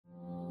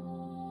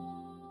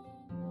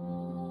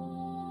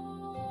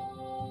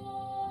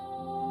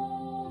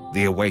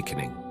The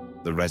Awakening,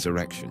 the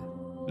Resurrection,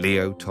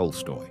 Leo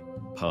Tolstoy,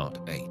 Part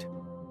 8.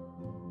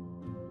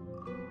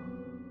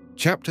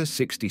 Chapter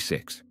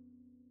 66.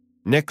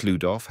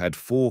 Nekhludoff had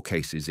 4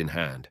 cases in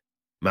hand: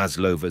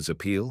 Maslova's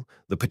appeal,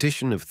 the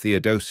petition of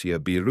Theodosia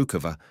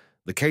Birukova,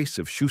 the case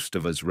of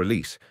Shustova's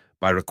release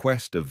by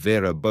request of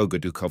Vera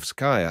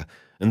Bogodukovskaya,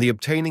 and the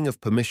obtaining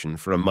of permission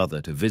for a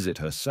mother to visit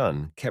her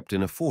son kept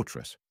in a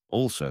fortress,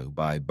 also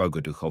by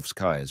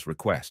Bogodukovskaya's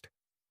request.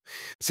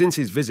 Since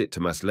his visit to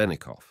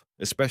Maslenikov,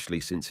 especially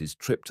since his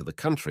trip to the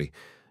country,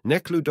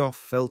 Nekhludoff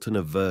felt an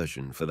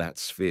aversion for that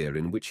sphere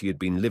in which he had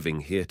been living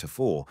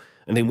heretofore,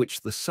 and in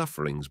which the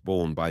sufferings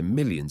borne by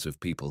millions of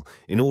people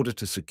in order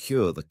to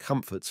secure the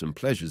comforts and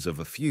pleasures of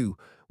a few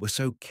were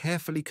so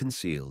carefully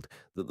concealed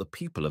that the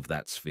people of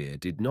that sphere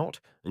did not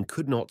and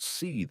could not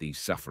see these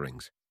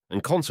sufferings,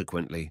 and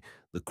consequently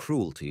the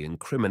cruelty and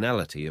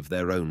criminality of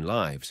their own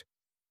lives.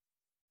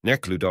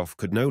 Nekhludoff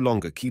could no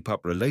longer keep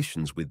up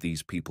relations with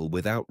these people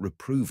without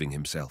reproving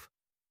himself,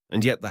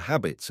 and yet the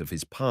habits of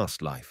his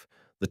past life,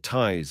 the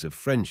ties of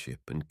friendship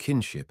and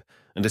kinship,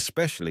 and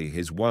especially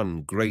his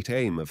one great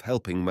aim of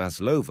helping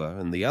Maslova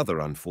and the other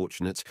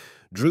unfortunates,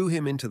 drew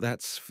him into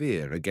that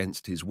sphere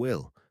against his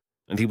will,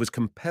 and he was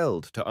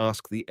compelled to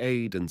ask the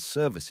aid and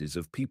services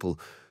of people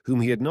whom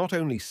he had not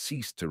only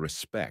ceased to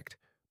respect,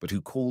 but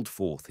who called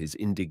forth his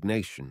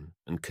indignation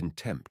and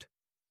contempt.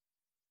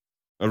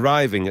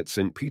 Arriving at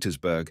St.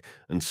 Petersburg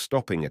and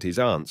stopping at his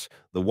aunt's,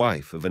 the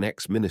wife of an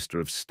ex-minister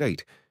of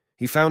state,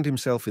 he found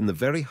himself in the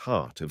very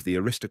heart of the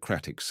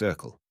aristocratic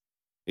circle.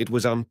 It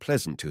was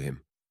unpleasant to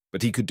him,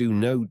 but he could do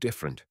no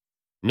different.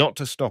 Not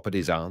to stop at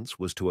his aunt's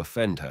was to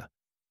offend her.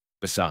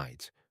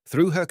 Besides,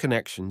 through her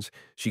connections,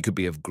 she could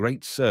be of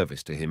great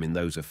service to him in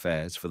those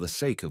affairs for the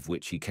sake of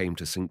which he came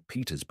to St.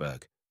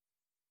 Petersburg.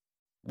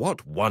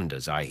 "What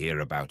wonders I hear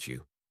about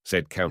you,"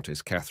 said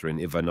Countess Catherine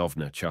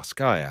Ivanovna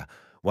Chaskaya,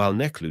 while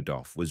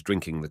Nekhludoff was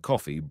drinking the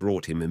coffee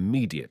brought him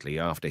immediately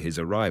after his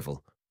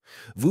arrival.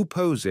 "Vous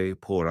posez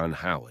pour un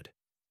Howard.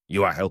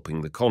 You are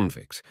helping the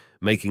convicts,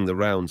 making the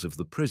rounds of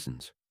the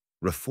prisons,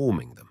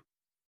 reforming them.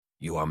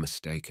 You are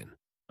mistaken.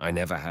 I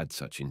never had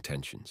such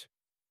intentions."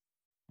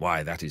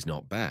 "Why, that is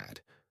not bad.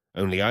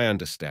 Only I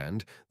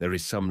understand there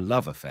is some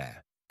love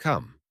affair.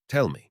 Come,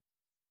 tell me."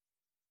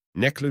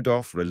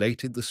 Nekhludoff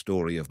related the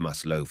story of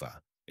Maslova,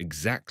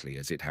 exactly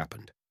as it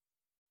happened.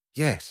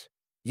 Yes,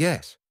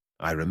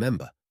 I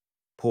remember.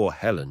 Poor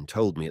Helen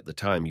told me at the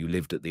time you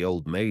lived at the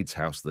old maid's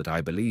house that I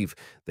believe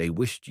they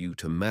wished you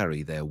to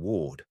marry their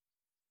ward."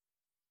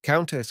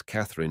 Countess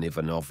Catherine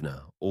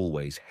Ivanovna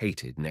always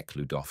hated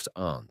Nekhludoff's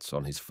aunts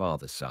on his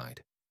father's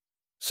side.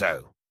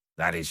 "So,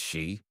 that is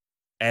she?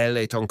 Elle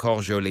est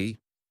encore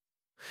jolie?"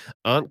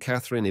 Aunt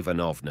Catherine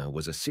Ivanovna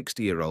was a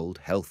 60-year-old,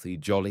 healthy,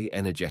 jolly,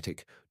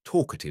 energetic,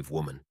 talkative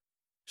woman.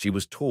 She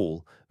was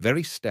tall,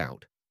 very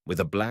stout, with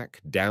a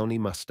black, downy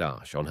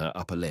moustache on her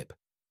upper lip.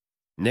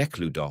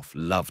 Nekhludoff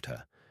loved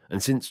her,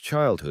 and since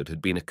childhood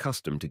had been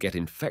accustomed to get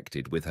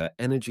infected with her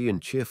energy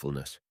and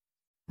cheerfulness.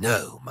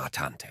 "No, ma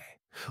tante,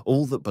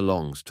 all that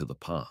belongs to the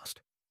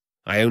past.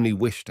 I only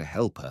wish to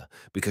help her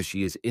because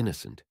she is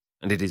innocent,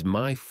 and it is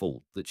my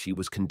fault that she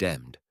was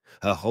condemned.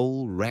 Her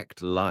whole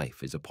wrecked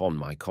life is upon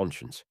my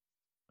conscience.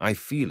 I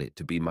feel it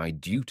to be my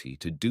duty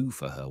to do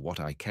for her what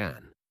I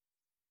can."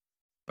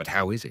 "But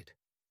how is it?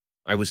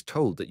 I was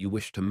told that you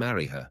wish to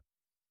marry her."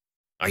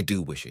 "I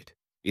do wish it,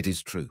 it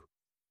is true,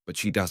 but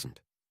she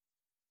doesn't."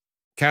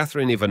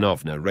 Catherine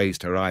Ivanovna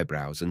raised her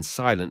eyebrows and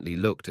silently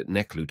looked at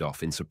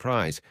Nekhludoff in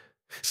surprise.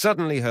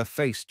 Suddenly her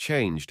face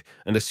changed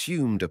and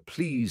assumed a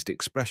pleased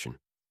expression.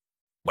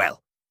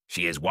 "Well,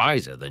 she is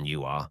wiser than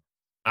you are.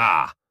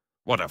 Ah,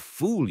 what a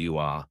fool you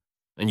are!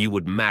 And you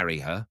would marry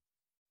her?"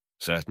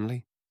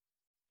 "Certainly.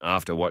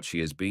 After what she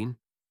has been.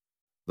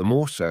 The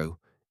more so,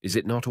 is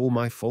it not all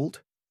my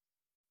fault?"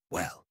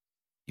 "Well,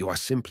 you are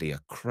simply a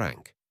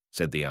crank,"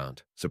 said the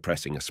aunt,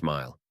 suppressing a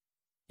smile.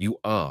 "You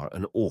are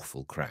an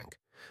awful crank,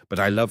 but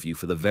I love you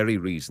for the very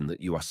reason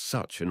that you are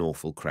such an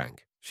awful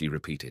crank," she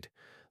repeated,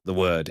 the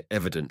word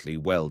evidently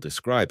well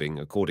describing,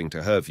 according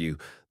to her view,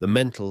 the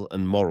mental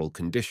and moral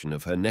condition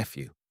of her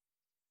nephew.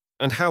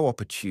 "And how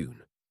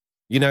opportune.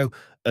 You know,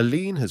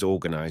 Aline has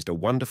organized a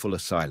wonderful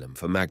asylum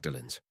for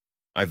Magdalens.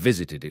 I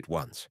visited it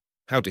once.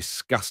 How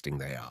disgusting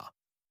they are.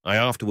 I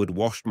afterward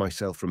washed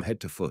myself from head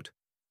to foot.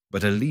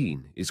 But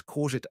Aline is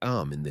corps et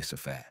âme in this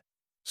affair,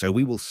 so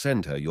we will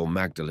send her your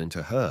Magdalene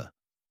to her.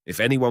 If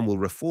anyone will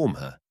reform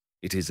her,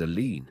 it is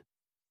Aline.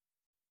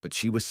 But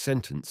she was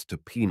sentenced to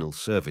penal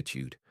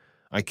servitude.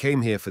 I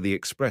came here for the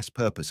express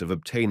purpose of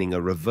obtaining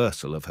a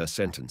reversal of her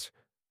sentence.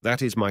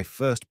 That is my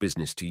first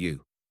business to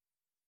you."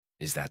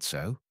 "Is that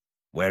so?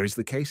 Where is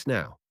the case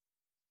now?"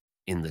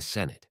 "In the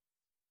Senate."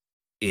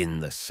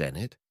 "In the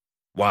Senate?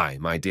 Why,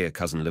 my dear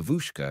cousin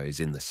Lavushka is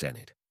in the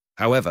Senate.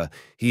 However,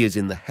 he is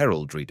in the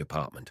heraldry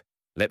department.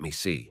 Let me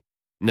see.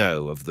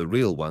 No, of the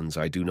real ones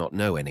I do not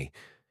know any.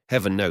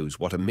 Heaven knows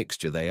what a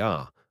mixture they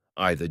are.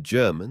 Either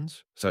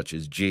Germans, such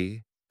as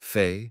G,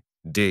 Fe,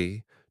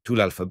 D, tout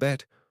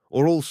l'alphabet,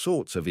 or all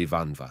sorts of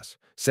Ivanovs,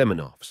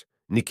 Semenovs,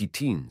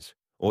 Nikitins,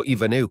 or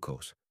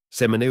Ivaneukos,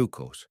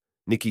 Semeneukos,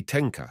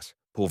 Nikitenkas,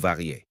 pour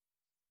varier.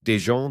 Des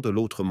gens de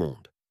l'autre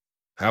monde.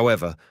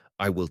 However,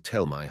 I will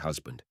tell my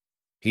husband.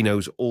 He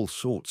knows all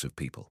sorts of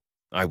people.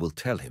 I will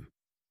tell him.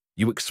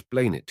 You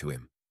explain it to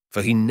him,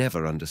 for he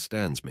never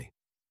understands me.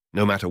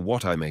 No matter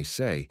what I may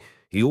say,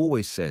 he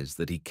always says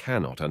that he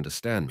cannot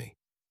understand me.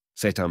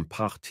 C'est un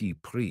parti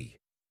pris.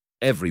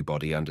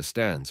 Everybody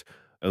understands,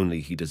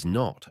 only he does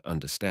not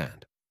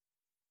understand.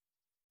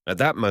 At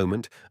that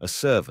moment, a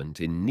servant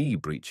in knee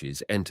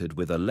breeches entered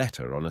with a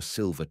letter on a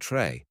silver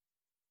tray.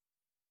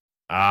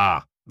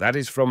 Ah, that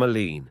is from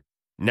Aline.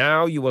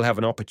 Now you will have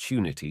an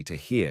opportunity to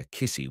hear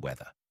Kissy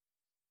Weather.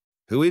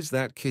 Who is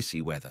that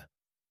Kissy Weather?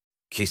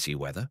 Kissy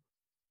Weather?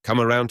 Come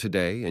around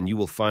today and you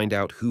will find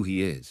out who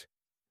he is.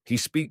 He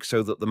speaks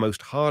so that the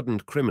most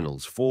hardened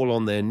criminals fall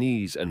on their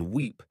knees and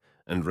weep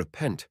and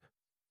repent.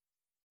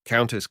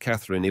 Countess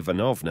Catherine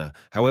Ivanovna,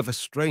 however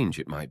strange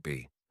it might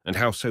be, and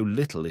how so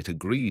little it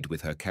agreed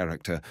with her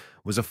character,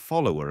 was a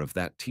follower of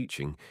that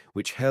teaching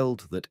which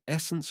held that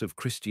essence of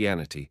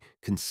Christianity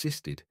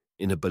consisted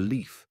in a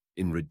belief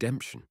in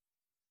redemption.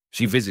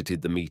 She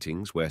visited the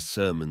meetings where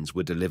sermons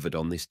were delivered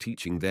on this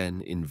teaching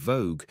then in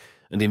vogue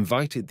and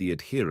invited the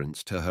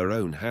adherents to her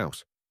own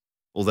house.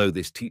 Although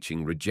this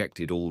teaching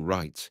rejected all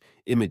rites,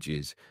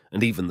 images,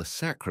 and even the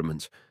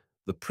sacraments,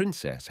 the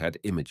princess had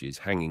images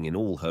hanging in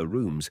all her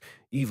rooms,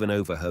 even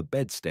over her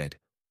bedstead,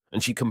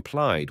 and she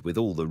complied with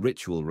all the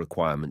ritual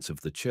requirements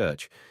of the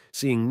church,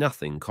 seeing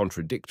nothing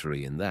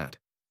contradictory in that.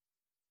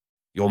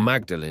 Your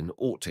Magdalene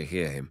ought to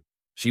hear him.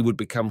 She would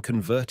become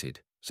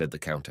converted, said the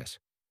countess.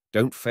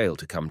 Don't fail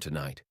to come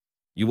tonight.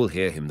 You will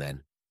hear him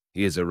then.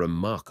 He is a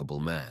remarkable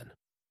man.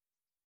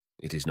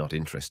 It is not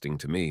interesting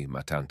to me,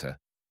 ma tante.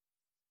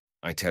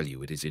 I tell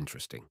you it is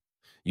interesting.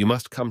 You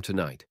must come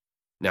tonight.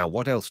 Now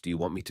what else do you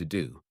want me to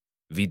do?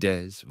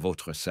 Videz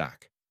votre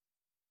sac.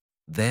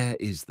 There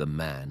is the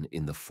man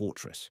in the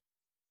fortress.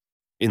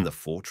 In the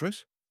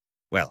fortress?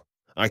 Well,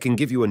 I can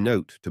give you a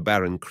note to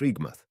Baron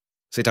Kriegmuth.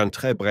 C'est un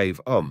très brave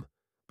homme,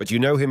 but you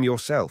know him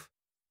yourself.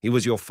 He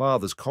was your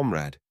father's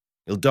comrade.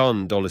 Il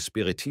donne dans le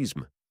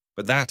spiritisme.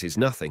 But that is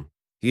nothing.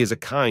 He is a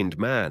kind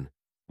man.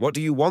 What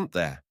do you want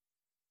there?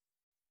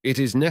 It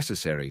is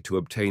necessary to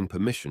obtain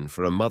permission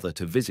for a mother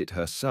to visit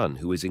her son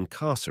who is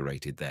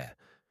incarcerated there,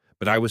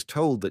 but I was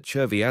told that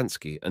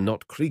Cherviansky and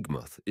not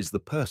Kriegmuth is the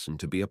person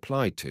to be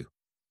applied to.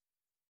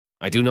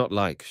 I do not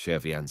like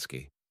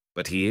Cherviansky,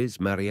 but he is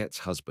Mariette's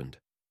husband.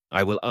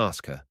 I will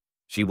ask her.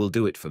 She will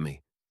do it for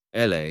me.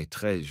 Elle est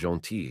très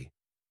gentille.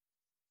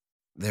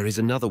 There is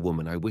another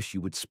woman I wish you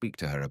would speak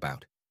to her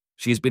about.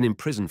 She has been in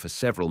prison for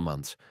several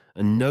months,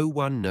 and no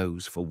one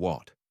knows for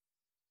what.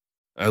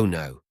 Oh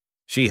no,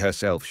 she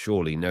herself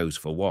surely knows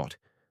for what.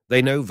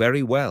 They know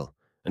very well,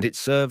 and it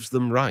serves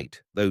them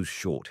right, those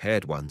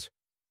short-haired ones.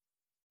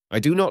 I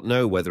do not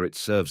know whether it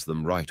serves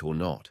them right or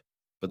not,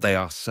 but they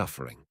are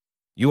suffering.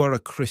 You are a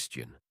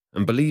Christian,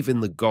 and believe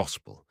in the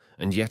gospel,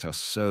 and yet are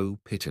so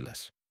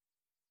pitiless.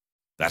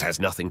 That has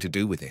nothing to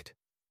do with it.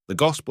 The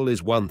gospel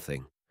is one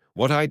thing.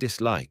 What I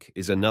dislike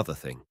is another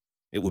thing.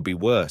 It would be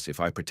worse if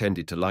I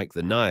pretended to like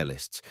the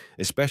nihilists,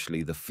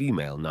 especially the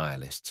female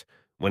nihilists,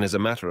 when as a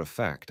matter of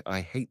fact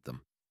I hate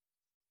them.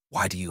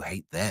 Why do you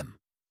hate them?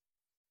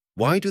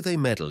 Why do they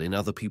meddle in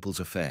other people's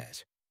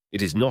affairs?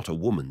 It is not a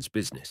woman's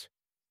business.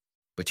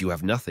 But you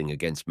have nothing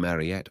against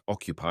Mariette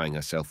occupying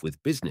herself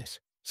with business,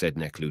 said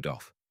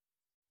Nekhludoff.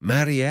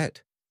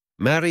 Mariette?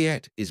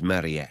 Mariette is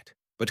Mariette,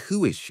 but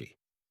who is she?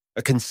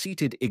 A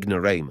conceited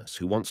ignoramus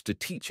who wants to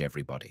teach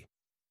everybody.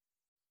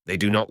 They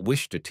do not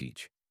wish to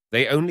teach.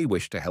 They only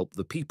wish to help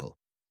the people.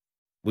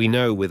 We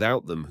know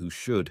without them who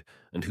should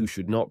and who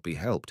should not be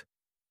helped.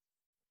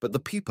 But the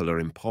people are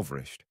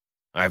impoverished.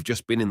 I have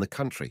just been in the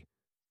country.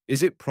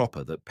 Is it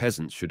proper that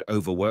peasants should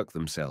overwork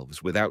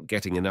themselves without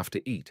getting enough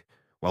to eat,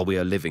 while we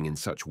are living in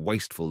such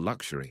wasteful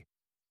luxury?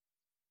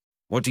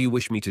 What do you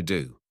wish me to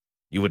do?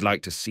 You would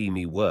like to see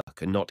me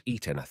work and not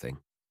eat anything?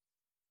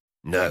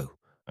 No,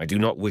 I do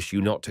not wish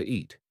you not to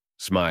eat,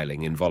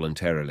 smiling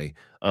involuntarily,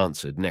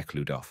 answered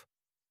Nekhludoff.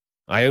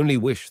 I only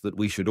wish that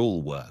we should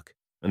all work,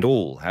 and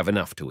all have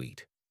enough to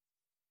eat.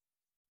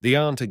 The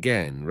aunt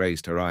again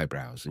raised her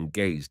eyebrows and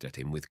gazed at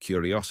him with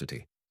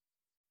curiosity.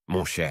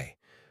 Mon cher,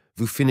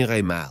 vous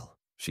finirez mal,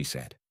 she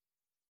said.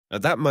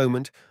 At that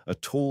moment, a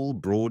tall,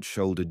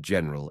 broad-shouldered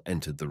general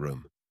entered the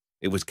room.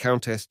 It was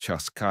Countess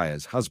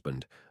Chaskaya's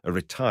husband, a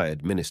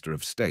retired minister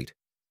of state.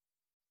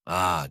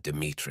 Ah,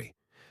 Dmitri,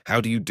 how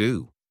do you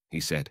do? He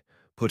said,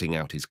 putting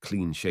out his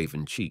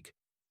clean-shaven cheek.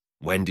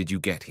 When did you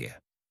get here?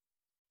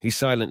 He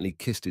silently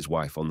kissed his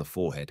wife on the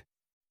forehead.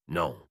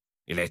 Non,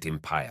 il est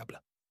impayable.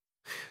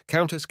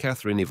 Countess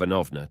Catherine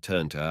Ivanovna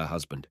turned to her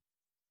husband.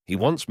 He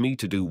wants me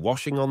to do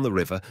washing on the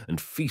river and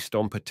feast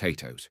on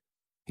potatoes.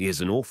 He is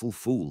an awful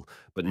fool,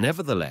 but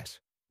nevertheless,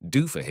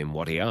 do for him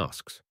what he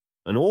asks.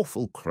 An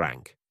awful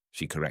crank,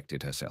 she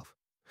corrected herself.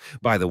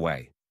 By the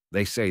way,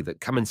 they say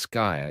that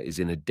Kamenskaya is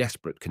in a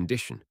desperate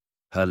condition.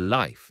 Her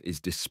life is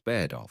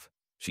despaired of.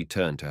 She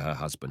turned to her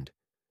husband.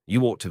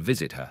 You ought to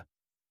visit her.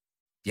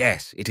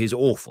 Yes, it is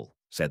awful,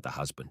 said the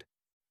husband.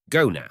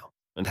 Go now.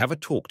 and have a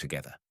talk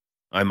together.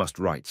 I must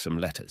write some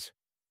letters."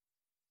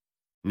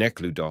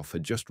 Nekhludoff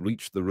had just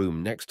reached the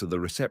room next to the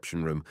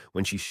reception room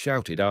when she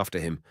shouted after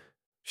him,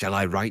 "Shall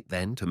I write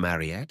then to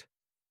Mariette?"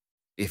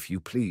 "If you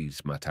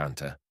please, ma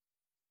tante."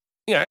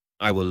 "Yeah,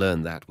 I will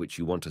learn that which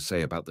you want to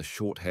say about the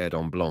short-haired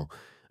en blanc,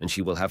 and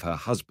she will have her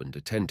husband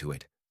attend to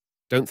it.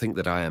 Don't think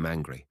that I am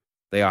angry.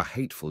 They are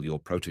hateful, your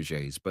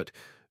protégés, but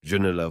je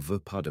ne leur veux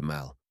pas de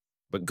mal.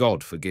 But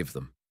God forgive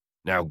them.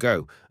 Now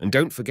go, and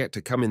don't forget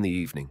to come in the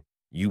evening.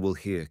 You will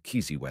hear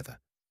Kiezyweather.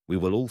 We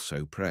will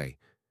also pray.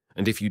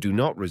 And if you do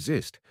not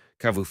resist,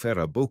 ça vous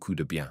fera beaucoup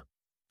de bien.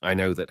 I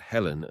know that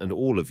Helen and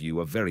all of you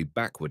are very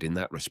backward in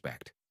that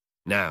respect.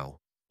 Now,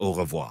 au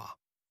revoir."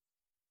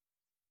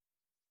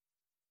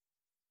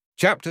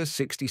 Chapter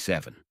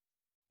 67.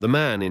 The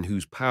man in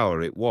whose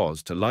power it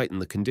was to lighten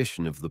the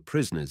condition of the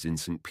prisoners in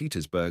St.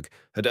 Petersburg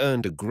had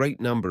earned a great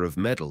number of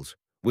medals,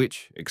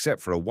 which,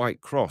 except for a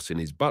white cross in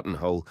his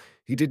buttonhole,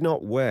 he did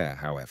not wear,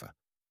 however.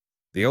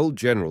 The old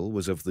general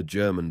was of the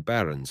German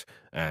barons,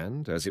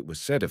 and, as it was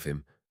said of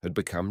him, had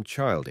become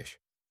childish.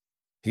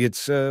 He had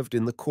served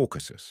in the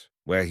Caucasus,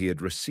 where he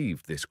had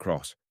received this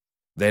cross,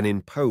 then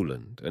in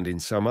Poland and in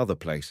some other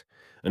place,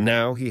 and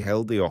now he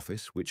held the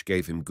office which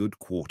gave him good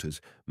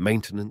quarters,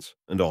 maintenance,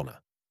 and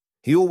honour.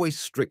 He always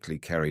strictly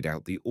carried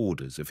out the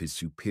orders of his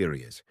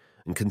superiors,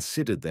 and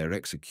considered their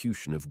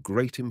execution of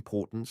great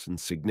importance and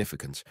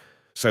significance,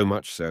 so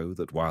much so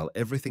that while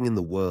everything in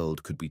the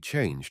world could be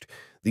changed,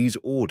 these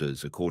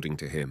orders, according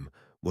to him,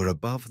 were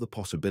above the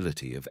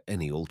possibility of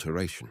any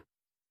alteration.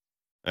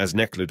 As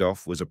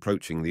Nekhludoff was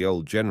approaching the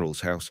old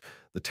general's house,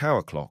 the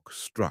tower clock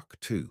struck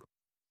 2.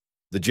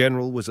 The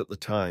general was at the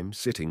time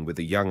sitting with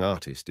a young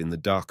artist in the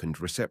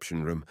darkened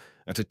reception room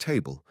at a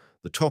table,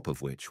 the top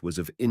of which was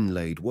of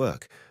inlaid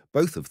work,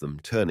 both of them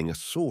turning a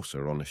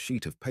saucer on a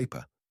sheet of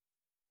paper.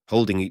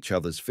 Holding each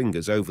other's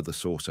fingers over the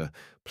saucer,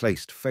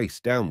 placed face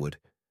downward,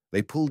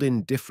 they pulled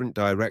in different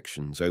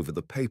directions over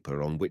the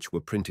paper on which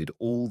were printed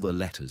all the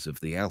letters of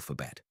the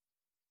alphabet.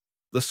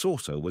 The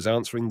saucer was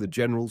answering the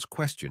general's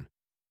question: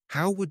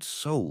 how would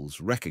souls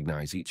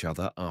recognize each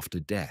other after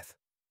death?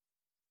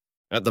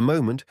 At the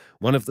moment,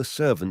 one of the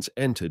servants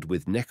entered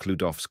with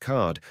Nekhludoff's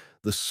card.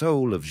 The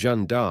soul of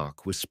Jeanne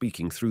d'Arc was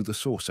speaking through the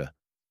saucer.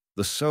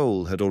 The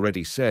soul had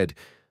already said,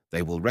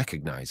 "They will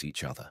recognize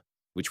each other,"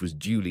 which was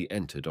duly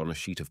entered on a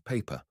sheet of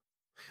paper.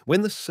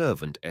 When the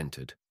servant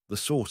entered, the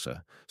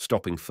saucer,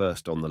 stopping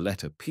first on the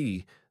letter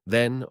P,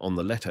 then on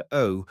the letter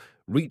O,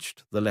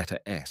 reached the letter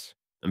S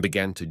and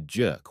began to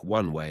jerk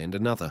one way and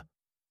another.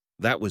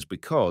 That was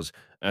because,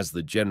 as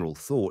the general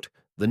thought,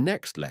 the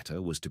next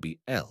letter was to be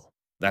L.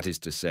 That is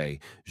to say,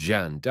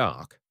 Jeanne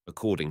d'Arc,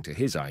 according to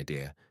his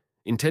idea,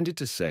 intended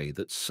to say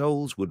that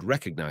souls would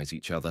recognize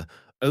each other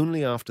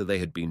only after they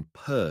had been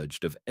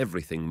purged of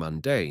everything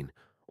mundane,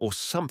 or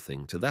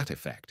something to that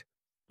effect,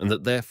 and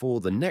that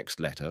therefore the next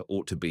letter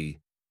ought to be,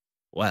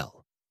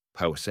 well,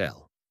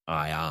 Poesel,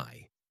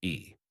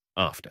 I-E,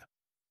 after.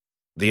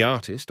 The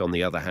artist, on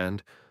the other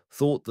hand,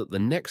 thought that the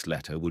next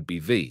letter would be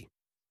V,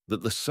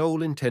 that the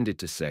soul intended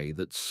to say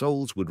that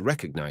souls would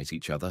recognize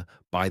each other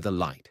by the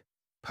light,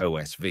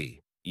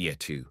 Poes-V, year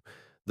 2,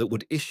 that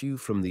would issue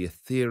from the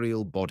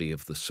ethereal body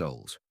of the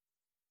souls.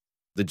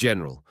 The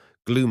general,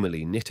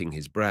 gloomily knitting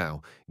his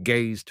brow,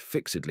 gazed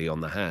fixedly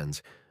on the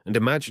hands, and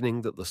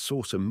imagining that the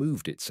saucer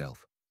moved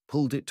itself,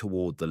 pulled it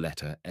toward the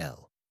letter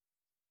L.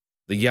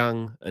 The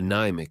young,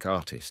 anemic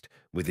artist,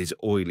 with his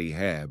oily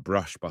hair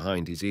brushed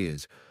behind his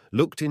ears,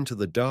 looked into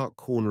the dark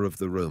corner of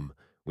the room,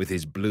 with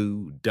his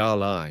blue,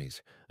 dull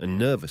eyes, and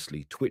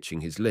nervously twitching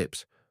his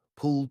lips,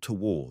 pulled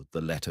toward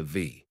the letter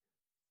V.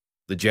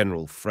 The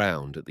general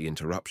frowned at the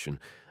interruption,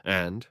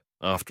 and,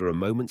 after a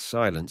moment's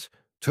silence,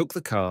 took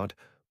the card,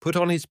 put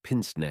on his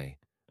pince-nez,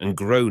 and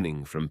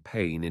groaning from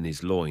pain in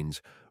his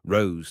loins,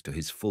 rose to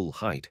his full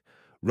height,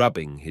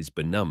 rubbing his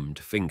benumbed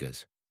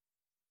fingers.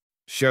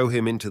 "Show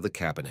him into the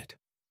cabinet."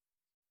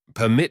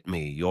 "Permit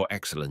me, Your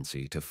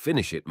Excellency, to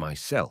finish it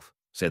myself,"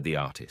 said the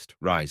artist,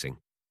 rising.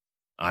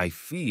 "I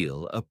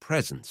feel a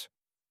presence."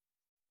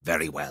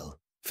 "Very well,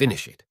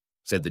 finish it,"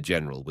 said the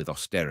general with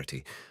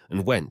austerity,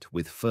 and went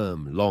with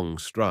firm, long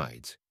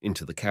strides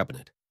into the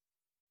cabinet.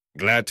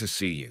 "Glad to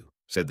see you,"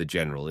 said the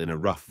general in a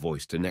rough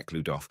voice to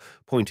Nekhludoff,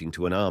 pointing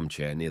to an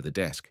armchair near the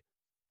desk.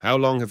 "How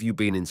long have you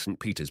been in St.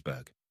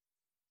 Petersburg?"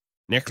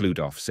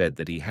 Nekhludoff said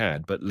that he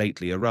had but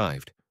lately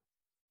arrived.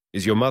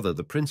 "Is your mother,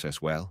 the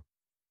princess, well?"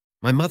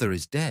 "My mother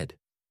is dead."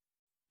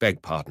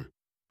 "Beg pardon.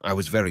 I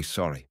was very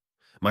sorry.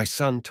 My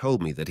son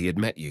told me that he had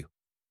met you."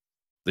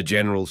 The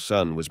general's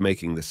son was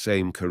making the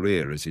same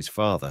career as his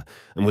father,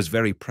 and was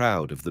very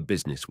proud of the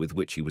business with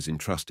which he was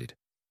entrusted.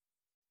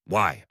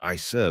 "Why, I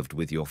served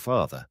with your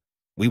father.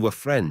 We were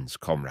friends,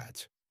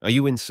 comrades. Are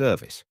you in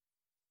service?"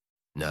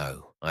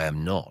 "No, I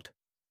am not."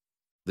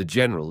 The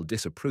general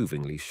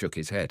disapprovingly shook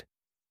his head.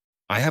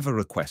 "I have a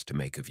request to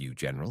make of you,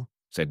 General,"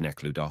 said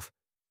Nekhludoff.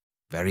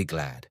 "Very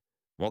glad.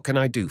 What can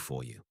I do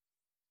for you?"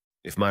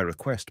 "If my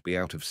request be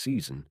out of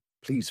season,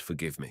 please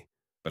forgive me,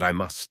 but I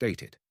must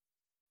state it."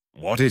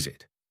 "What is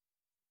it?"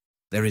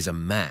 There is a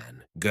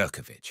man,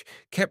 Gurkovich,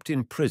 kept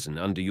in prison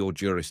under your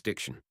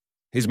jurisdiction.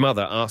 His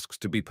mother asks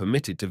to be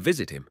permitted to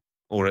visit him,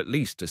 or at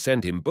least to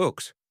send him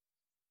books."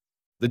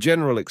 The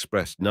general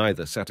expressed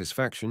neither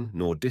satisfaction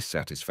nor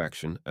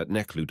dissatisfaction at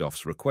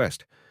Nekhludov's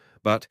request,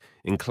 but,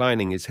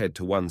 inclining his head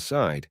to one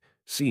side,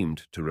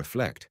 seemed to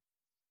reflect.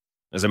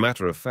 As a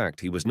matter of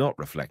fact, he was not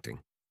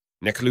reflecting.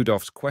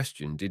 Nekhludov's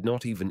question did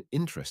not even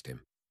interest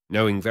him,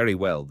 knowing very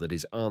well that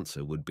his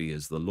answer would be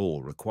as the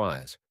law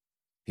requires.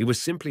 He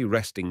was simply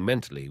resting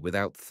mentally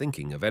without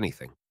thinking of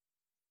anything.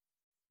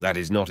 "That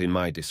is not in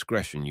my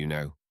discretion, you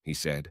know," he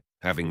said,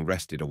 having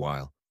rested a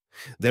while.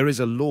 "There is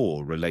a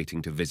law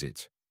relating to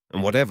visits,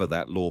 and whatever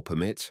that law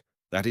permits,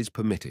 that is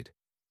permitted.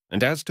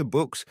 And as to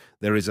books,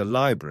 there is a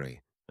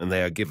library, and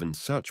they are given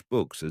such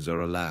books as are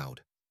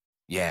allowed.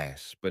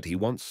 Yes, but he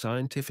wants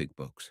scientific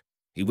books.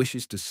 He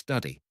wishes to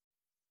study."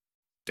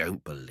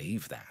 "Don't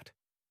believe that."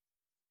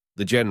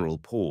 The general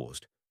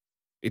paused.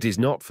 "It is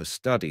not for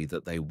study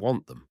that they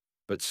want them,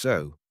 but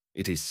so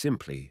it is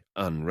simply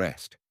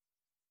unrest.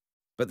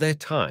 But their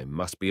time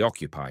must be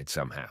occupied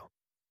somehow."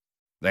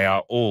 "They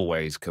are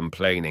always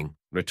complaining,"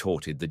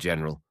 retorted the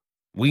general.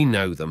 "We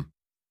know them."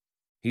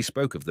 He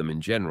spoke of them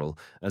in general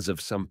as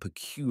of some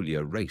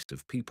peculiar race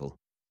of people.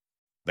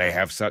 "They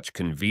have such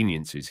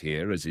conveniences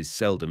here as is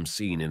seldom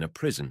seen in a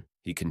prison,"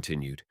 he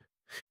continued.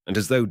 And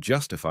as though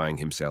justifying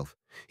himself,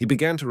 he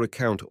began to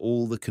recount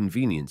all the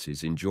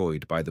conveniences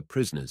enjoyed by the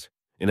prisoners,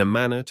 in a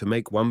manner to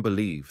make one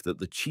believe that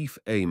the chief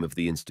aim of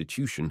the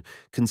institution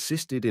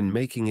consisted in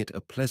making it a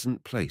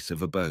pleasant place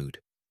of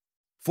abode.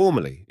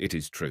 Formerly, it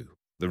is true,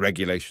 the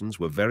regulations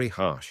were very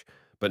harsh,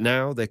 but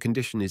now their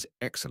condition is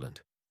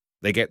excellent.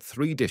 They get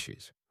 3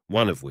 dishes,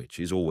 one of which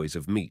is always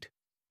of meat,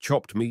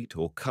 chopped meat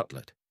or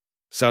cutlet.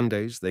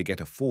 Sundays they get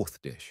a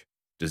 4th dish,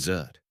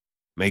 dessert.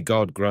 May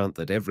God grant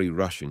that every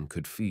Russian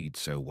could feed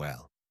so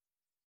well.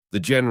 The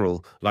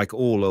general, like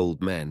all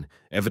old men,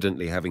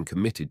 evidently having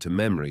committed to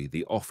memory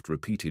the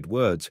oft-repeated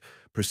words,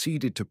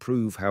 proceeded to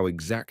prove how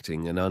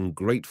exacting and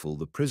ungrateful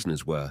the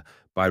prisoners were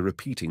by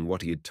repeating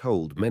what he had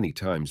told many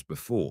times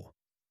before.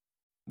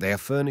 "They are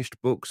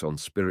furnished books on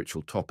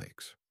spiritual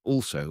topics,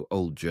 also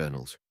old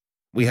journals.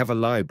 We have a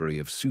library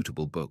of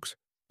suitable books,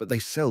 but they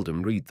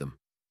seldom read them.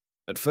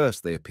 At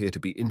first they appear to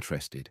be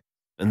interested,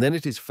 and then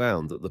it is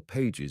found that the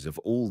pages of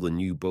all the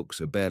new books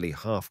are barely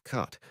half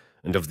cut,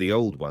 and of the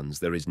old ones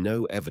there is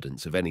no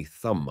evidence of any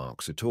thumb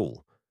marks at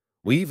all.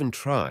 We even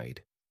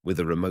tried," with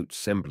a remote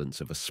semblance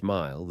of a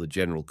smile, the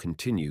general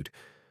continued,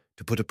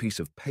 "to put a piece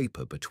of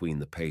paper between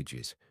the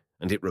pages,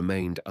 and it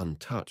remained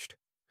untouched.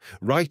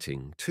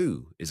 Writing,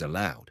 too, is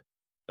allowed.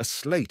 A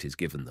slate is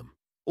given them,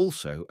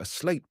 also a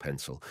slate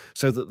pencil,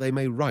 so that they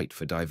may write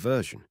for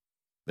diversion.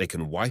 They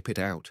can wipe it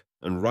out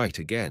and write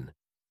again,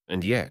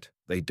 and yet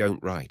they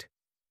don't write.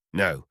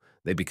 No,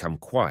 they become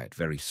quiet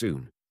very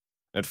soon.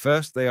 At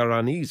first they are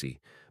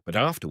uneasy, but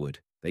afterward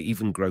they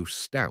even grow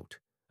stout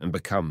and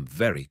become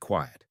very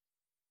quiet."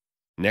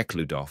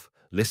 Nekhludov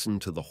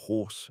listened to the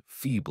hoarse,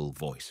 feeble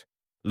voice,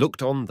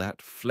 looked on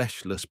that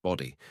fleshless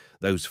body,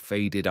 those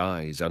faded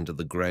eyes under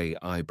the grey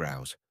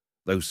eyebrows,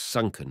 those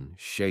sunken,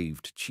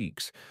 shaved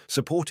cheeks,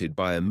 supported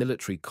by a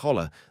military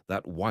collar,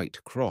 that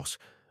white cross,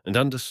 and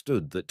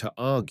understood that to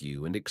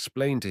argue and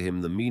explain to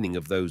him the meaning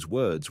of those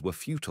words were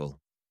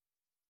futile.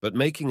 But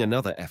making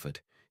another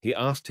effort, he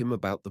asked him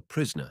about the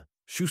prisoner,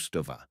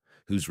 Shustova,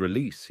 whose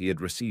release he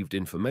had received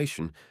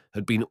information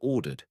had been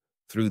ordered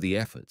through the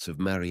efforts of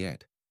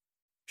Mariette.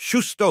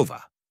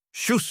 "Shustova!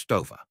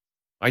 Shustova!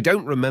 I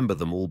don't remember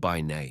them all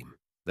by name.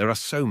 There are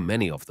so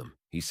many of them,"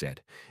 he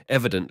said,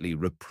 evidently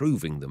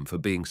reproving them for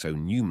being so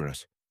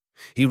numerous.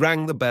 He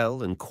rang the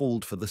bell and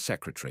called for the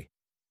secretary.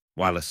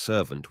 While a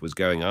servant was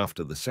going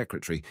after the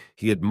secretary,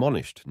 he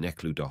admonished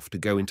Nekhludov to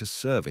go into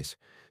service,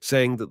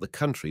 saying that the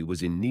country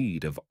was in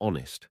need of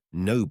honest,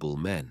 noble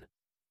men.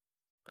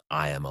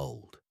 "I am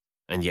old,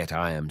 and yet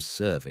I am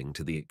serving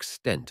to the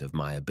extent of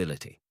my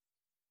ability."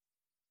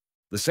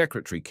 The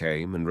secretary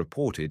came and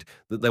reported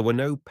that there were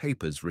no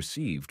papers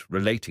received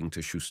relating to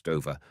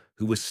Shustova,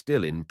 who was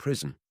still in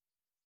prison.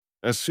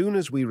 "As soon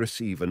as we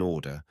receive an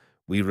order,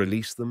 we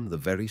release them the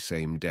very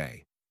same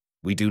day.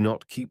 We do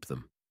not keep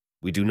them.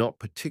 We do not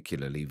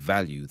particularly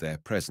value their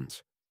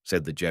presence,"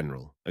 said the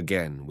general,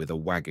 again with a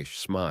waggish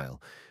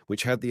smile,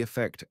 which had the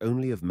effect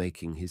only of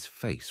making his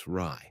face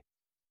wry.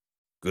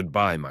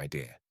 "Goodbye, my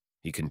dear,"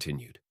 he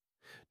continued.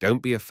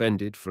 "Don't be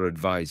offended for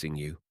advising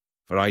you,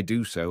 for I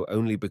do so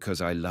only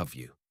because I love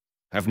you.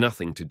 Have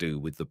nothing to do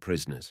with the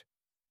prisoners.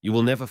 You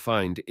will never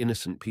find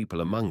innocent people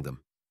among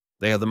them.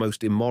 They are the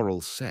most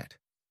immoral set.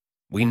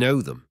 We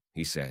know them,"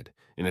 he said,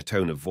 in a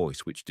tone of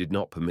voice which did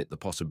not permit the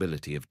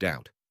possibility of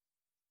doubt.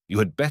 "You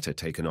had better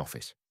take an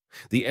office.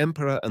 The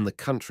emperor and the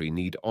country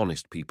need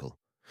honest people.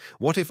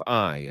 What if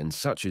I and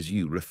such as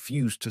you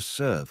refuse to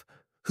serve?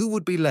 Who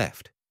would be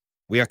left?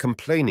 We are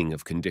complaining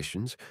of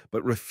conditions,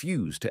 but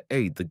refuse to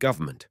aid the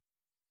government."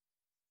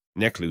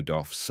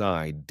 Nekhludov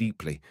sighed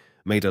deeply,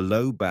 made a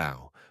low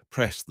bow,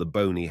 pressed the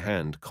bony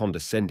hand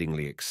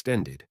condescendingly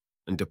extended,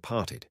 and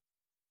departed.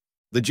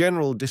 The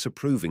general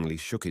disapprovingly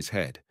shook his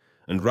head,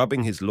 and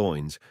rubbing his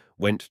loins,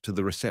 went to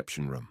the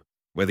reception room,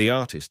 where the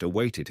artist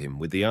awaited him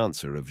with the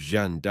answer of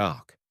Jeanne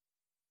d'Arc.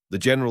 The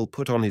general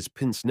put on his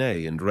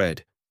pince-nez and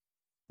read,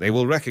 "They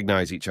will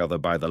recognize each other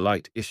by the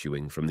light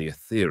issuing from the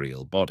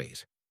ethereal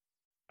bodies."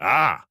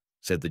 "Ah,"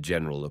 said the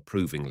general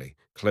approvingly,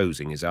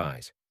 closing his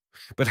eyes.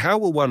 "But how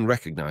will one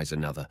recognize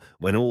another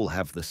when all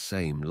have the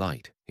same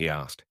light?" he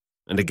asked,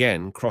 and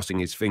again, crossing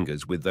his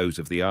fingers with those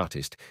of the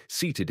artist,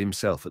 seated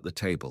himself at the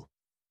table.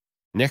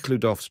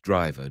 Nekhludoff's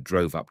driver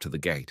drove up to the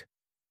gate.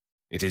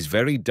 "It is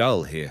very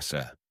dull here,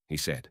 sir," he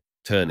said,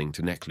 turning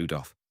to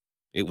Nekhludoff.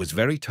 "It was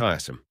very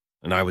tiresome,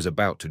 and I was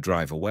about to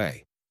drive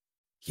away."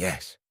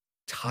 "Yes,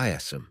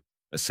 tiresome,"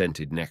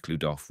 assented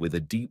Nekhludoff with a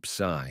deep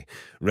sigh,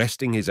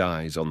 resting his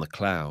eyes on the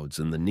clouds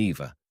and the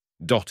Neva,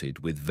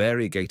 dotted with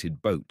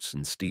variegated boats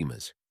and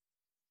steamers.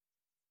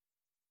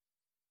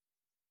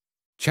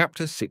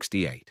 Chapter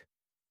 68.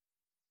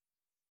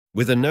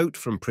 With a note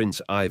from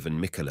Prince Ivan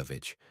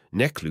Mikhailovich,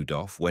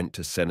 Nekhludoff went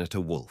to Senator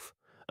Wolf,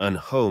 un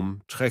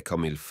homme très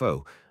comme il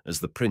faut,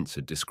 as the prince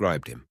had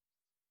described him.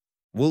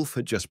 Wolf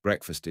had just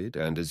breakfasted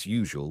and, as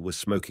usual, was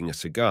smoking a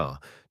cigar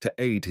to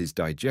aid his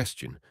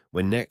digestion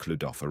when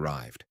Nekhludoff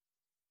arrived.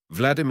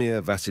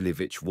 Vladimir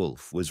Vasilievich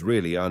Wolf was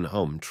really un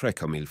homme très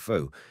comme il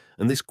faut,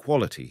 and this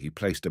quality he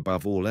placed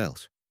above all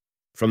else.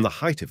 From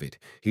the height of it,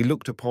 he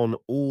looked upon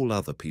all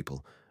other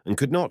people and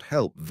could not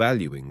help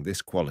valuing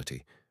this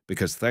quality,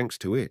 because thanks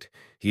to it,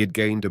 he had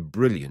gained a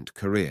brilliant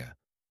career,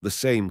 the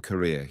same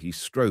career he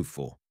strove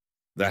for.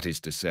 That is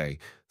to say,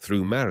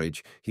 through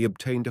marriage, he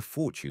obtained a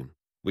fortune,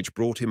 which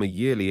brought him a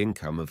yearly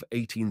income of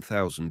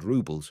 18,000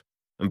 rubles,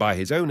 and by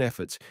his own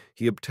efforts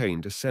he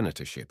obtained a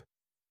senatorship.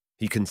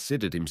 He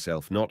considered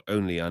himself not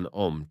only un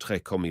homme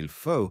très comme il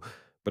faut,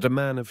 but a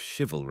man of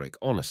chivalric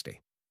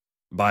honesty.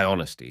 By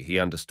honesty, he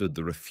understood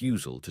the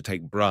refusal to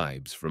take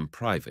bribes from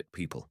private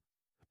people,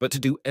 but to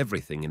do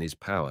everything in his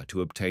power to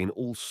obtain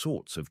all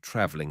sorts of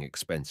travelling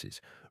expenses,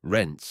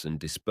 rents and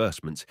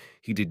disbursements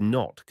he did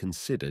not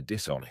consider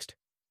dishonest.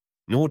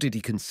 Nor did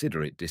he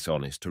consider it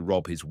dishonest to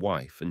rob his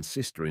wife and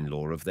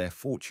sister-in-law of their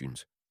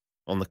fortunes.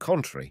 On the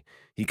contrary,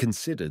 he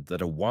considered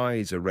that a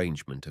wise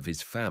arrangement of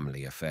his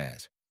family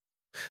affairs.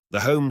 The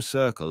home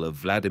circle of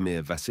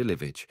Vladimir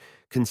Vasilievich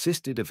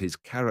consisted of his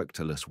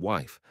characterless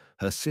wife,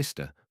 her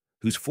sister,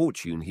 whose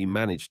fortune he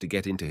managed to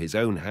get into his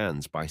own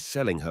hands by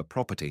selling her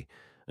property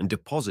and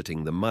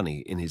depositing the money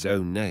in his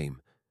own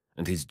name,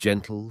 and his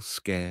gentle,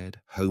 scared,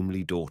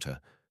 homely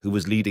daughter, who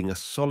was leading a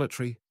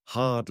solitary,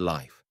 hard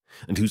life,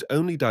 and whose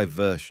only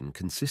diversion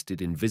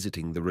consisted in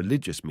visiting the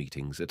religious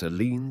meetings at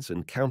Aline's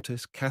and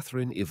Countess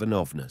Catherine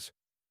Ivanovna's.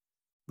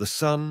 The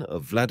son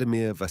of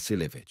Vladimir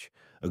Vasilievich,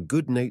 a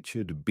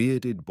good-natured,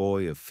 bearded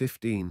boy of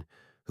 15,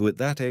 who at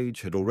that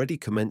age had already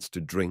commenced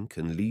to drink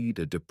and lead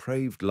a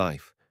depraved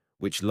life,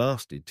 which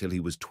lasted till he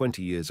was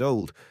 20 years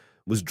old,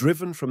 was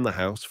driven from the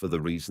house for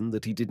the reason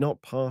that he did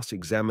not pass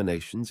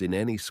examinations in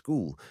any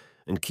school,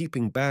 and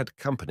keeping bad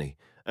company,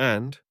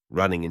 and,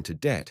 running into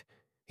debt,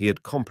 he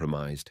had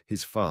compromised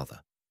his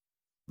father.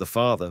 The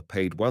father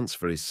paid once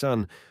for his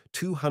son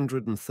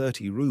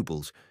 230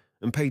 rubles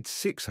and paid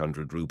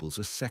 600 rubles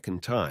a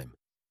second time,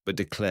 but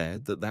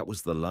declared that that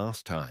was the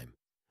last time,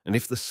 and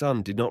if the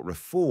son did not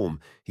reform,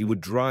 he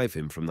would drive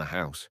him from the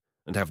house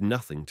and have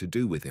nothing to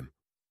do with him.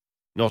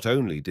 Not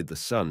only did the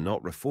son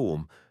not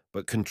reform,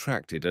 but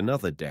contracted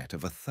another debt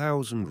of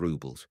 1,000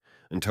 rubles,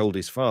 and told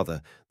his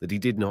father that he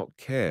did not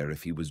care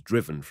if he was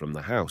driven from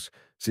the house,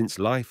 since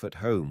life at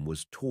home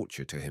was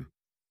torture to him.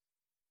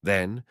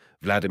 Then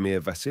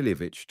Vladimir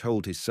Vasilievich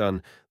told his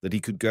son that he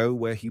could go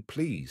where he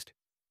pleased,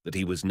 that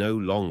he was no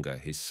longer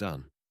his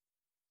son.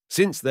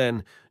 Since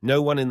then,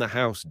 no one in the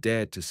house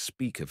dared to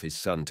speak of his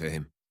son to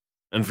him,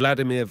 and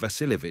Vladimir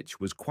Vasilievich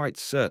was quite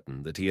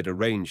certain that he had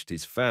arranged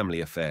his family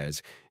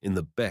affairs in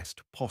the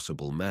best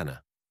possible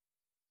manner.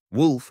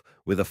 Wolf,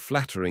 with a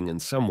flattering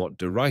and somewhat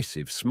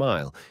derisive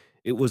smile,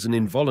 it was an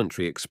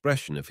involuntary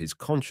expression of his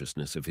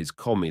consciousness of his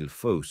comme il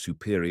faut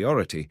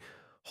superiority,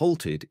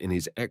 halted in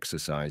his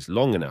exercise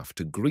long enough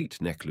to greet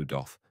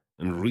Nekhludoff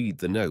and read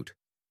the note.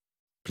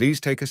 "Please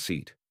take a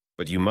seat,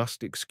 but you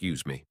must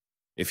excuse me.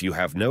 If you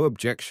have no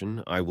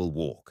objection, I will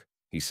walk,"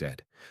 he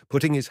said,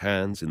 putting his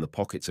hands in the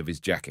pockets of his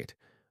jacket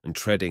and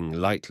treading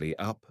lightly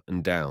up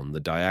and down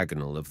the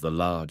diagonal of the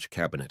large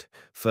cabinet,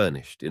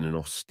 furnished in an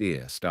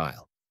austere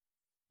style.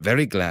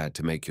 "Very glad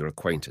to make your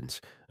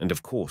acquaintance, and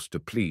of course to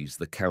please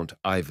the Count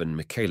Ivan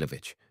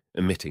Mikhailovich,"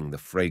 emitting the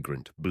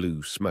fragrant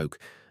blue smoke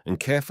and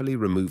carefully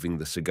removing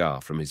the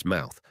cigar from his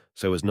mouth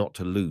so as not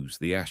to lose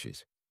the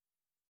ashes.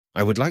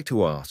 "I would like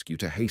to ask you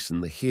to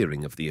hasten the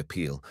hearing of the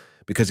appeal,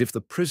 because if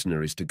the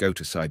prisoner is to go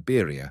to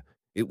Siberia,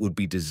 it would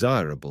be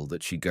desirable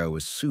that she go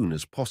as soon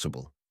as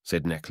possible,"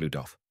 said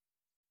Nekhludoff.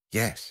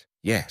 "Yes,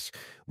 yes,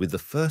 with the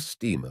first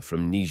steamer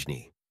from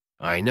Nizhny."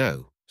 "I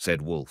know,"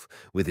 said Wolf,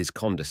 with his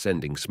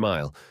condescending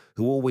smile,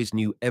 who always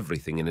knew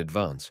everything in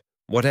advance,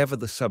 whatever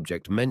the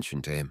subject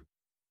mentioned to him.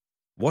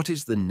 "What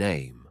is the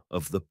name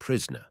of the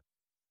prisoner?"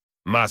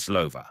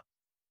 "Maslova."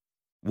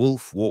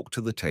 Wolf walked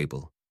to the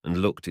table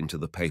and looked into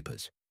the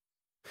papers.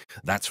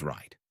 "That's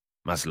right.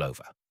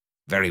 Maslova.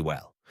 Very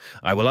well.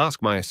 I will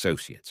ask my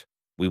associates.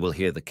 We will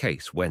hear the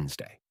case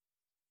Wednesday.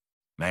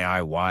 May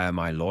I wire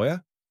my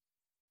lawyer?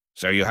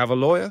 So you have a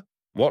lawyer?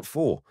 What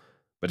for?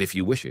 But if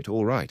you wish it,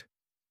 all right.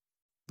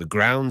 The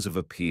grounds of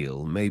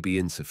appeal may be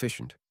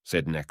insufficient,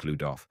 said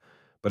Nekhludoff,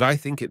 but I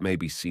think it may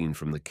be seen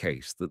from the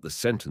case that the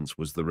sentence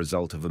was the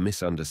result of a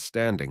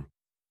misunderstanding.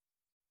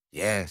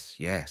 Yes,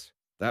 yes,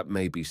 that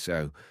may be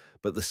so,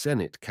 but the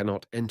Senate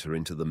cannot enter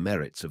into the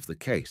merits of the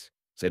case,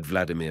 said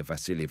Vladimir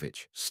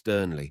Vasilievich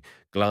sternly,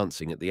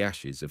 glancing at the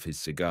ashes of his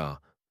cigar.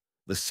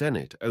 The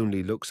Senate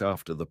only looks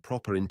after the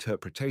proper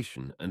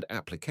interpretation and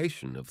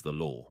application of the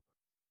law.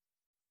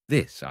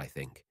 This, I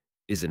think,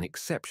 is an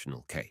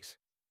exceptional case.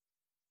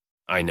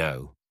 I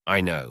know, I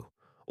know.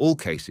 All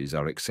cases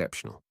are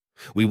exceptional.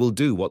 We will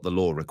do what the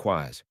law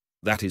requires.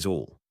 That is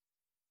all.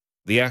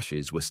 The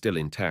ashes were still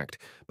intact,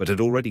 but had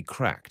already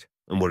cracked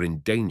and were in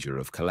danger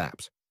of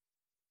collapse.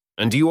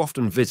 And do you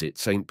often visit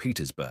St.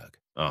 Petersburg?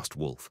 Asked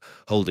Wolf,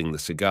 holding the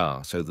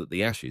cigar so that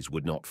the ashes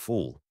would not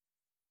fall.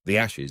 The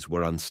ashes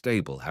were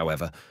unstable,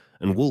 however,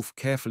 and Wolf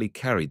carefully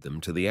carried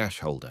them to the ash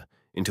holder,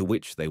 into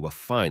which they were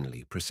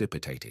finally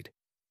precipitated.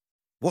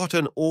 What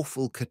an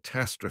awful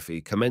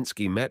catastrophe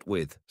Kamensky met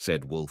with,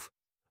 said Wolf.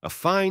 A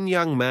fine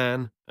young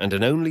man and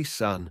an only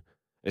son,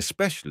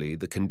 especially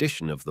the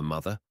condition of the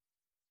mother.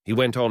 He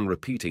went on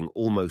repeating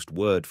almost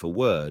word for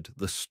word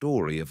the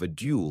story of a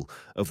duel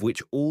of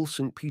which all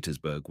St.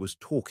 Petersburg was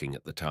talking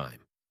at the time.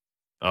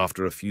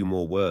 After a few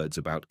more words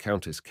about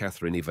Countess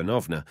Catherine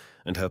Ivanovna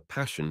and her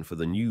passion for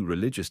the new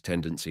religious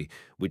tendency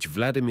which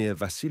Vladimir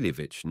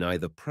Vasilievich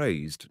neither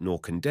praised nor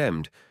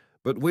condemned,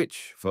 but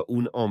which, for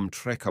un homme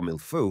très comme il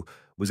faut,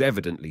 was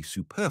evidently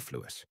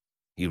superfluous,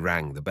 he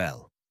rang the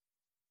bell.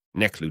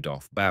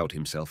 Nekhludoff bowed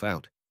himself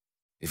out.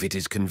 If it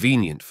is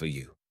convenient for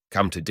you,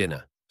 come to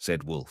dinner,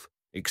 said Wolf,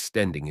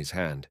 extending his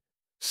hand.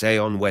 Say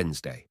on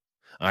Wednesday.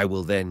 I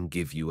will then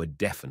give you a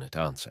definite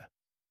answer.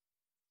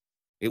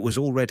 It was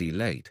already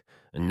late,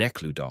 and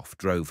Nekhludoff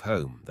drove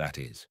home, that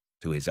is,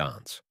 to his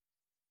aunt's.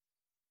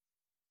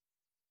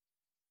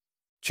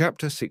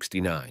 Chapter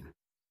 69.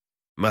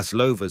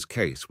 Maslova's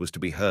case was to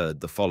be heard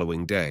the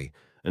following day,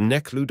 and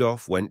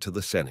Nekhludoff went to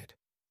the Senate.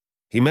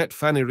 He met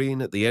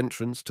Fanirin at the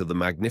entrance to the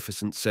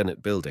magnificent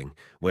Senate building,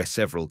 where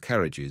several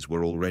carriages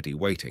were already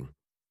waiting.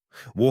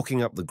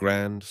 Walking up the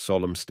grand,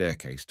 solemn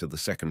staircase to the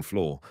second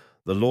floor,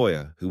 the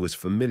lawyer, who was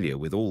familiar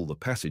with all the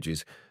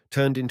passages,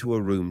 turned into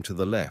a room to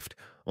the left,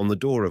 on the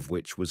door of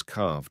which was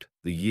carved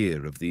the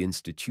year of the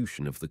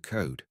institution of the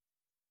code.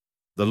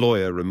 The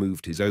lawyer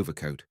removed his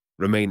overcoat,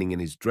 remaining in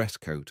his dress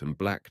coat and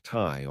black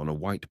tie on a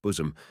white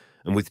bosom,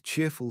 and with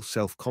cheerful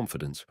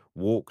self-confidence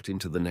walked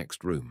into the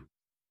next room.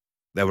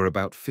 There were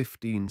about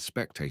 15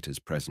 spectators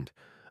present,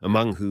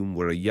 among whom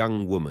were a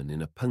young woman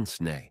in a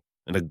pince-nez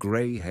and a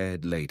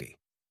grey-haired lady.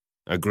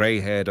 A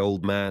grey-haired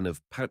old man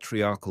of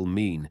patriarchal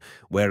mien,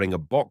 wearing a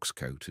box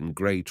coat and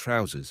grey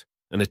trousers,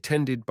 and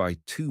attended by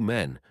 2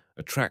 men,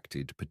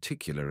 attracted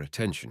particular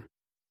attention.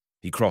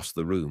 He crossed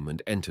the room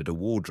and entered a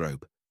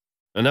wardrobe.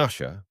 An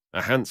usher,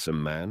 a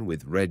handsome man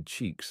with red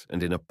cheeks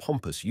and in a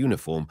pompous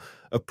uniform,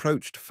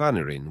 approached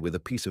Fanirin with a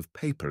piece of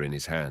paper in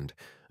his hand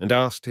and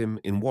asked him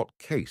in what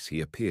case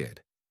he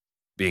appeared.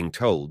 Being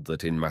told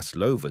that in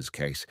Maslova's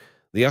case,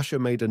 the usher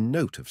made a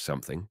note of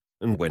something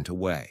and went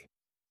away.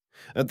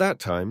 At that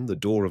time, the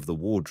door of the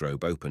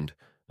wardrobe opened,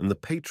 and the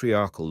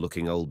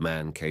patriarchal-looking old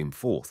man came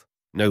forth,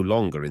 no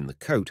longer in the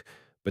coat,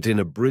 but in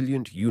a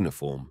brilliant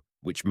uniform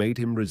which made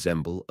him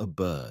resemble a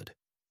bird.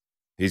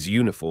 His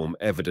uniform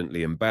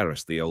evidently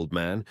embarrassed the old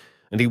man,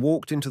 and he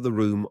walked into the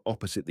room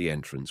opposite the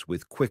entrance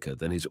with quicker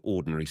than his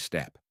ordinary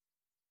step.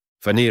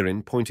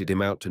 Fanirin pointed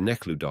him out to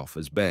Nekhludoff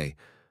as Bey,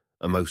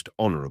 a most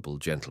honourable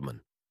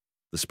gentleman.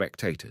 The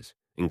spectators,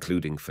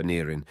 including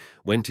Fanirin,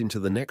 went into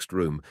the next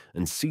room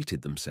and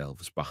seated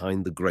themselves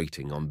behind the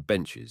grating on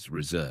benches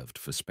reserved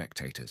for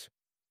spectators.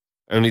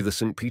 Only the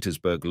St.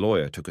 Petersburg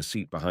lawyer took a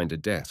seat behind a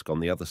desk on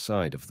the other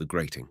side of the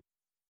grating.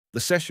 The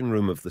session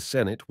room of the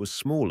Senate was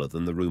smaller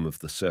than the room of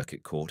the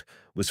circuit court,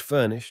 was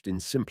furnished in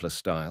simpler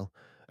style.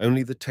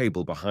 Only the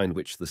table behind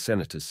which the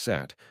senators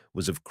sat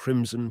was of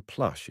crimson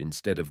plush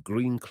instead of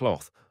green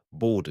cloth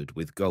bordered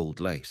with gold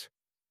lace.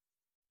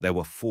 There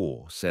were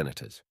 4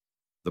 senators.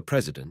 The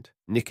president,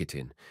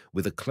 Nikitin,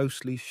 with a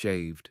closely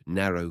shaved,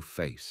 narrow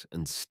face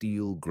and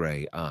steel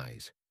grey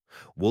eyes.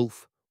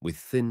 Wolf, with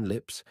thin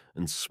lips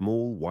and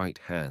small white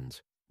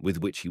hands,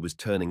 with which he was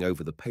turning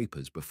over the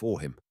papers before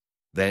him.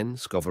 Then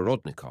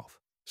Skovorodnikov,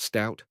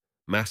 stout,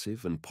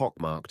 massive and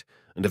pockmarked,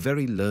 and a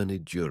very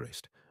learned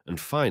jurist, and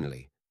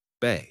finally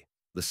Bey,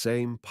 the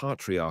same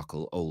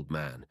patriarchal old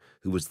man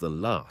who was the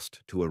last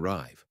to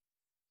arrive.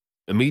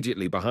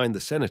 Immediately behind the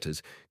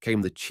senators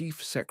came the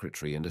chief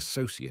secretary and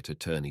associate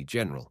attorney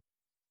general.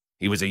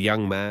 He was a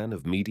young man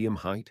of medium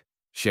height,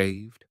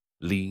 shaved,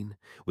 lean,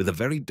 with a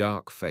very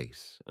dark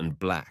face and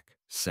black,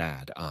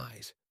 sad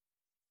eyes.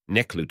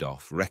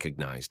 Nekhludoff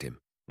recognized him,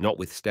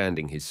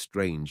 notwithstanding his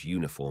strange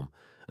uniform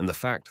and the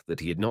fact that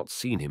he had not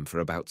seen him for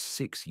about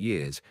 6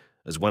 years,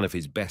 as one of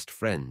his best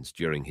friends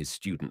during his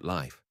student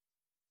life.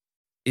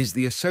 "Is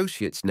the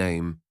associate's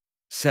name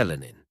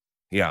Selenin?"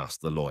 he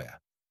asked the lawyer.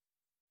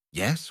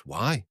 "Yes,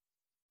 why?"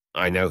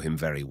 "I know him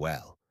very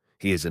well.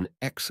 He is an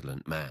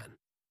excellent man,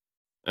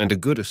 and a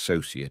good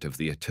associate of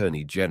the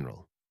Attorney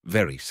General,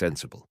 very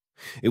sensible.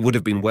 It would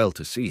have been well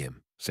to see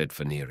him," said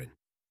Fanarin.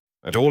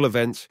 "At all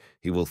events,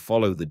 he will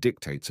follow the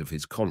dictates of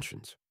his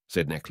conscience,"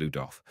 said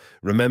Nekhludoff,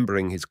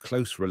 remembering his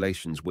close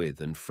relations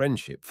with and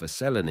friendship for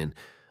Selenin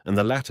and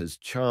the latter's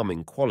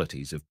charming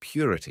qualities of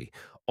purity,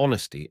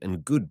 honesty,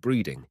 and good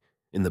breeding,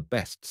 in the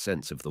best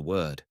sense of the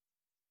word.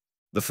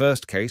 The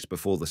first case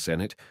before the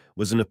Senate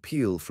was an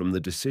appeal from the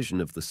decision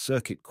of the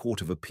Circuit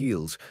Court of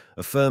Appeals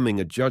affirming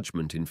a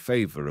judgment in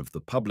favor of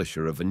the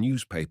publisher of a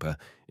newspaper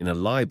in a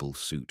libel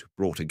suit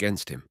brought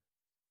against him.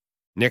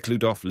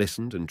 Nekhludoff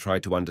listened and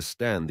tried to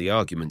understand the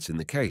arguments in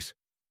the case,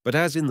 but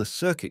as in the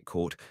Circuit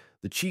Court,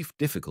 the chief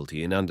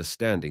difficulty in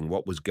understanding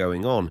what was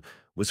going on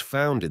was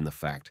found in the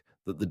fact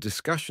that the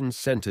discussion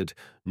centered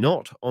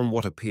not on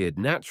what appeared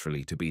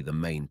naturally to be the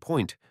main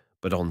point,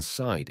 but on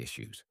side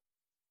issues.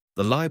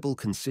 The libel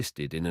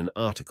consisted in an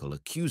article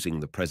accusing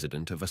the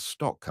president of a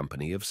stock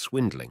company of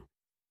swindling.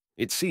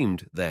 It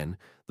seemed, then,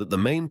 that the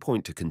main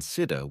point to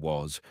consider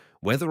was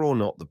whether or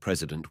not the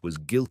president was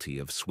guilty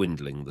of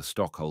swindling the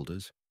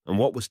stockholders and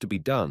what was to be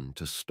done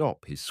to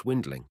stop his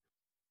swindling.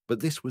 But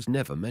this was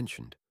never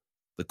mentioned.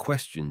 The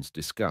questions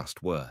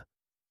discussed were: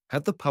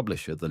 had the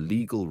publisher the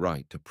legal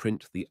right to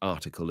print the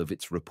article of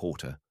its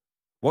reporter?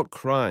 What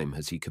crime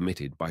has he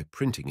committed by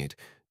printing it,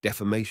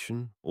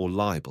 defamation or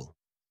libel?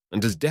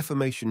 And does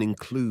defamation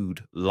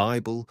include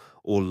libel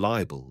or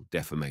libel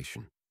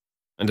defamation?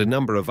 And a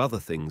number of other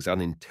things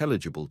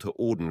unintelligible to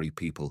ordinary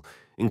people,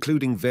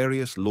 including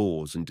various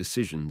laws and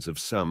decisions of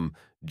some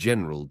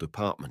general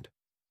department.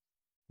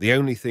 The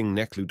only thing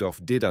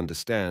Nekhludoff did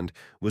understand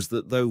was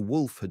that though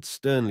Wolf had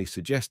sternly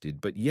suggested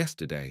but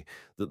yesterday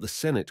that the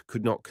Senate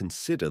could not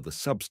consider the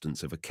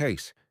substance of a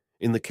case,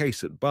 in the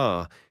case at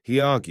bar he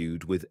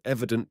argued with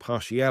evident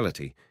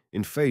partiality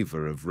in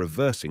favor of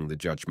reversing the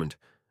judgment,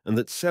 and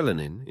that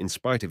Selenin, in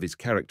spite of his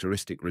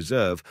characteristic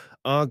reserve,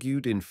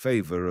 argued in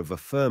favor of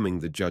affirming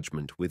the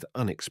judgment with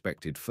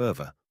unexpected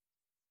fervor.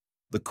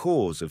 The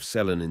cause of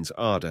Selenin's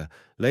ardor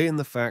lay in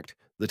the fact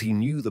that he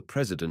knew the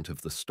president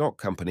of the stock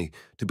company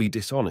to be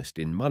dishonest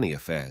in money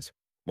affairs,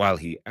 while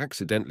he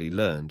accidentally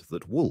learned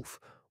that Wolf,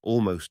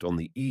 almost on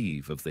the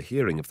eve of the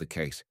hearing of the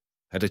case,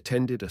 had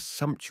attended a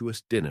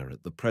sumptuous dinner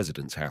at the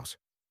president's house.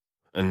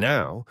 And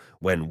now,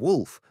 when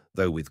Wolf,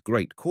 though with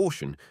great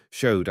caution,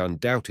 showed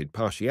undoubted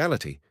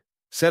partiality,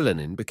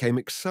 Selenin became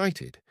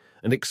excited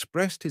and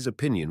expressed his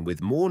opinion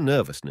with more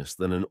nervousness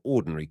than an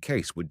ordinary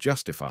case would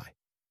justify.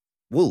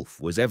 Wolf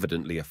was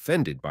evidently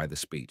offended by the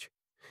speech.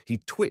 He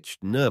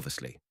twitched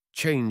nervously,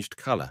 changed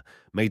color,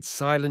 made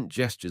silent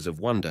gestures of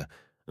wonder,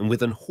 and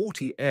with an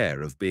haughty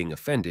air of being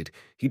offended,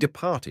 he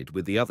departed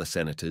with the other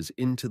senators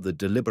into the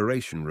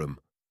deliberation room.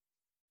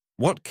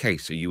 "What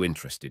case are you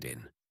interested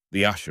in?"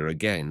 the usher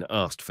again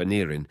asked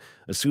Fanarin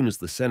as soon as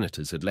the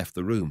senators had left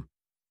the room.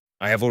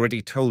 "I have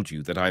already told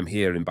you that I am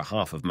here in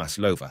behalf of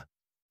Maslova."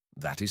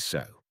 "That is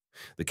so.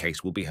 The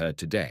case will be heard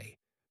today.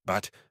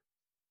 But—"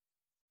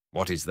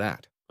 "What is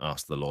that?"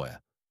 asked the lawyer.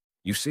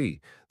 "You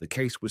see, the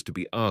case was to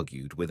be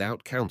argued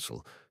without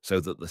counsel, so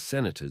that the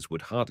senators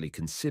would hardly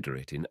consider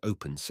it in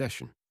open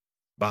session.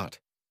 But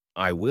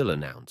I will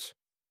announce."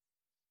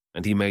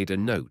 And he made a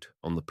note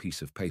on the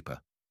piece of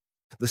paper.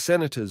 The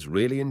senators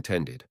really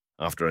intended,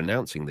 after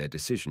announcing their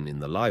decision in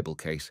the libel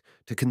case,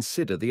 to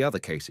consider the other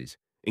cases,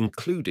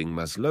 including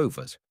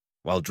Maslova's,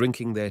 while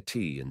drinking their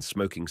tea and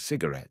smoking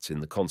cigarettes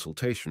in the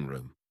consultation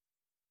room.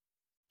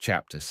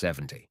 Chapter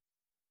 70.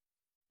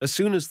 As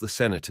soon as the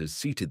senators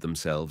seated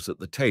themselves at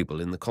the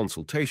table in the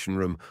consultation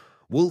room,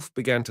 Wolf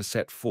began to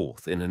set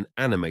forth in an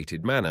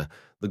animated manner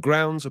the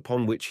grounds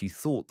upon which he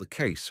thought the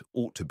case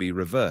ought to be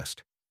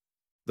reversed.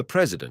 The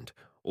president,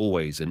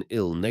 always an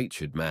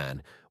ill-natured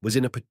man, was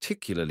in a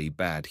particularly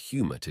bad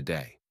humor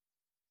today.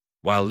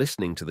 While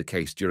listening to the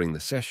case during the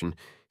session,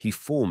 he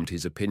formed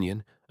his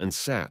opinion and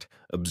sat,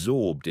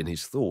 absorbed in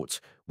his thoughts,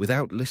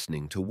 without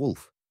listening to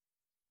Wolf.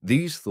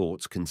 These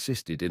thoughts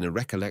consisted in a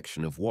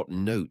recollection of what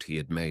note he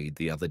had made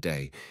the other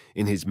day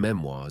in his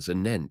memoirs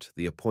anent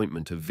the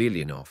appointment of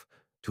Vilyanov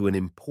to an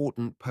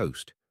important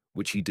post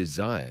which he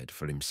desired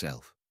for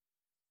himself.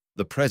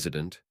 The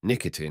president,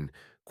 Nikitin,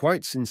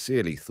 quite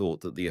sincerely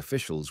thought that the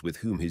officials with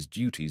whom his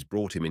duties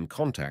brought him in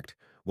contact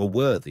were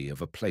worthy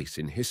of a place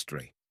in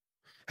history.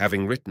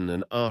 Having written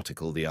an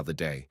article the other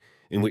day,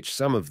 in which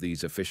some of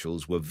these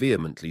officials were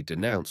vehemently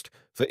denounced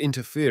for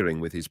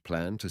interfering with his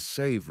plan to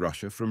save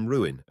Russia from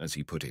ruin, as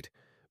he put it,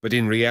 but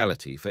in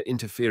reality for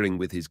interfering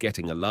with his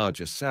getting a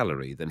larger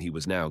salary than he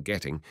was now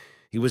getting,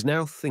 he was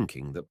now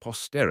thinking that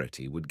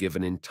posterity would give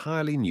an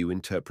entirely new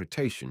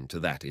interpretation to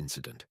that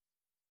incident.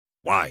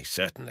 "Why,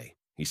 certainly,"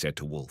 he said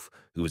to Wolf,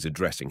 who was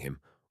addressing him,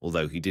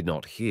 although he did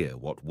not hear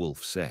what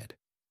Wolf said.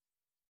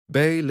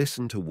 Bay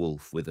listened to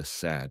Wolf with a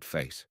sad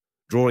face,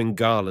 drawing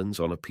garlands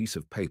on a piece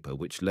of paper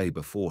which lay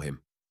before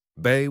him.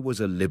 Bay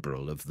was a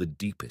liberal of the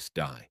deepest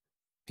dye.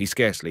 He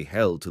scarcely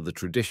held to the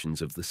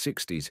traditions of the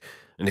 60s,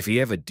 and if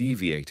he ever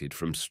deviated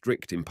from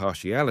strict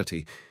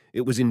impartiality,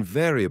 it was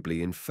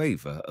invariably in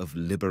favor of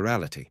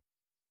liberality.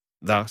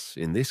 Thus,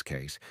 in this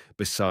case,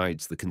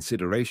 besides the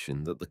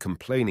consideration that the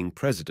complaining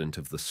president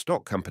of the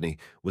stock company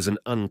was an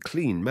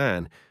unclean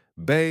man,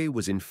 Bay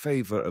was in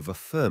favor of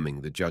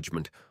affirming the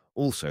judgment,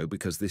 also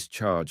because this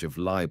charge of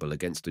libel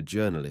against a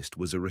journalist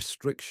was a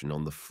restriction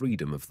on the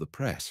freedom of the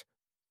press.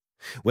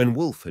 When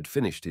Wolfe had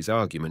finished his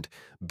argument,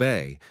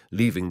 Bay,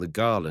 leaving the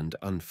garland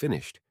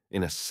unfinished, it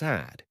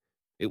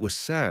was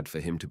sad for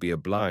him to be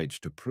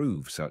obliged to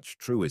prove such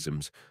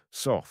truisms,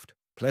 soft,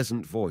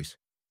 pleasant voice,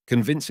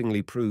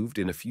 convincingly proved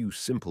in a few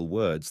simple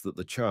words that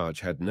the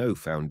charge had no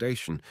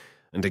foundation,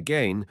 and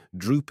again,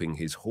 drooping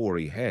his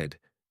hoary head,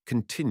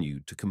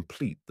 continued to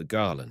complete the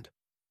garland.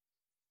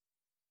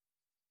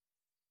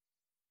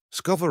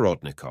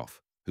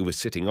 Skovorodnikov, who was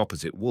sitting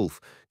opposite Wolfe,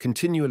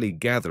 continually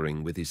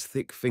gathering with his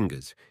thick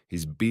fingers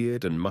his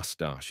beard and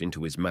moustache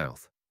into his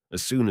mouth,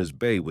 as soon as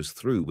Bay was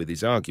through with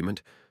his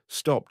argument,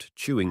 stopped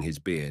chewing his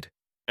beard,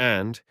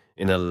 and,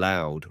 in a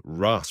loud,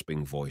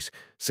 rasping voice,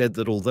 said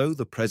that although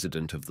the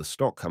president of the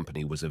stock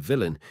company was a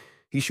villain,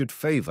 he should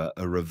favor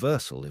a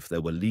reversal if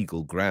there were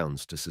legal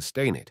grounds to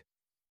sustain it.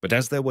 But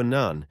as there were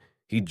none,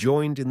 he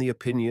joined in the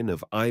opinion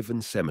of Ivan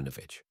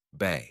Semenovich,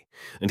 Bay,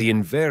 and he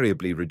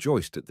invariably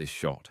rejoiced at this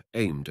shot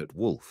aimed at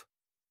Wolfe.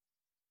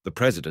 The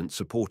president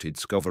supported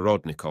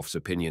Skovorodnikov's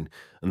opinion,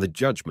 and the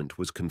judgment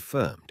was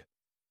confirmed.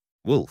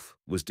 Wolfe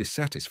was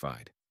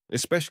dissatisfied,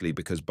 especially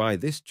because by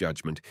this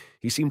judgment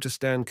he seemed to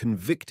stand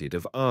convicted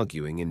of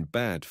arguing in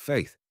bad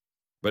faith.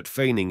 But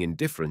feigning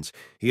indifference,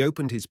 he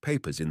opened his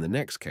papers in the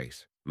next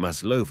case,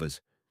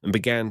 Maslova's, and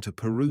began to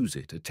peruse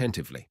it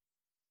attentively.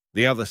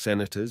 The other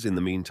senators, in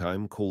the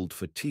meantime, called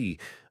for tea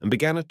and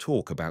began a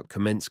talk about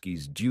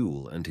Kamensky's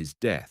duel and his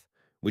death,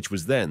 which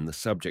was then the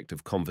subject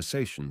of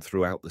conversation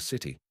throughout the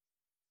city.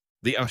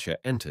 The usher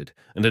entered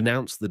and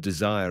announced the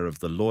desire of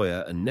the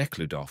lawyer and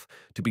Nekhludoff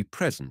to be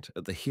present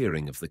at the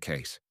hearing of the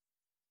case.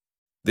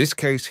 "This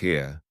case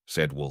here,"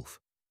 said Wolfe,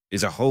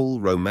 "is a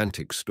whole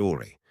romantic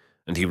story,"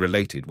 and he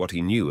related what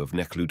he knew of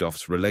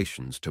Nekhludoff's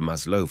relations to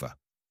Maslova.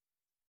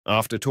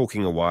 After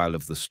talking a while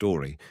of the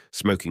story,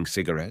 smoking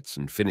cigarettes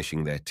and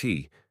finishing their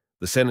tea,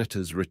 the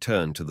senators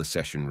returned to the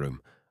session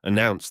room,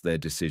 announced their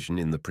decision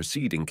in the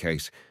preceding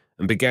case,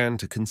 and began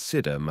to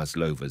consider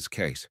Maslova's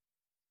case.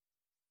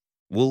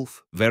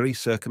 Wolfe very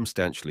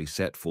circumstantially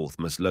set forth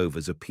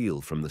Maslova's appeal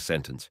from the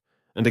sentence,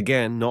 and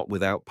again not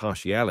without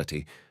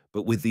partiality,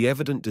 but with the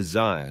evident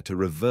desire to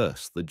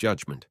reverse the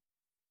judgment.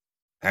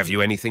 "Have you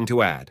anything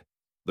to add?"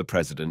 the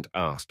president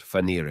asked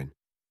Fanirin.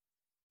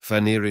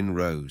 Fanirin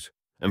rose,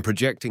 and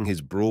projecting his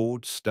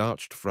broad,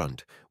 starched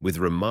front with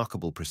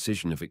remarkable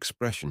precision of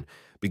expression,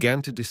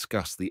 began to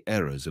discuss the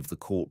errors of the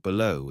court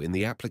below in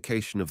the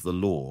application of the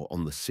law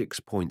on the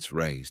 6 points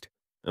raised,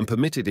 and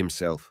permitted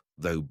himself,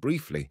 though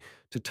briefly,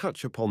 to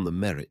touch upon the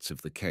merits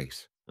of the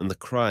case and the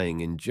crying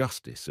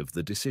injustice of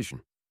the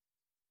decision.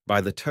 By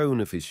the tone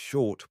of his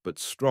short but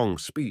strong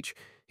speech,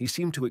 he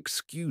seemed to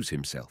excuse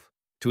himself,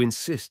 to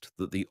insist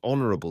that the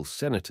honorable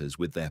senators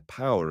with their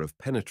power of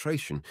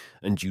penetration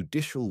and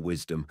judicial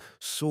wisdom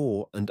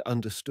saw and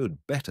understood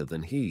better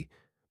than he,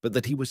 but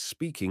that he was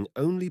speaking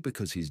only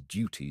because his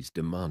duties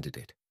demanded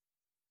it.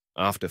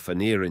 After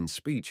Fanirin's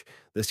speech,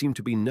 there seemed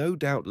to be no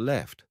doubt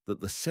left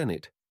that the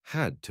Senate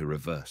had to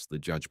reverse the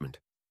judgment.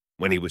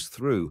 When he was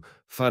through,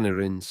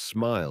 Fanirin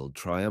smiled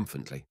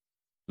triumphantly.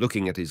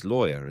 Looking at his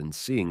lawyer and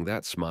seeing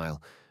that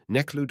smile,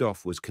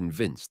 Nekhludoff was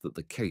convinced that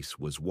the case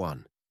was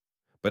won.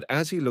 But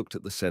as he looked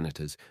at the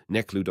senators,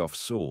 Nekhludoff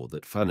saw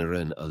that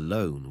Fanirin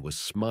alone was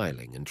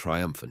smiling and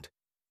triumphant.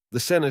 The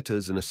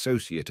senators and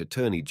associate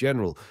attorney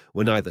general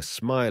were neither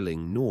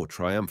smiling nor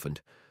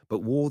triumphant,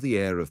 but wore the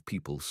air of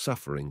people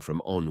suffering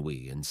from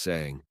ennui and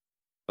saying,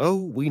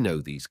 "Oh, we know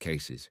these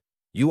cases.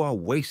 You are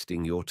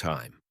wasting your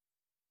time."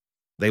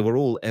 They were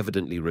all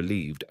evidently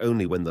relieved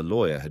only when the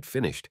lawyer had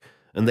finished,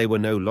 and they were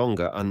no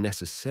longer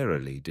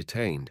unnecessarily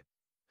detained.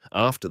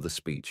 After the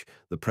speech,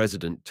 the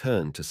president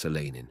turned to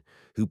Selenin,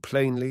 who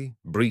plainly,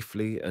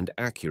 briefly, and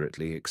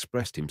accurately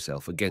expressed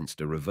himself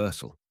against a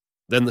reversal.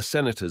 Then the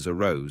senators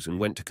arose and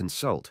went to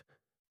consult.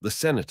 The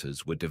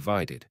senators were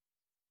divided.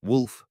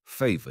 Wolfe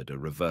favored a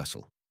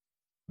reversal.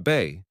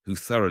 Bay, who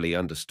thoroughly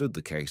understood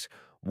the case,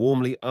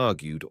 warmly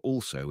argued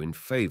also in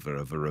favor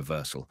of a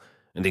reversal,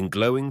 and in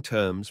glowing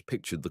terms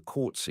pictured the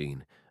court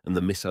scene and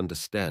the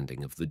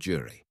misunderstanding of the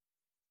jury.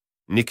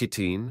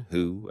 Nikitin,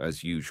 who,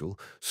 as usual,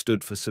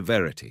 stood for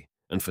severity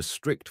and for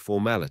strict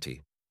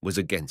formality, was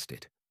against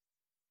it.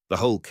 The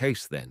whole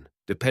case, then,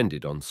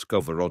 depended on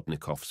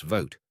Skovorodnikov's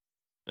vote,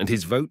 and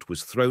his vote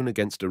was thrown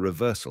against a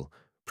reversal,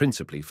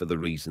 principally for the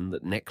reason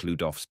that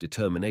Nekhludoff's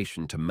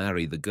determination to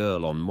marry the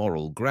girl on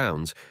moral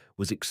grounds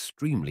was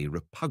extremely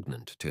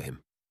repugnant to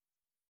him.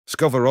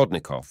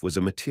 Skovorodnikov was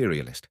a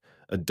materialist,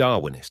 a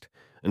Darwinist,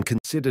 and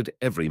considered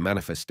every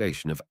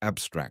manifestation of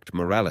abstract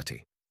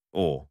morality,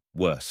 or,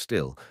 worse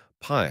still,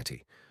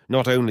 piety,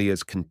 not only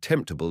as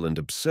contemptible and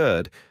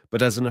absurd,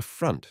 but as an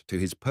affront to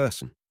his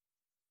person.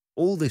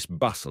 All this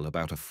bustle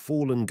about a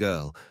fallen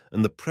girl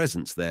and the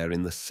presence there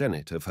in the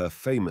Senate of her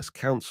famous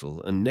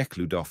counsel and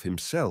Nekhludoff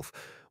himself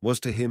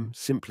was to him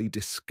simply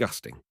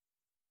disgusting.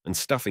 And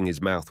stuffing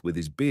his mouth with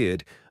his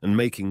beard and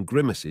making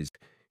grimaces,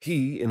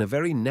 he, in a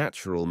very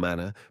natural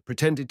manner,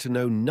 pretended to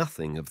know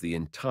nothing of the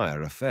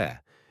entire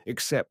affair,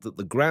 except that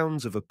the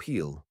grounds of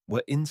appeal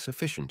were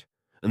insufficient,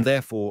 and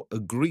therefore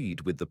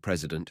agreed with the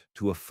president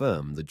to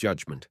affirm the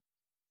judgment.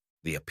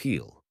 The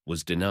appeal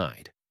was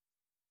denied.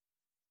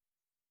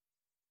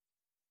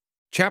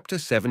 Chapter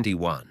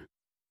 71.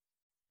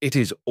 "It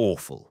is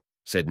awful,"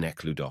 said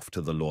Nekhludoff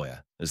to the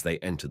lawyer as they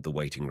entered the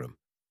waiting room.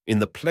 "In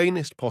the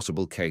plainest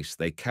possible case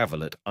they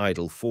cavil at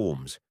idle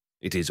forms.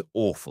 It is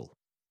awful."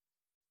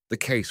 "The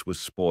case was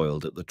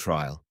spoiled at the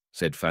trial,"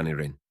 said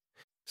Fanirin.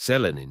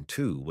 "Selenin,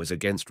 too, was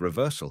against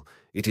reversal.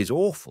 It is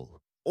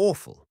awful,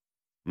 awful."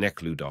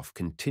 Nekhludoff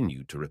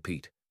continued to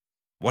repeat.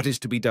 "What is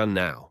to be done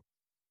now?"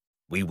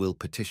 "We will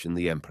petition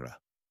the emperor.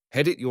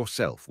 Head it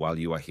yourself while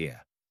you are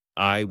here.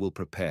 I will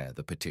prepare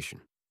the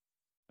petition."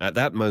 At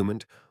that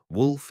moment,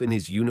 Wolf, in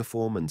his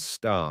uniform and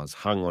stars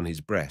hung on his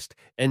breast,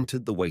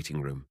 entered the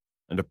waiting room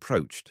and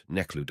approached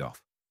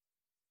Nekhludoff.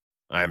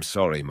 "I am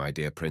sorry, my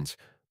dear prince,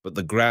 but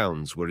the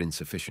grounds were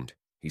insufficient,"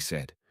 he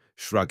said,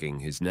 shrugging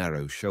his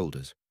narrow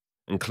shoulders,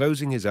 and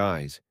closing his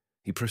eyes,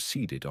 he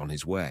proceeded on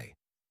his way.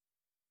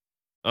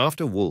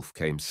 After Wolf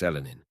came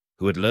Selenin,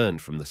 who had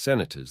learned from the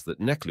senators that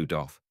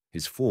Nekhludoff,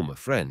 his former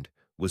friend,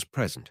 was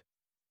present.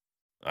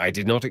 "I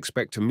did not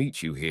expect to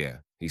meet you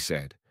here," he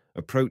said,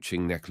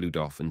 approaching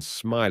Nekhludoff and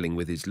smiling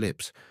with his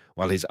lips,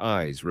 while his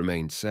eyes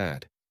remained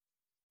sad.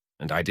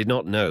 "And I did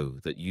not know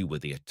that you were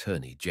the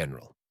Attorney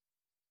General."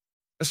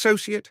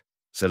 "Associate,"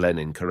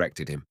 Selenin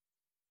corrected him.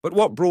 "But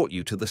what brought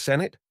you to the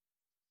Senate?"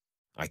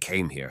 "I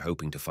came here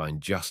hoping to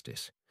find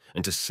justice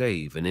and to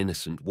save an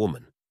innocent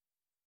woman."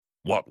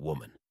 "What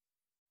woman?"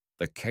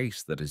 "The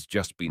case that has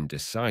just been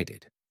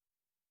decided."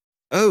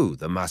 "Oh,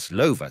 the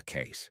Maslova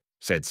case,"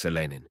 said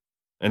Selenin.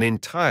 "An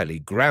entirely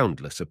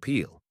groundless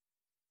appeal."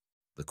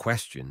 "The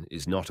question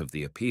is not of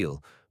the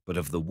appeal, but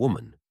of the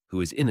woman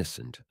who is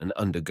innocent and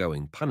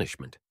undergoing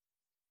punishment."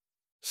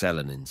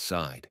 Selenin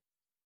sighed.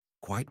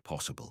 "Quite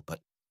possible,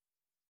 but—"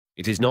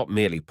 "It is not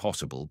merely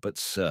possible, but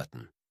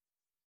certain."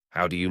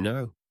 "How do you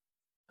know?"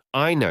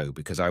 "I know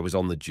because I was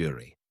on the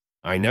jury.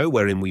 I know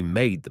wherein we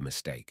made the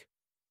mistake."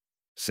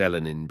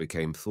 Selenin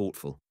became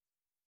thoughtful.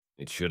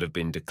 "It should have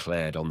been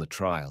declared on the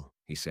trial,"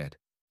 he said.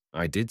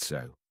 "I did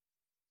so.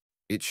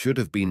 It should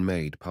have been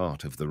made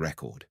part of the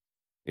record.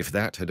 If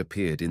that had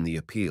appeared in the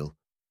appeal—"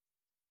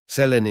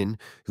 Selenin,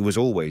 who was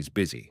always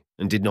busy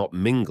and did not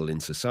mingle in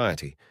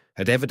society,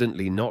 had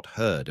evidently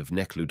not heard of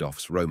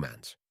Nekhludoff's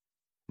romance.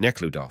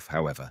 Nekhludoff,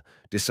 however,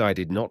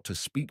 decided not to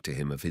speak to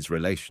him of his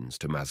relations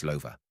to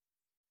Maslova.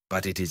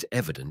 "But it is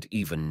evident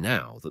even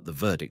now that the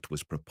verdict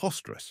was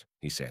preposterous,"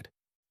 he said.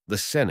 "The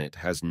Senate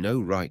has no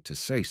right to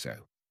say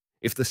so.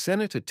 If the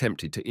Senate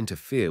attempted to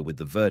interfere with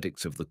the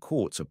verdicts of the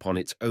courts upon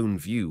its own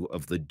view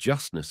of the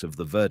justness of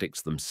the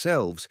verdicts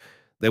themselves,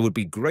 there would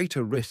be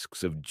greater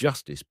risks of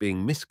justice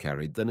being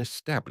miscarried than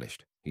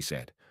established," he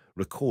said,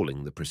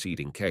 recalling the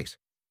preceding case.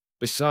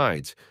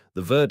 "Besides,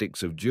 the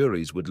verdicts of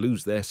juries would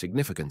lose their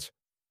significance.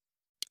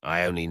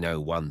 I only know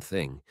one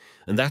thing,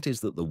 and that is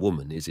that the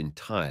woman is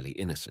entirely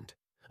innocent,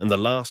 and the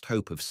last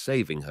hope of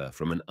saving her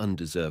from an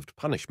undeserved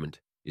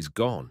punishment is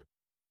gone.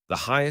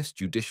 The highest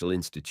judicial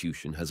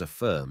institution has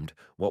affirmed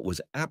what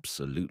was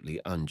absolutely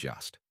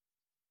unjust."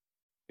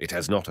 "It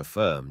has not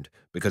affirmed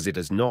because it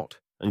has not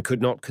and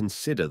could not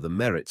consider the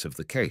merits of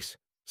the case,"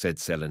 said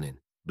Selenin,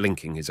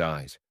 blinking his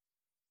eyes.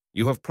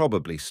 "You have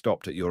probably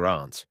stopped at your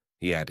aunt's,"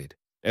 he added,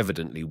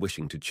 evidently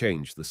wishing to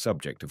change the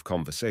subject of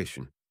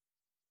conversation.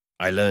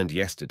 "I learned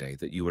yesterday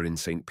that you were in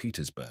St.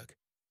 Petersburg.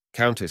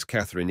 Countess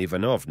Catherine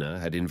Ivanovna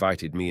had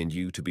invited me and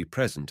you to be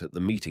present at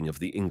the meeting of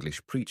the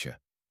English preacher,"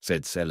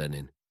 said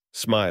Selenin,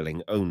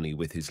 smiling only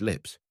with his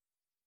lips.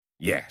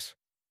 "Yes,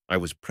 I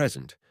was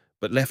present,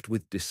 but left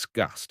with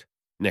disgust,"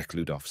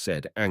 Nekhludoff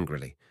said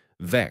angrily,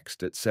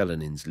 vexed at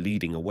Selenin's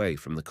leading away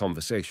from the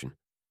conversation.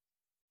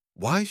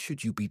 "Why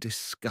should you be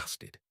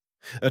disgusted?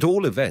 At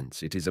all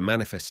events, it is a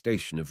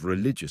manifestation of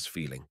religious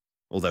feeling,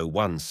 although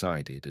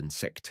one-sided and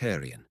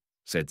sectarian,"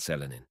 said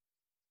Selenin.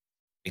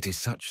 "It is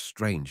such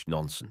strange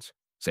nonsense,"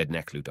 said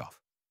Nekhludoff.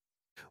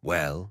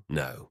 "Well,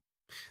 no.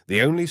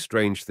 The only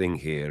strange thing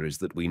here is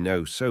that we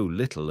know so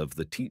little of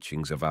the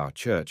teachings of our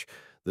church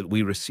that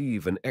we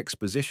receive an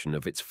exposition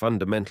of its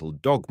fundamental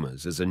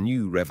dogmas as a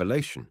new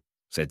revelation,"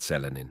 said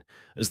Selenin,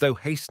 as though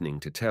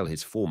hastening to tell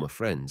his former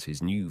friends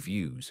his new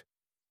views.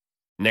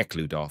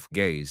 Nekhludoff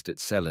gazed at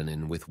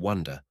Selenin with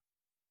wonder.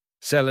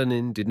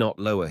 Selenin did not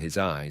lower his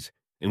eyes,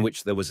 in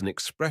which there was an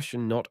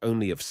expression not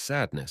only of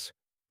sadness,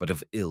 but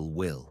of ill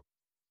will.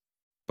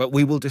 "But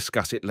we will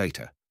discuss it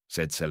later,"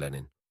 said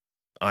Selenin.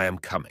 "I am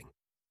coming."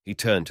 He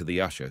turned to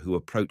the usher, who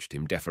approached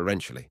him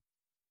deferentially.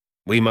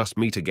 "We must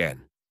meet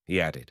again,"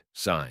 he added,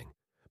 sighing,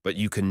 "but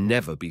you can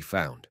never be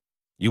found.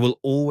 You will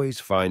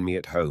always find me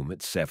at home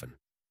at 7.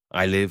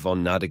 I live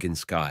on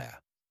Nadaginskaya,"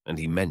 and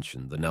he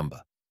mentioned the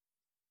number.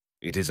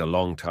 "It is a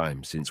long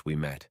time since we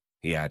met,"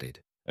 he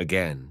added,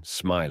 again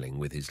smiling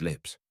with his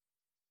lips.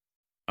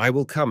 "I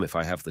will come if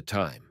I have the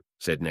time,"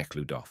 said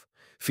Nekhludoff,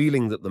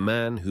 feeling that the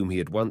man whom he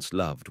had once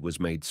loved was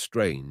made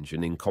strange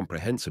and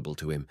incomprehensible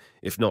to him,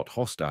 if not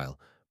hostile,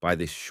 by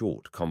this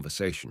short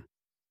conversation.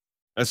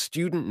 As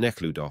student,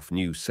 Nekhludoff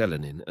knew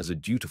Selenin as a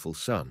dutiful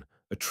son,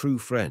 a true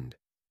friend,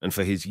 and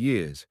for his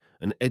years,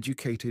 an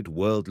educated,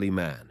 worldly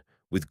man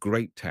with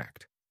great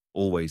tact,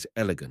 always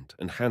elegant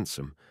and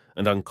handsome,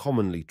 and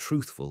uncommonly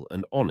truthful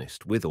and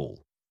honest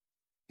withal.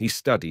 He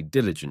studied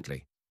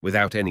diligently,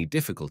 without any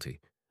difficulty,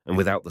 and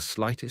without the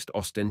slightest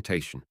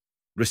ostentation,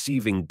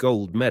 receiving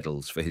gold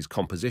medals for his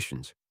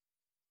compositions.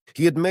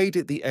 He had made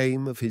it the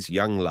aim of his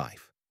young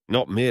life,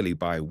 not merely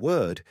by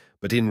word,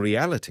 but in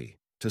reality,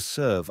 to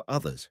serve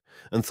others,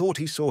 and thought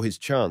he saw his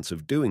chance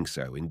of doing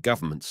so in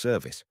government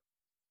service.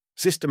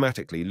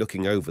 Systematically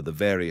looking over the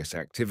various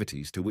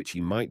activities to which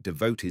he might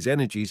devote his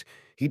energies,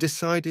 he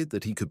decided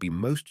that he could be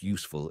most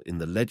useful in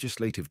the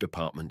legislative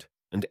department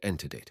and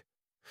entered it.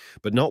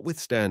 But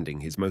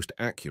notwithstanding his most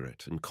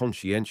accurate and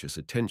conscientious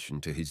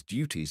attention to his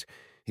duties,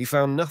 he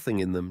found nothing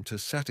in them to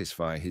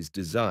satisfy his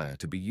desire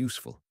to be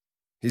useful.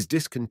 His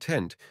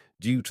discontent,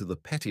 due to the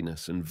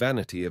pettiness and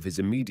vanity of his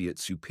immediate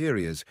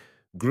superiors,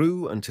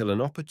 grew until an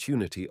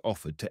opportunity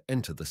offered to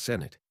enter the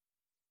Senate.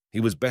 He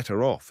was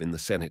better off in the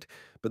Senate,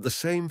 but the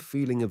same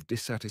feeling of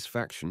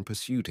dissatisfaction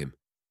pursued him.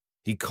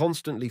 He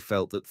constantly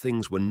felt that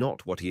things were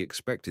not what he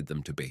expected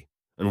them to be,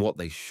 and what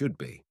they should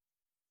be.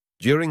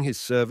 During his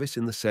service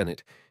in the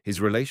Senate,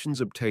 his relations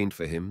obtained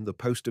for him the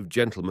post of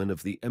gentleman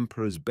of the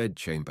Emperor's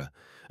bedchamber,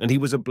 and he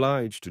was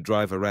obliged to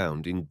drive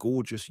around in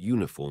gorgeous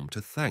uniform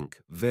to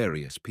thank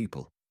various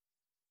people.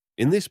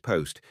 In this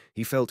post,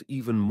 he felt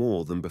even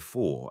more than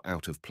before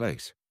out of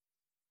place.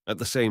 At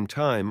the same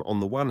time,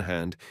 on the one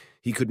hand,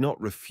 he could not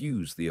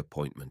refuse the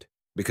appointment,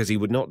 because he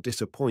would not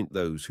disappoint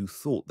those who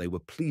thought they were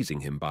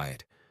pleasing him by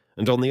it,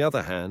 and on the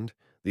other hand,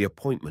 the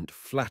appointment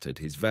flattered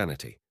his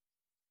vanity.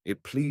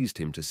 It pleased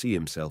him to see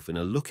himself in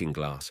a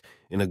looking-glass,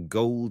 in a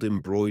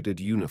gold-embroidered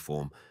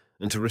uniform,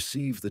 and to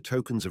receive the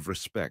tokens of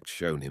respect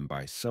shown him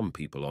by some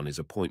people on his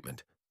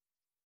appointment.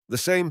 The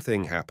same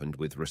thing happened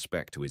with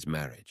respect to his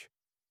marriage.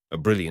 A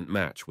brilliant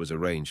match was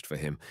arranged for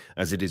him,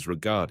 as it is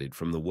regarded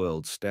from the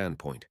world's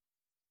standpoint,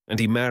 and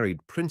he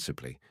married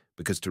principally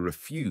because to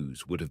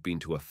refuse would have been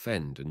to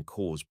offend and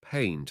cause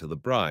pain to the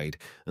bride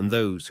and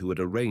those who had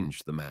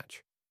arranged the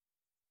match.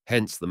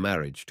 Hence the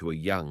marriage to a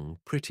young,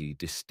 pretty,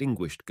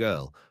 distinguished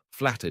girl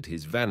flattered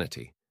his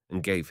vanity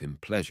and gave him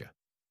pleasure.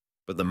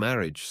 But the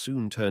marriage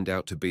soon turned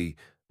out to be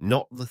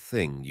not the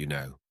thing, you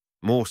know,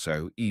 more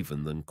so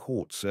even than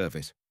court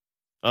service.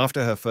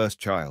 After her first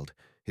child,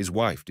 his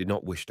wife did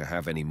not wish to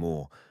have any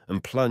more,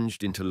 and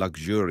plunged into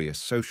luxurious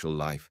social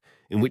life,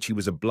 in which he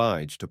was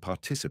obliged to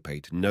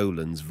participate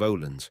nolens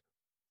volens.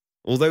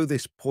 Although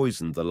this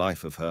poisoned the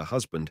life of her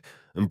husband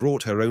and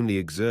brought her only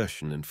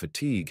exertion and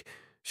fatigue,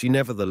 she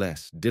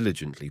nevertheless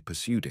diligently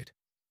pursued it.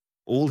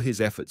 All his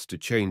efforts to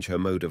change her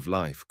mode of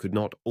life could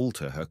not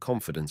alter her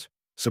confidence,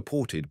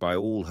 supported by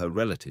all her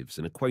relatives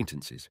and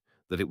acquaintances,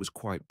 that it was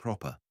quite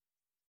proper.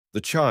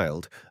 The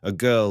child, a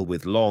girl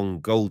with long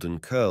golden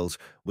curls,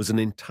 was an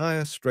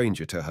entire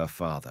stranger to her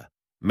father,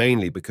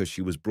 mainly because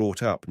she was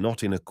brought up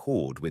not in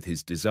accord with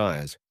his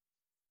desires.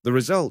 The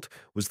result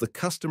was the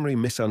customary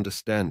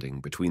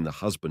misunderstanding between the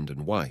husband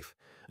and wife,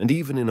 and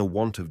even in a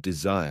want of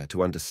desire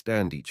to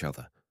understand each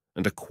other,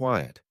 and a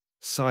quiet,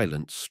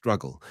 silent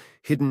struggle,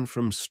 hidden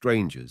from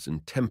strangers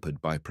and tempered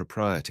by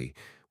propriety,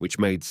 which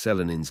made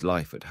Selenin's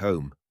life at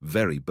home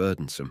very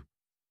burdensome.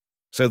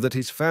 So that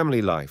his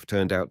family life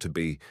turned out to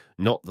be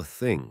not the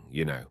thing,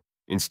 you know,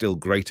 in still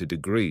greater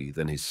degree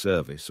than his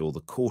service or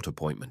the court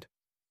appointment.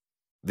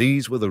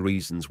 These were the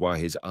reasons why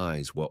his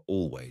eyes were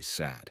always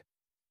sad.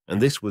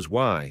 And this was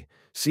why,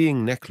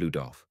 seeing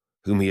Nekhludoff,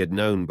 whom he had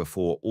known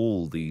before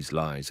all these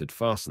lies had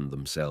fastened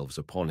themselves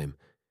upon him,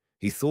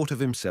 he thought of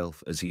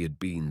himself as he had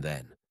been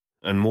then,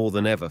 and more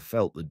than ever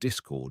felt the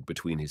discord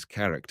between his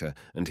character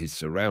and his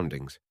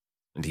surroundings,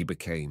 and he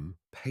became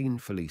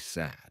painfully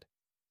sad.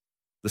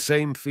 The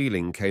same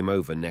feeling came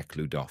over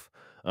Nekhludoff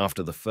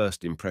after the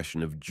first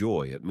impression of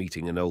joy at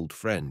meeting an old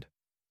friend.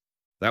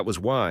 That was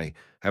why,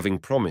 having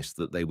promised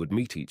that they would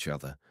meet each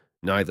other,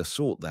 neither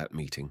sought that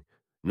meeting,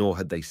 nor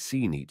had they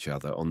seen each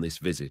other on this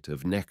visit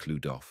of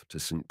Nekhludoff to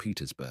St.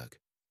 Petersburg.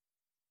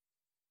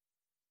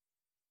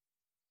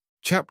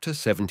 Chapter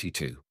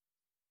 72.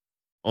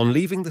 On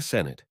leaving the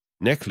Senate,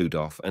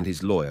 Nekhludoff and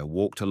his lawyer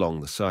walked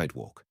along the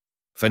sidewalk.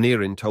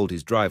 Fanirin told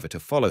his driver to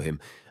follow him,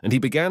 and he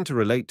began to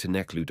relate to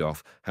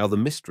Nekhludoff how the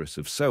mistress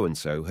of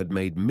so-and-so had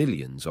made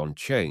millions on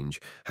change,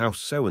 how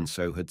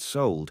so-and-so had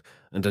sold,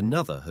 and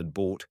another had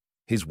bought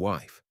his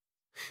wife.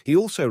 He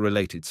also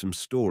related some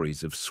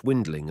stories of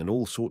swindling and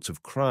all sorts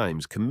of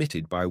crimes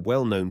committed by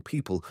well-known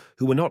people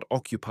who were not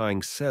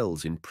occupying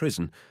cells in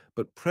prison,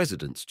 but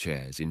president's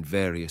chairs in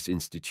various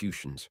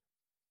institutions.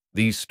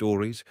 These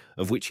stories,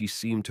 of which he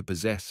seemed to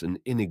possess an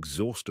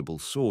inexhaustible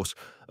source,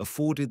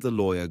 afforded the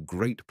lawyer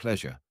great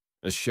pleasure,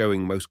 as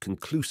showing most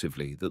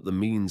conclusively that the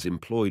means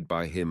employed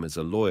by him as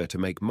a lawyer to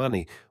make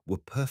money were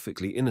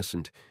perfectly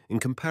innocent in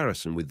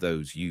comparison with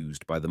those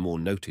used by the more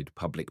noted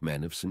public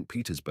men of St.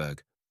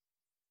 Petersburg.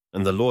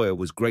 And the lawyer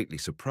was greatly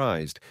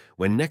surprised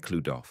when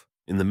Nekhludoff,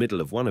 in the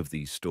middle of one of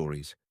these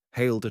stories,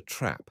 hailed a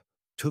trap,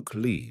 took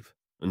leave,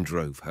 and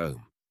drove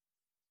home.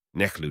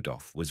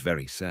 Nekhludoff was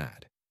very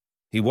sad.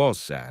 He was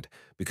sad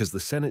because the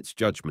Senate's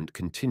judgment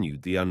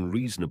continued the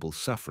unreasonable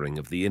suffering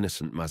of the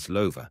innocent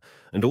Maslova,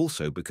 and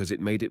also because it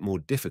made it more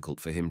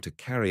difficult for him to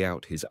carry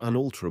out his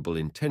unalterable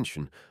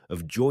intention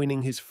of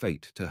joining his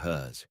fate to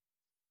hers.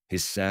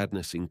 His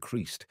sadness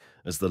increased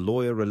as the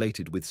lawyer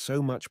related with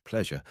so much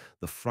pleasure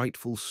the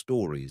frightful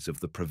stories of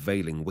the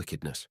prevailing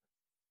wickedness.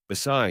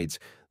 Besides,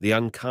 the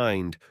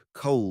unkind,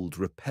 cold,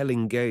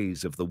 repelling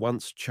gaze of the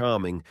once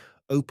charming,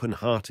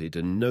 open-hearted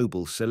and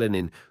noble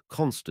Selenin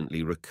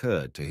constantly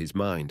recurred to his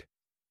mind.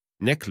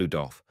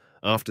 Nekhludoff,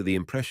 after the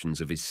impressions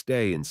of his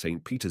stay in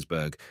St.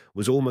 Petersburg,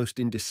 was almost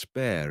in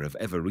despair of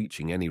ever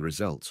reaching any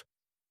results.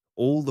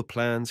 All the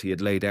plans he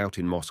had laid out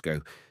in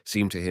Moscow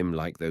seemed to him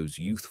like those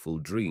youthful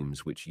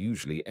dreams which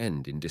usually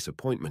end in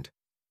disappointment.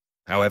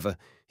 However,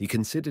 he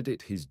considered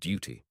it his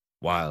duty,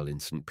 while in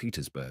St.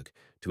 Petersburg,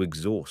 to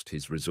exhaust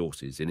his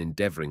resources in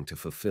endeavoring to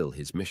fulfill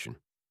his mission.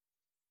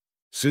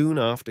 Soon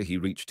after he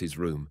reached his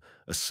room,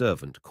 a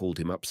servant called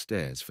him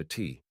upstairs for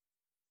tea.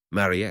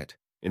 Mariette,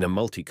 in a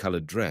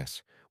multicolored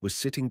dress, was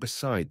sitting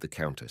beside the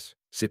countess,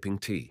 sipping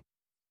tea.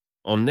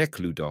 On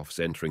Nekhludoff's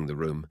entering the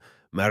room,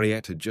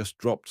 Mariette had just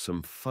dropped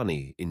some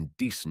funny,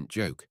 indecent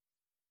joke.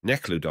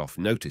 Nekhludoff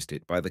noticed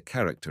it by the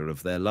character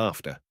of their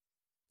laughter.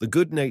 The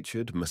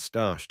good-natured,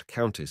 moustached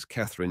Countess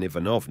Catherine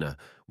Ivanovna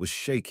was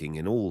shaking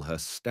in all her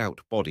stout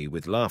body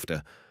with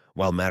laughter,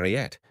 while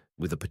Mariette,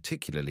 with a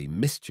particularly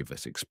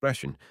mischievous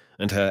expression,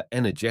 and her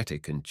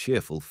energetic and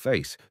cheerful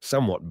face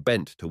somewhat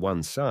bent to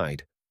one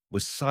side,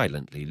 was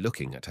silently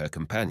looking at her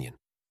companion.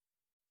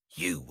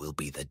 "You will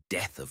be the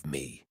death of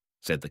me,"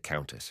 said the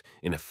Countess,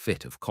 in a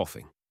fit of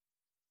coughing.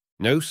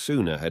 No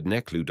sooner had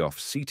Nekhludoff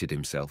seated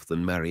himself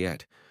than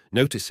Mariette,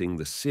 noticing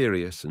the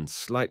serious and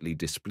slightly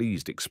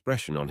displeased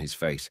expression on his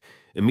face,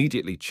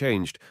 immediately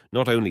changed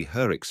not only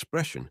her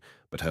expression,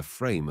 but her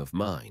frame of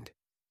mind.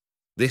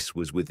 This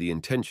was with the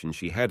intention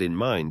she had in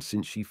mind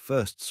since she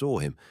first saw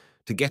him,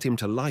 to get him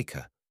to like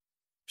her.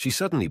 She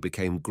suddenly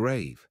became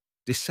grave,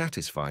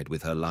 dissatisfied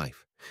with her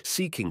life,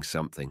 seeking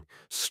something,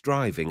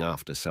 striving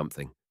after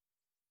something.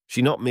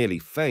 She not merely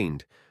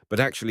feigned, but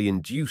actually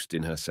induced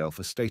in herself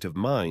a state of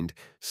mind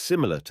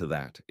similar to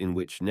that in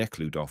which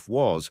Nekhludoff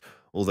was,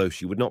 although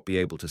she would not be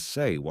able to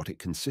say what it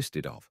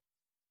consisted of.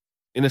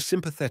 In a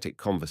sympathetic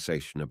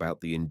conversation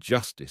about the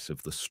injustice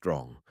of the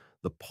strong,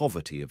 the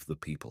poverty of the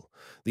people,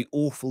 the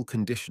awful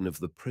condition of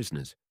the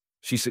prisoners,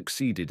 she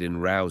succeeded in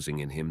rousing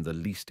in him the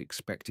least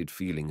expected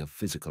feeling of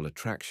physical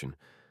attraction,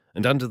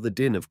 and under the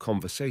din of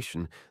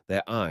conversation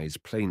their eyes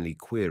plainly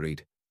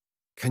queried,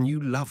 "Can you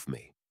love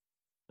me?"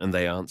 And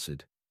they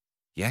answered,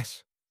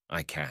 "Yes,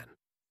 I can."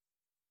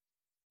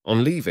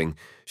 On leaving,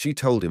 she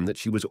told him that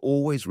she was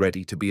always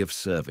ready to be of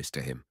service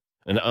to him,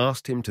 and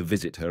asked him to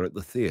visit her at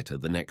the theatre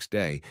the next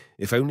day,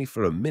 if only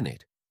for a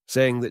minute,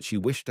 saying that she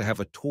wished to have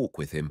a talk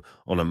with him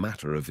on a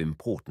matter of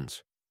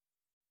importance.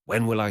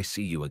 "When will I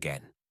see you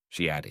again?"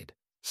 she added,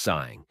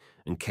 sighing,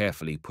 and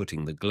carefully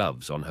putting the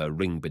gloves on her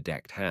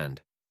ring-bedecked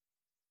hand.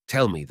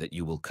 "Tell me that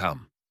you will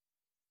come."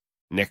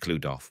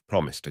 Nekhludoff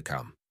promised to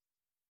come.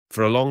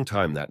 For a long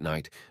time that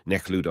night,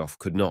 Nekhludoff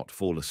could not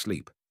fall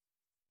asleep.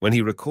 When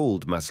he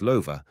recalled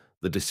Maslova,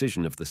 the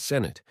decision of the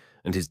Senate,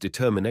 and his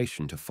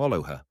determination to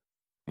follow her,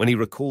 when he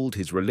recalled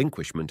his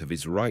relinquishment of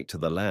his right to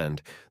the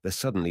land, there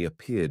suddenly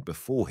appeared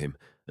before him,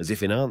 as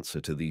if in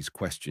answer to these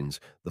questions,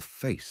 the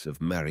face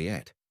of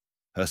Mariette,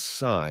 her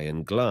sigh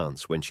and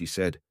glance when she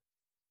said,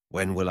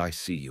 "When will I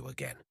see you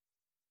again?"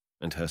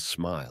 and her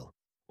smile,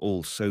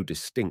 all so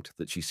distinct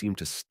that she seemed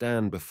to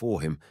stand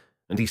before him,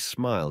 and he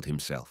smiled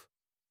himself.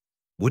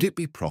 Would it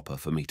be proper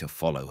for me to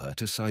follow her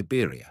to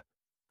Siberia?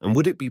 And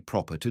would it be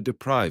proper to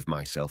deprive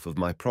myself of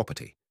my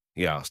property?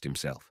 He asked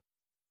himself.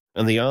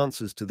 And the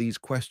answers to these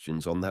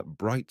questions on that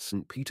bright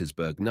St.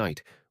 Petersburg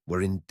night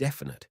were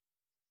indefinite.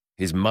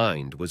 His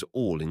mind was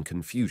all in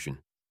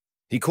confusion.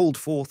 He called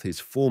forth his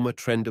former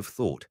trend of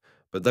thought,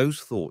 but those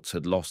thoughts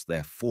had lost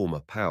their former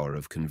power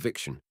of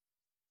conviction.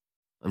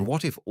 And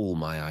what if all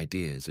my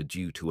ideas are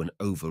due to an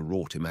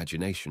overwrought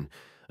imagination,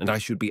 and I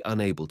should be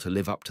unable to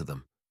live up to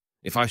them?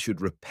 If I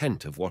should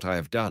repent of what I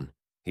have done,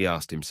 he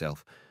asked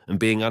himself, and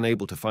being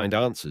unable to find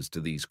answers to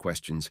these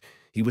questions,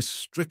 he was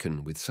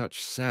stricken with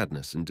such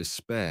sadness and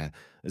despair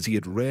as he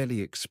had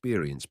rarely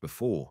experienced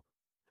before,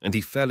 and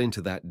he fell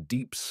into that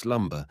deep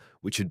slumber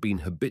which had been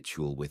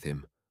habitual with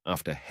him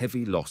after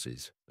heavy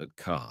losses at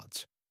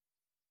cards.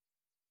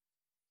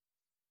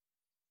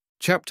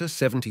 Chapter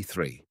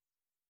 73.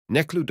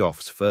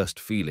 Nekhludoff's first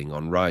feeling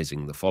on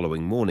rising the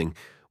following morning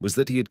was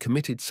that he had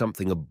committed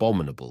something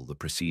abominable the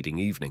preceding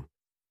evening.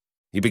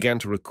 He began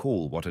to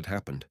recall what had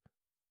happened.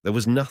 There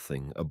was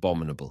nothing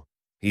abominable.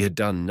 He had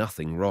done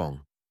nothing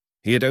wrong.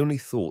 He had only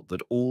thought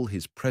that all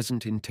his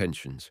present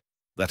intentions,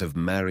 that of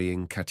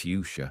marrying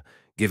Katyusha,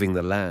 giving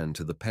the land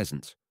to the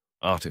peasants,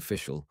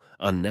 artificial,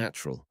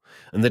 unnatural,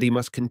 and that he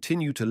must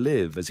continue to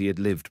live as he had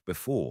lived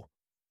before.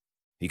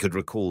 He could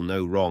recall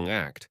no wrong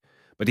act,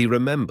 but he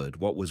remembered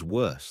what was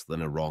worse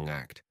than a wrong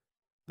act.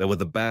 There were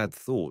the bad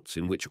thoughts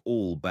in which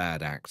all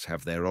bad acts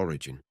have their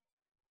origin.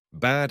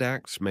 Bad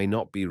acts may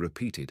not be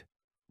repeated.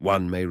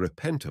 One may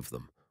repent of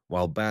them,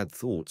 while bad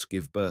thoughts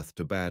give birth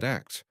to bad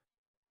acts.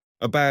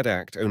 A bad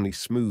act only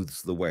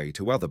smooths the way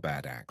to other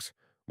bad acts,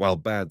 while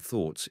bad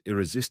thoughts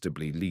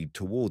irresistibly lead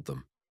toward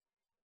them.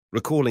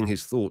 Recalling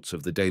his thoughts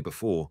of the day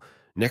before,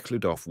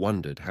 Nekhludoff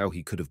wondered how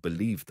he could have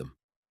believed them.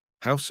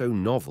 How so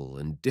novel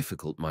and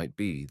difficult might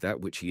be that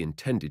which he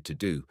intended to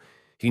do.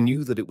 He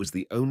knew that it was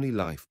the only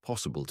life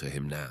possible to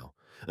him now,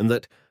 and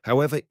that,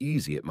 however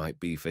easy it might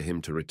be for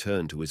him to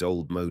return to his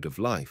old mode of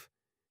life,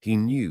 he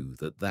knew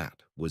that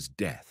that was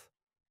death,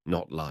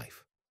 not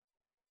life.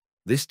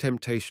 This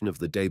temptation of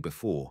the day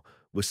before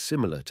was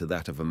similar to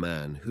that of a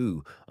man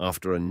who,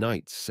 after a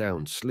night's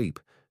sound sleep,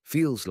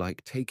 feels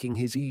like taking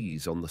his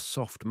ease on the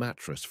soft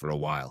mattress for a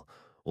while,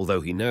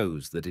 although he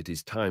knows that it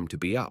is time to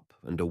be up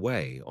and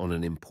away on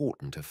an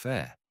important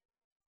affair.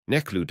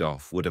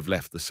 Nekhludoff would have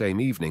left the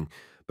same evening,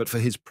 but for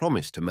his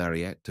promise to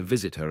Mariette to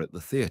visit her at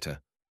the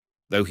theatre.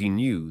 Though he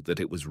knew that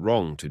it was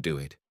wrong to do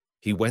it,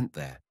 he went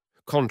there,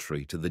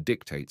 contrary to the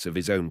dictates of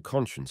his own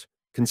conscience,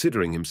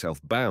 considering himself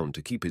bound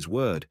to keep his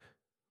word.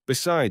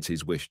 Besides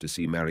his wish to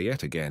see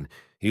Mariette again,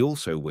 he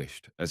also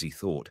wished, as he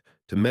thought,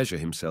 to measure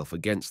himself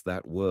against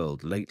that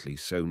world lately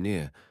so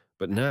near,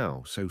 but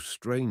now so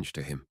strange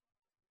to him.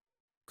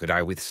 Could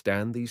I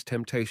withstand these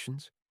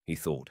temptations? He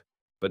thought,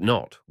 but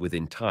not with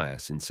entire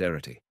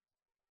sincerity.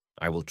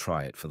 I will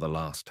try it for the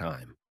last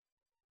time.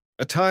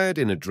 Attired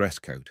in a dress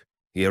coat,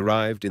 he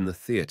arrived in the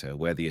theatre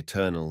where the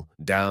eternal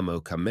Dame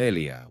aux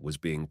Camélias was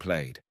being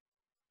played.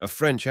 A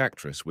French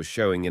actress was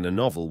showing in a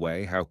novel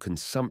way how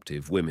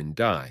consumptive women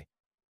die.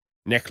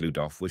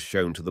 Nekhludoff was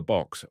shown to the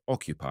box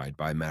occupied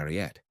by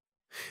Mariette.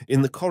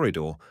 In the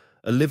corridor,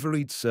 a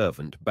liveried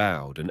servant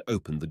bowed and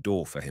opened the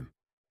door for him.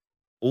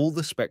 All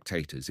the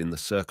spectators in the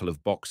circle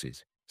of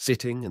boxes,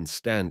 sitting and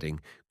standing,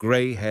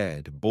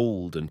 grey-haired,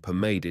 bald and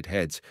pomaded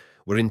heads,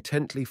 were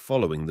intently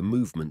following the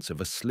movements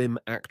of a slim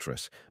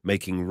actress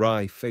making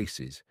wry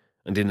faces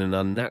and in an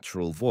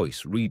unnatural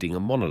voice reading a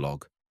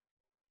monologue.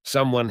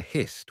 Someone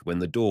hissed when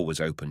the door was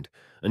opened,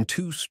 and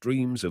two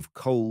streams of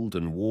cold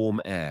and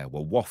warm air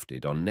were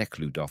wafted on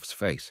Nekhludoff's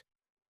face.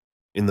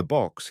 In the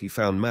box he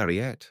found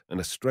Mariette and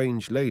a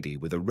strange lady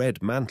with a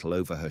red mantle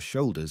over her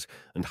shoulders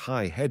and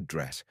high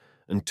headdress,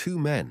 and two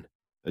men,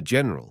 a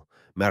general,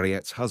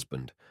 Mariette's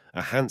husband,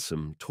 a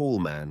handsome, tall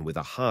man with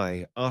a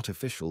high,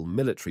 artificial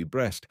military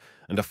breast,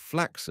 and a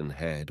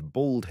flaxen-haired,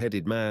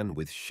 bald-headed man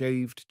with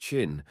shaved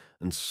chin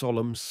and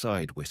solemn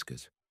side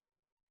whiskers.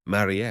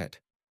 Mariette,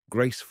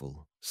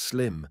 graceful,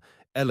 slim,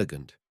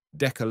 elegant,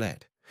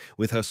 décolleté,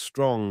 with her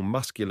strong,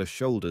 muscular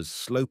shoulders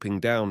sloping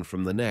down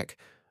from the neck,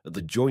 at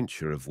the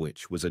jointure of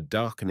which was a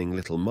darkening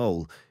little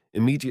mole,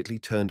 immediately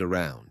turned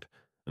around,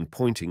 and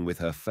pointing with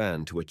her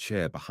fan to a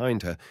chair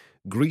behind her,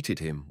 greeted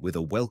him with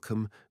a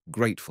welcome,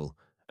 grateful,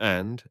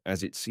 and,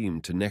 as it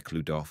seemed to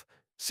Nekhludoff,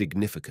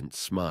 significant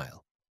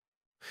smile.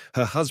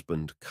 Her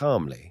husband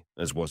calmly,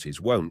 as was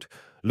his wont,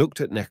 looked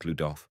at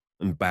Nekhludoff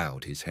and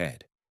bowed his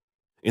head.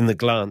 In the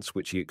glance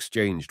which he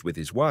exchanged with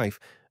his wife,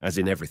 as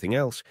in everything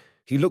else,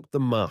 he looked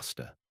the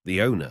master,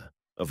 the owner,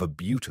 of a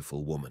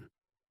beautiful woman.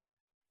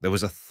 There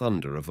was a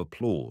thunder of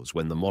applause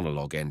when the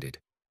monologue ended.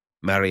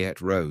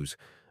 Mariette rose,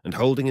 and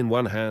holding in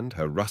one hand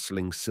her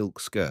rustling silk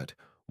skirt,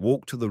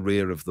 walked to the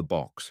rear of the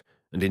box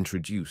and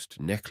introduced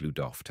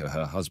Nekhludoff to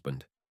her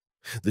husband.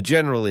 The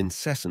general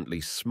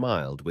incessantly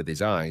smiled with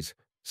his eyes,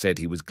 said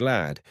he was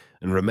glad,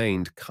 and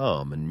remained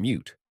calm and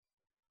mute.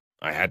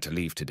 "I had to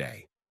leave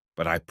today,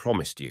 but I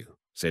promised you,"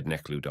 said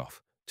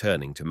Nekhludoff,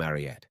 turning to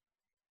Mariette.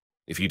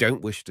 "If you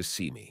don't wish to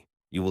see me,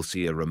 you will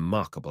see a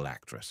remarkable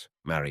actress,"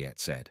 Mariette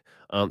said,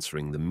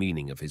 answering the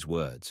meaning of his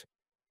words.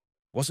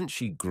 "Wasn't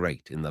she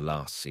great in the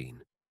last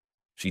scene?"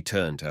 She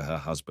turned to her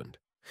husband.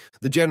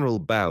 The general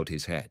bowed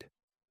his head.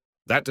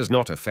 "That does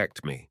not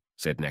affect me,"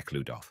 said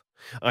Nekhludoff.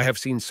 "I have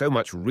seen so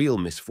much real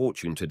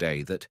misfortune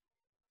today that—"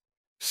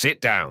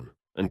 "Sit down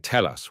and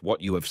tell us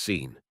what you have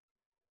seen."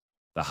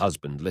 The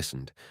husband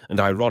listened and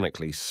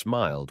ironically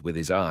smiled with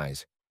his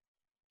eyes.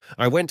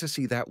 "I went to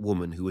see that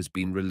woman who has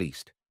been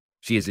released.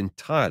 She is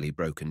entirely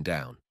broken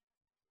down."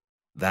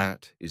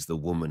 "That is the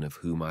woman of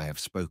whom I have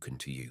spoken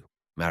to you,"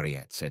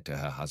 Mariette said to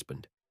her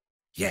husband.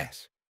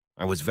 "Yes,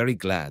 I was very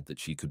glad that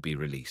she could be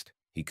released,"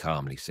 he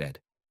calmly said,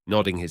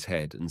 nodding his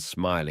head and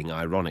smiling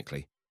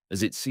ironically,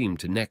 as it seemed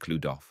to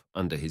Nekhludoff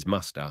under his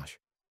moustache.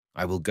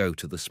 "I will go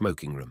to the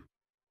smoking room."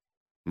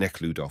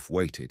 Nekhludoff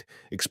waited,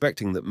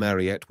 expecting that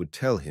Mariette would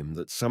tell him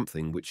that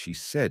something which she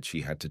said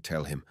she had to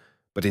tell him,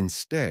 but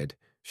instead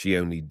she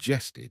only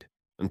jested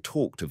and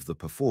talked of the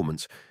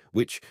performance,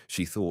 which,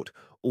 she thought,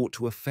 ought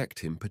to affect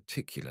him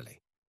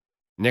particularly.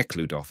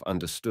 Nekhludoff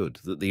understood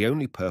that the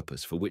only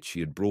purpose for which she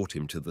had brought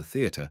him to the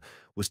theatre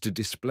was to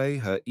display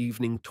her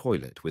evening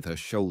toilet with her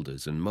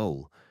shoulders and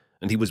mole,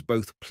 and he was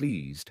both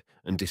pleased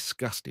and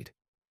disgusted.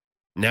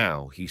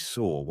 Now he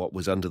saw what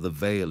was under the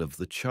veil of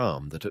the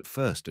charm that at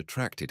first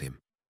attracted him.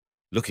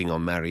 Looking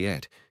on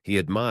Mariette, he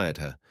admired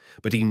her,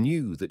 but he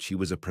knew that she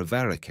was a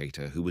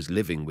prevaricator who was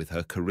living with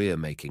her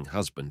career-making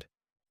husband,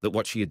 that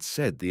what she had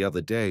said the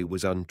other day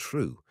was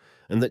untrue,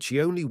 and that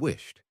she only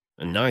wished,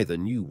 and neither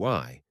knew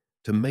why,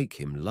 to make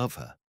him love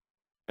her.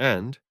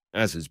 And,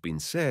 as has been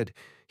said,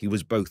 he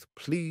was both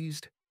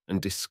pleased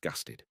and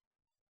disgusted.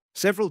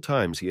 Several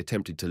times he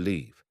attempted to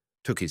leave,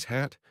 took his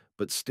hat,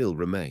 but still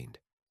remained.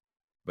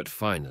 But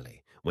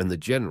finally, when the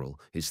general,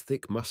 his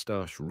thick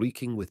moustache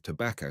reeking with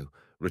tobacco,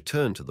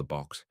 returned to the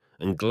box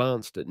and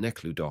glanced at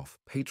Nekhludoff,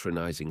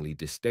 patronizingly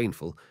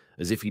disdainful,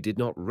 as if he did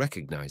not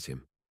recognize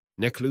him,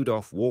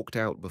 Nekhludoff walked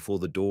out before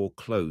the door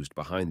closed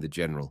behind the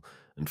general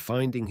and,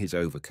 finding his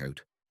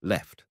overcoat,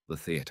 left the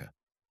theatre.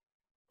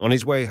 On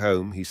his way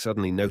home, he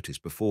suddenly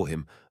noticed before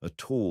him a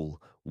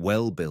tall,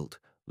 well-built,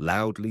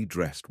 loudly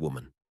dressed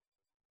woman.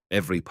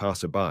 Every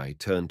passer-by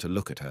turned to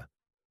look at her.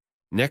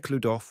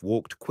 Nekhludoff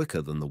walked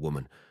quicker than the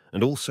woman,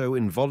 and also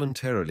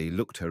involuntarily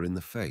looked her in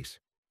the face.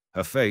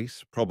 Her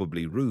face,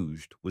 probably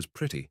rouged, was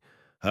pretty.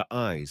 Her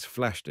eyes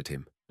flashed at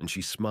him, and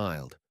she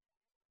smiled.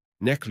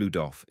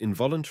 Nekhludoff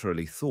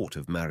involuntarily thought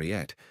of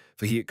Mariette,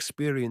 for he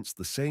experienced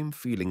the same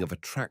feeling of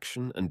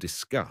attraction and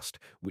disgust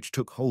which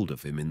took hold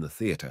of him in the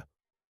theatre.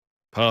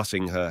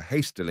 Passing her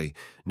hastily,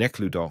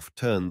 Nekhludoff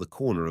turned the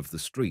corner of the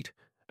street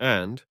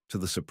and, to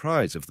the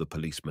surprise of the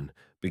policeman,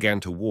 began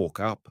to walk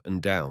up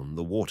and down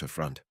the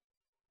waterfront.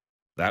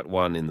 That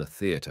one in the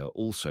theatre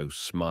also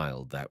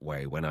smiled that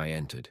way when I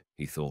entered,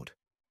 he thought,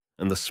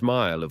 and the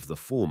smile of the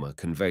former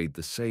conveyed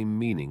the same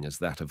meaning as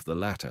that of the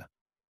latter.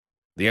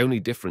 The only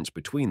difference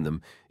between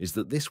them is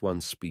that this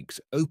one speaks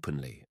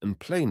openly and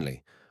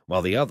plainly,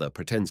 while the other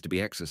pretends to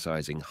be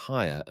exercising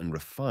higher and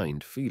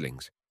refined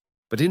feelings.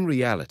 But in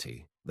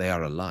reality, they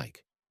are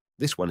alike.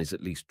 This one is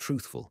at least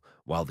truthful,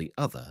 while the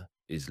other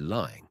is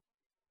lying.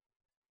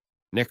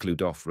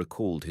 Nekhludoff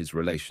recalled his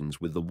relations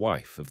with the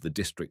wife of the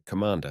district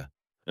commander,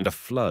 and a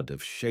flood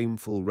of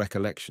shameful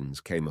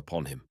recollections came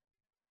upon him.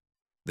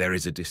 There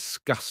is a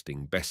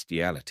disgusting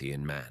bestiality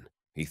in man,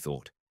 he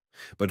thought,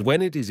 but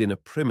when it is in a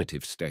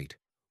primitive state,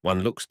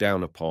 one looks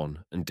down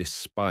upon and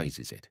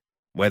despises it,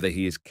 whether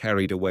he is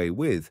carried away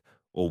with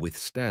or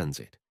withstands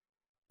it.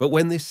 But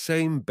when this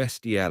same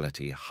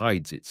bestiality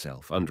hides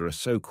itself under a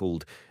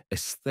so-called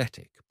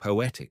aesthetic,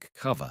 poetic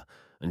cover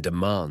and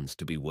demands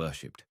to be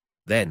worshipped,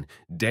 then,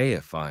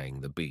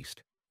 deifying the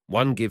beast,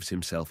 one gives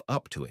himself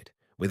up to it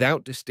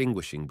without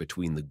distinguishing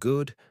between the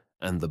good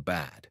and the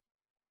bad.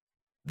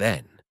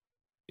 Then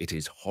it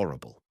is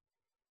horrible.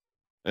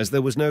 As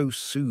there was no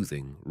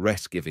soothing,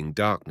 rest-giving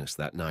darkness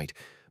that night,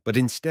 but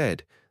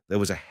instead there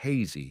was a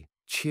hazy,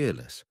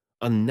 cheerless,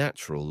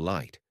 unnatural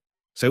light,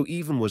 so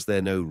even was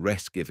there no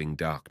rest-giving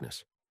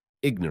darkness,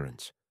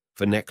 ignorance,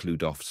 for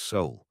Nekhludoff's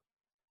soul.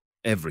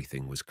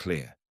 Everything was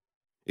clear.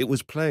 It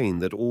was plain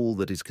that all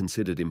that is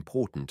considered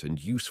important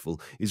and useful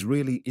is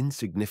really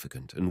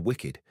insignificant and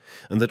wicked,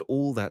 and that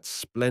all that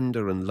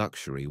splendor and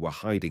luxury were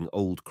hiding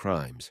old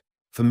crimes,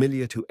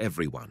 familiar to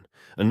everyone,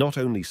 and not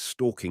only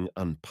stalking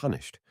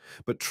unpunished,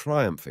 but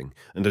triumphing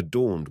and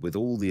adorned with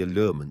all the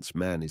allurements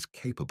man is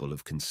capable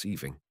of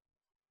conceiving.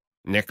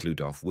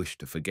 Nekhludoff wished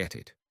to forget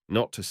it,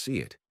 not to see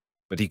it,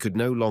 but he could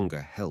no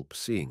longer help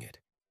seeing it.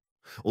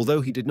 Although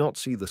he did not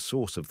see the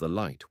source of the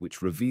light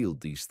which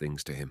revealed these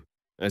things to him,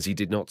 as he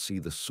did not see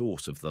the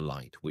source of the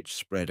light which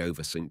spread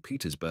over St.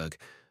 Petersburg,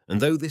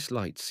 and though this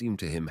light seemed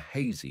to him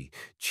hazy,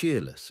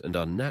 cheerless, and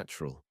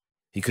unnatural,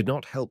 he could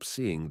not help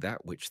seeing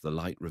that which the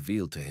light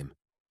revealed to him,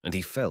 and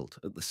he felt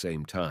at the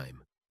same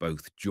time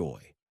both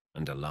joy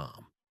and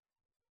alarm.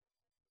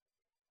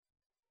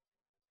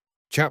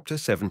 Chapter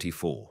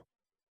 74.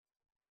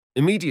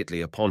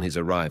 Immediately upon his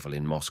arrival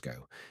in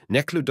Moscow,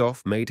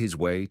 Nekhludoff made his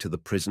way to the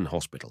prison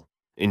hospital,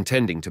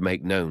 intending to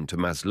make known to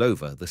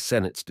Maslova the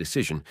Senate's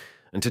decision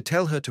and to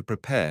tell her to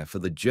prepare for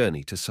the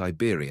journey to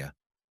Siberia.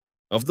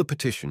 Of the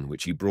petition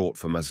which he brought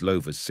for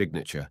Maslova's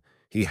signature,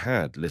 he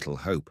had little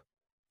hope,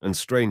 and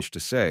strange to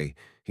say,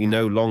 he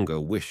no longer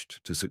wished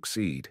to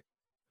succeed.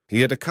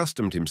 He had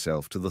accustomed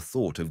himself to the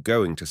thought of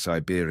going to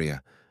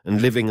Siberia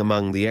and living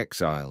among the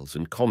exiles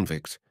and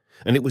convicts,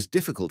 and it was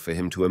difficult for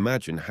him to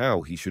imagine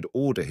how he should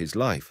order his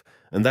life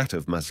and that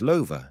of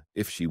Maslova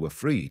if she were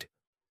freed.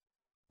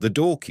 The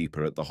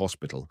doorkeeper at the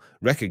hospital,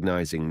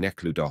 recognizing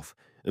Nekhludoff,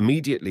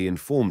 immediately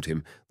informed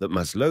him that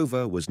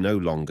Maslova was no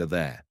longer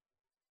there.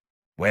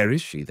 "Where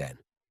is she, then?"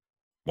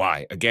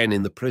 "Why, again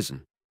in the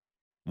prison."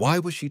 "Why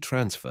was she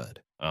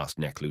transferred?" asked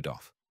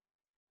Nekhludoff.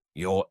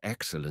 "Your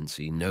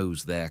Excellency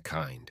knows their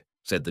kind,"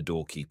 said the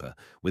doorkeeper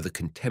with a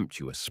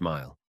contemptuous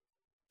smile.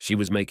 "She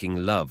was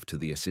making love to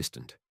the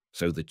assistant,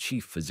 so the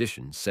chief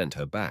physician sent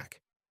her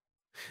back."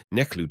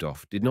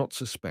 Nekhludoff did not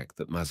suspect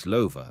that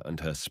Maslova and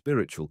her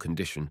spiritual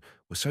condition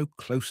were so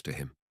close to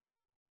him.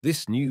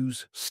 This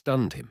news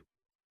stunned him.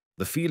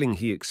 The feeling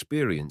he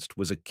experienced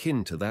was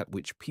akin to that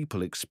which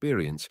people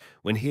experience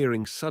when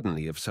hearing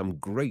suddenly of some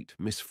great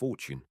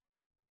misfortune.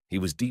 He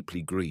was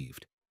deeply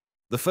grieved.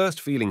 The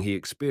first feeling he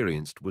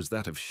experienced was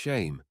that of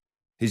shame.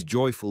 His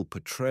joyful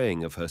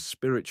portraying of her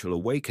spiritual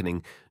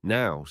awakening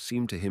now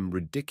seemed to him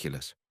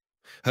ridiculous.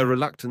 Her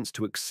reluctance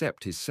to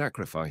accept his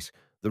sacrifice,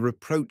 the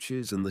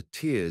reproaches and the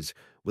tears,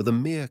 were the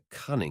mere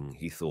cunning,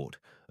 he thought,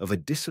 of a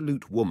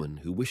dissolute woman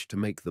who wished to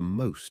make the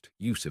most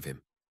use of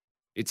him.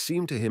 It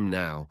seemed to him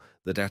now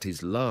that at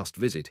his last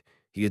visit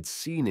he had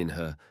seen in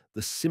her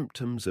the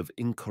symptoms of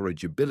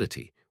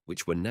incorrigibility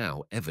which were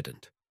now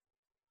evident.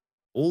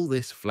 All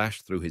this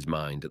flashed through his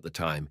mind at the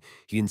time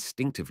he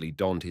instinctively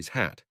donned his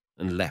hat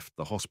and left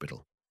the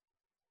hospital.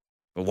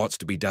 But what's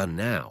to be done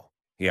now?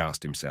 He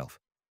asked himself.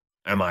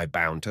 Am I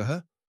bound to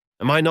her?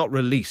 Am I not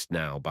released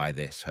now by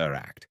this, her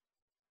act?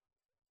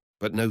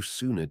 But no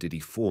sooner did he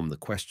form the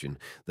question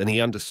than he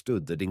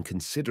understood that in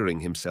considering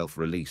himself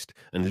released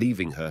and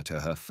leaving her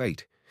to her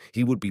fate,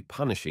 he would be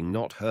punishing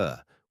not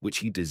her, which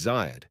he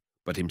desired,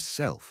 but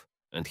himself,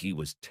 and he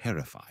was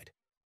terrified.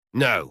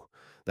 No,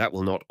 that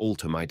will not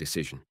alter my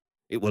decision.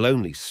 It will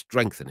only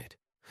strengthen it.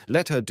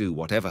 Let her do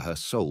whatever her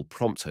soul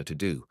prompts her to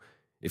do.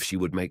 If she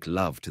would make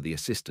love to the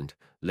assistant,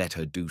 let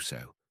her do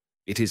so.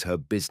 It is her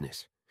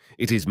business.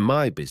 It is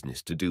my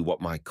business to do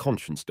what my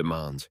conscience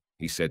demands,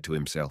 he said to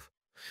himself.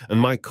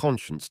 And my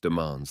conscience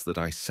demands that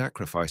I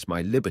sacrifice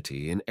my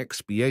liberty in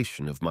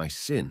expiation of my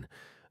sin,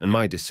 and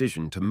my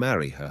decision to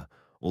marry her,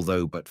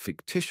 although but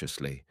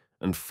fictitiously,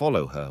 and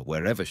follow her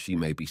wherever she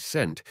may be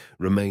sent,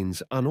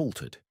 remains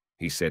unaltered,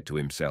 he said to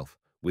himself,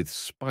 with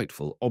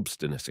spiteful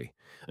obstinacy,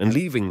 and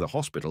leaving the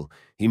hospital,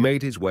 he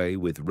made his way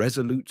with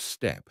resolute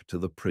step to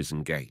the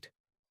prison gate.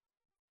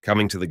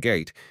 Coming to the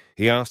gate,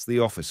 he asked the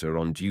officer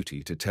on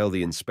duty to tell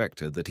the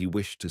inspector that he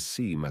wished to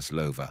see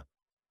Maslova.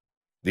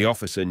 The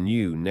officer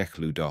knew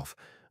Nekhludov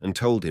and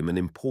told him an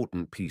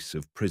important piece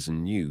of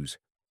prison news.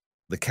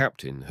 The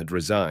captain had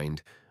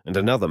resigned, and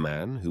another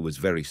man, who was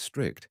very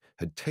strict,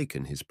 had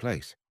taken his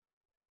place.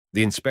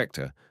 The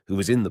inspector, who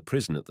was in the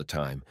prison at the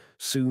time,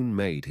 soon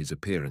made his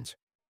appearance.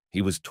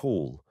 He was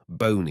tall,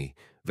 bony,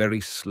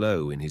 very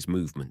slow in his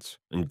movements,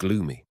 and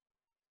gloomy.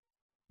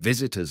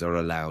 Visitors are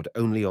allowed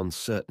only on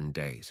certain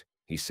days,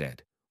 he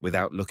said,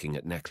 without looking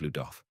at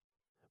Nekhludov.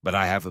 But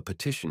I have a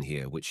petition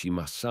here which she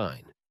must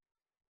sign.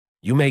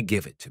 You may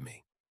give it to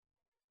me.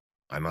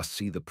 I must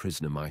see the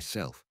prisoner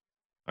myself.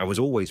 I was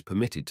always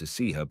permitted to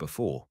see her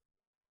before.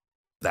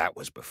 That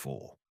was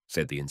before,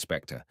 said the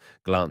inspector,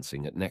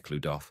 glancing at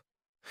Nekhludov.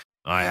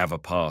 I have a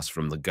pass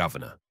from the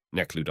governor,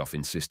 Nekhludov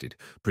insisted,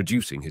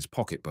 producing his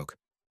pocketbook.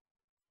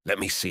 Let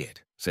me see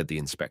it, said the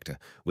inspector,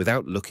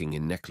 without looking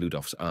in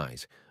Nekhludov's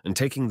eyes, and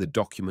taking the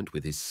document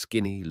with his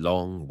skinny,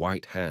 long,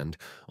 white hand,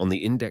 on the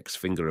index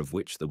finger of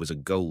which there was a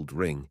gold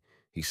ring,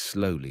 he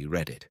slowly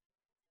read it.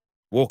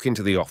 Walk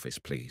into the office,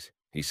 please,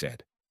 he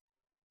said.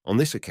 On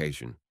this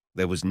occasion,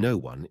 there was no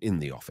one in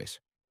the office.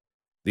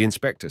 The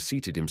inspector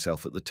seated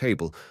himself at the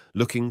table,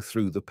 looking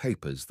through the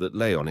papers that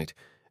lay on it,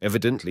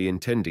 evidently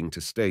intending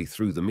to stay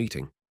through the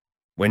meeting.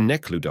 When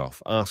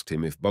Nekhludov asked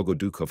him if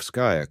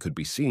Bogodukovskaya could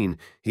be seen,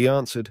 he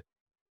answered,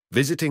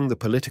 Visiting the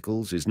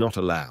politicals is not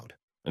allowed,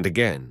 and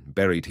again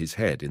buried his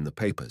head in the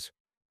papers.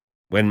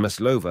 When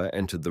Maslova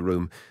entered the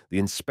room, the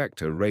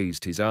inspector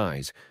raised his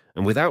eyes,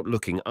 and without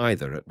looking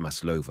either at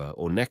Maslova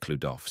or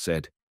Nekhludov,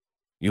 said,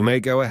 You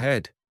may go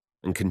ahead,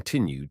 and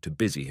continued to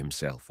busy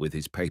himself with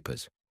his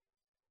papers.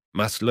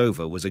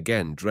 Maslova was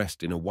again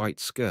dressed in a white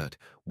skirt,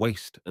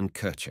 waist and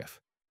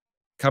kerchief.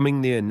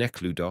 Coming near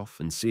Nekhludov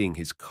and seeing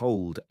his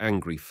cold,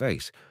 angry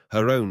face,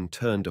 her own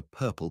turned a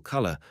purple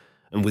color,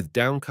 and with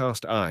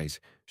downcast eyes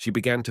she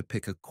began to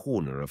pick a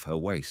corner of her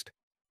waist.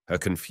 Her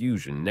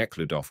confusion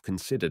Nekhludov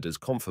considered as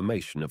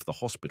confirmation of the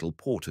hospital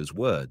porter's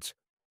words.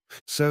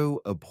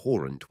 So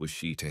abhorrent was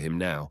she to him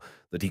now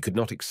that he could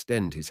not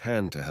extend his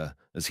hand to her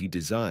as he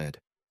desired.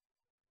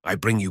 I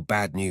bring you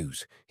bad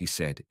news, he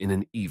said in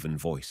an even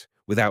voice,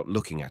 without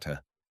looking at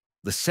her.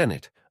 The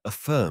Senate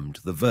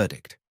affirmed the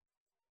verdict.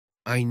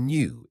 I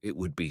knew it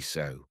would be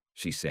so,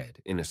 she said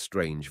in a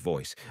strange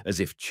voice, as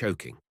if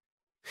choking.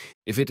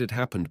 If it had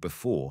happened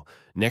before,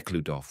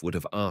 Nekhludov would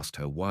have asked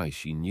her why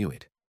she knew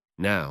it.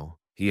 Now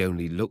he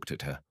only looked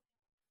at her.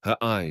 Her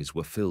eyes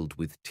were filled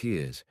with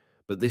tears,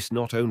 but this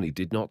not only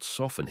did not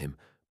soften him,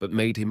 but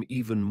made him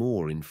even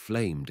more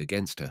inflamed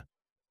against her.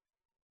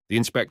 The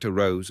inspector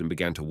rose and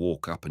began to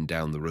walk up and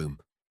down the room.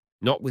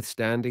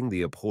 Notwithstanding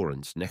the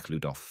abhorrence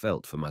Nekhludov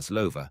felt for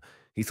Maslova,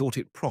 he thought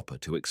it proper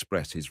to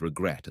express his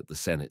regret at the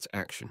Senate's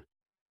action.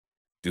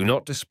 Do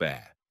not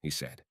despair, he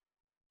said.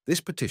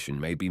 This petition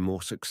may be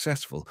more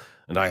successful,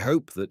 and I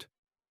hope that—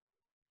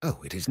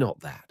 Oh, it is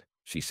not that,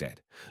 she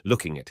said,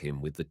 looking at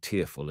him with the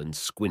tearful and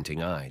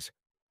squinting eyes.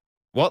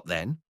 What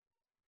then?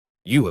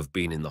 You have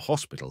been in the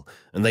hospital,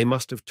 and they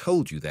must have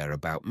told you there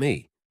about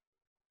me.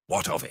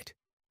 What of it?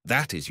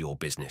 That is your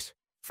business,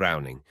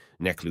 frowning,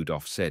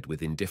 Nekhludov said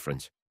with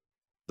indifference.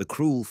 The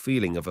cruel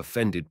feeling of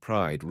offended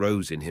pride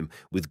rose in him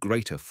with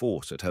greater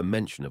force at her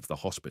mention of the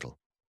hospital.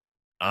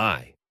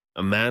 I,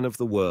 a man of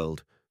the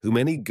world, whom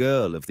any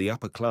girl of the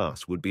upper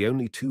class would be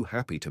only too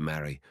happy to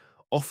marry,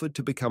 offered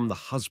to become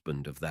the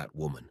husband of that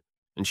woman,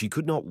 and she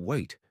could not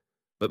wait.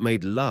 but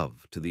made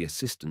love to the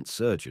assistant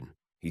surgeon,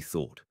 he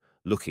thought,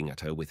 looking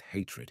at her with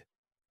hatred.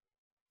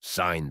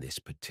 "Sign this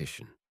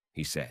petition,"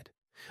 he said,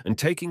 and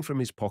taking from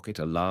his pocket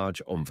a large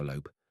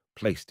envelope,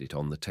 placed it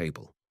on the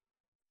table.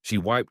 She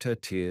wiped her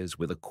tears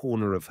with a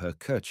corner of her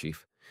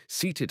kerchief,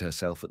 seated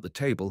herself at the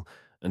table,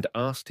 and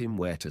asked him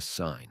where to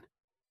sign.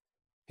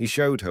 He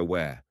showed her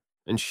where,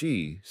 and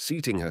she,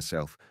 seating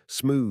herself,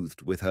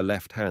 smoothed with her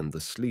left hand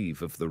the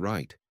sleeve of the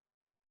right.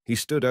 He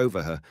stood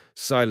over her,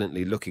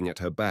 silently looking at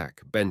her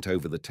back, bent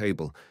over the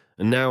table,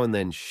 and now and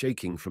then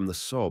shaking from the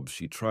sobs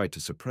she tried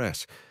to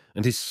suppress,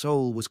 and his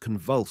soul was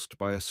convulsed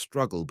by a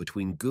struggle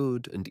between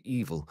good and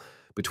evil,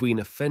 between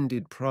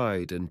offended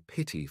pride and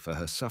pity for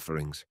her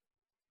sufferings.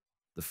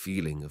 The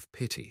feeling of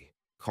pity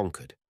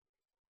conquered.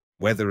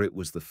 Whether it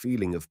was the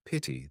feeling of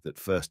pity that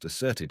first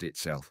asserted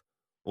itself,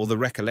 or the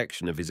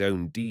recollection of his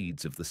own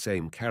deeds of the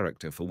same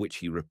character for which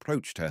he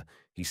reproached her,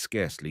 he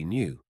scarcely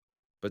knew.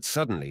 But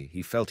suddenly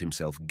he felt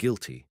himself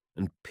guilty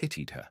and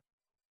pitied her.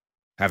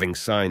 Having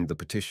signed the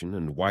petition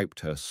and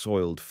wiped her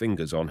soiled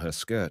fingers on her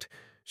skirt,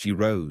 she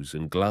rose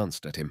and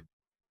glanced at him.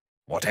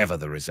 "Whatever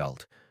the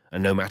result,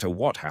 and no matter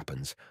what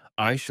happens,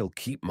 I shall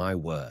keep my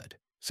word,"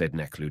 said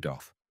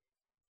Nekhludoff.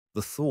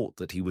 The thought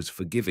that he was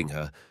forgiving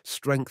her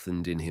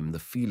strengthened in him the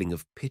feeling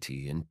of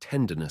pity and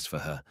tenderness for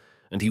her,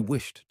 and he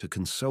wished to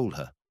console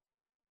her.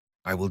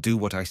 "I will do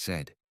what I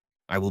said.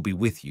 I will be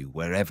with you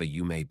wherever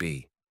you may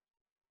be."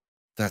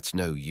 "That's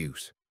no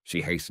use,"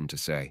 she hastened to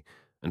say,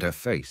 and her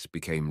face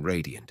became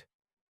radiant.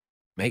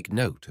 "Make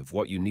note of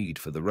what you need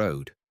for the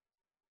road."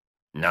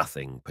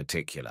 "Nothing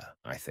particular,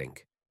 I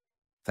think.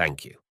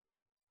 Thank you."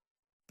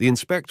 The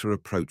inspector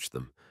approached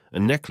them,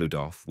 and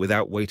Nekhludoff,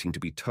 without waiting to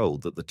be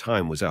told that the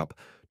time was up,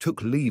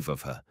 took leave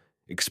of her,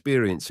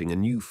 experiencing a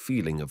new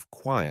feeling of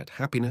quiet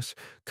happiness,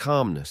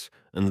 calmness,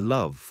 and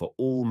love for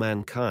all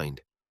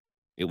mankind.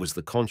 It was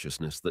the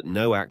consciousness that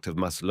no act of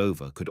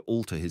Maslova could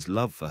alter his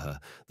love for her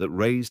that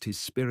raised his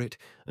spirit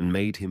and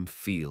made him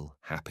feel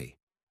happy.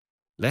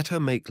 Let her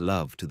make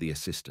love to the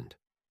assistant.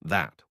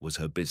 That was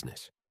her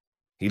business.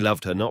 He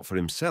loved her not for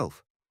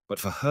himself, but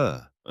for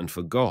her and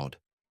for God.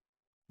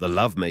 The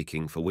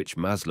love-making for which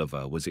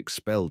Maslova was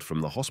expelled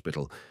from the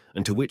hospital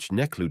and to which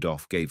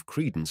Nekhludoff gave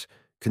credence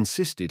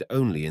consisted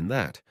only in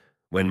that,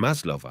 when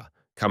Maslova,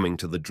 coming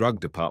to the drug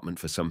department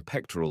for some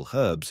pectoral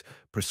herbs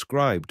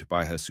prescribed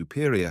by her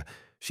superior,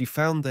 she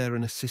found there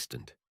an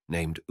assistant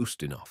named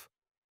Ustinov.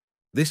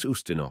 This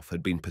Ustinov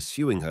had been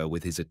pursuing her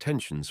with his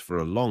attentions for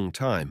a long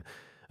time,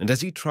 and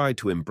as he tried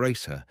to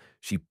embrace her,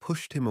 she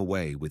pushed him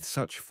away with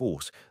such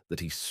force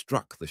that he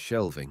struck the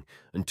shelving,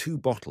 and 2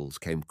 bottles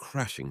came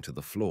crashing to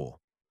the floor.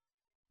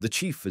 The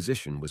chief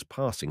physician was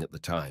passing at the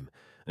time,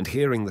 and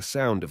hearing the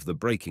sound of the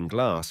breaking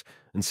glass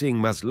and seeing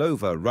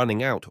Maslova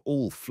running out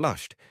all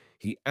flushed,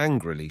 he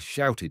angrily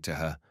shouted to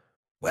her,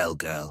 "Well,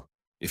 girl,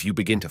 if you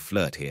begin to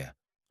flirt here,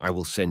 I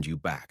will send you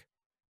back.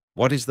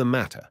 What is the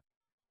matter?"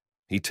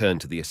 He turned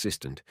to the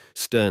assistant,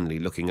 sternly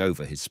looking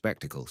over his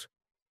spectacles.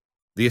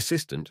 The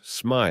assistant,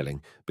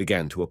 smiling,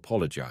 began to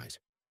apologize.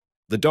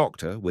 The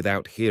doctor,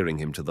 without hearing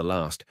him to the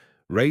last,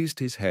 raised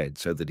his head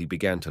so that he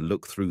began to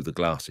look through the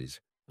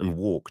glasses and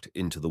walked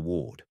into the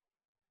ward.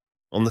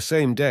 On the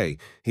same day,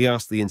 he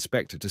asked the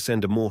inspector to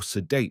send a more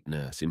sedate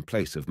nurse in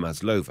place of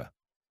Maslova.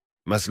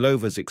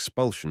 Maslova's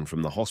expulsion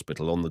from the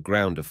hospital on the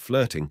ground of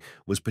flirting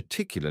was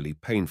particularly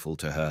painful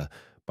to her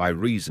by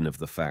reason of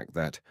the fact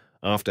that,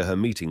 after her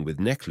meeting with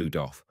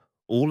Nekhludoff,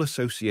 all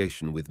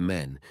association with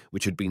men,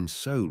 which had been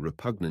so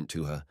repugnant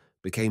to her,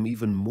 became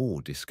even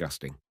more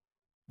disgusting.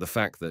 The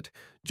fact that,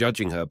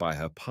 judging her by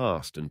her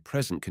past and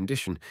present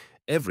condition,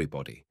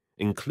 everybody,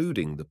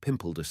 including the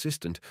pimpled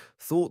assistant,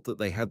 thought that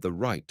they had the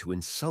right to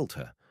insult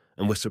her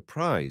and were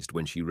surprised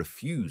when she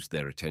refused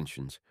their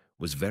attentions,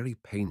 was very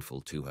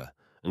painful to her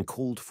and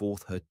called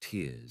forth her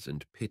tears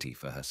and pity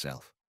for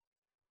herself.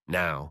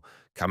 Now,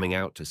 coming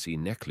out to see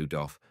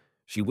Nekhludoff,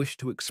 she wished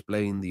to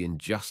explain the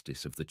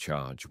injustice of the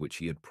charge which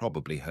he had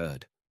probably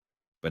heard.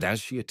 But as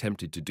she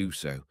attempted to do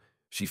so,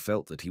 she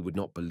felt that he would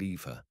not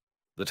believe her,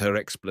 that her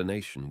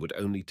explanation would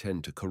only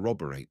tend to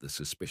corroborate the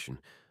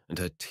suspicion, and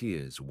her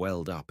tears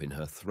welled up in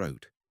her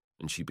throat,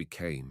 and she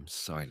became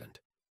silent.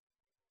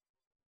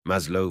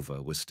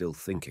 Maslova was still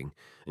thinking,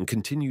 and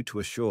continued to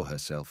assure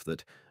herself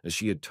that, as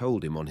she had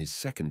told him on his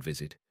second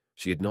visit,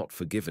 she had not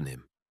forgiven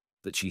him,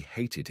 that she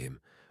hated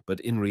him, but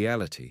in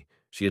reality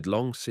she had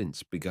long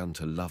since begun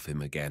to love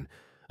him again,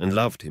 and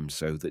loved him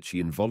so that she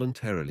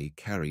involuntarily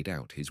carried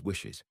out his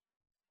wishes.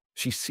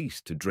 She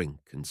ceased to drink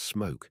and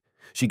smoke,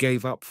 she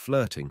gave up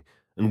flirting,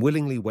 and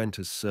willingly went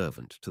as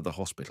servant to the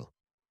hospital.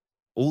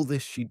 All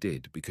this she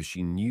did because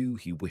she knew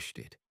he wished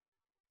it.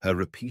 Her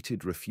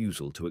repeated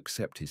refusal to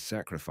accept his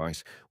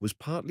sacrifice was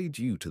partly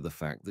due to the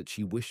fact that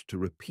she wished to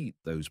repeat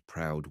those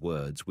proud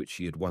words which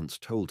she had once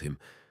told him,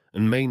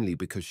 and mainly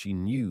because she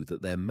knew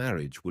that their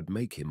marriage would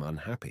make him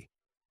unhappy.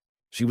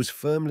 She was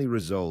firmly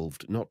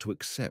resolved not to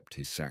accept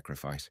his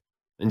sacrifice,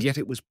 and yet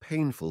it was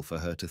painful for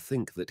her to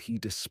think that he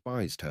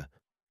despised her,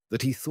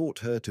 that he thought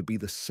her to be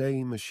the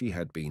same as she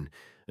had been,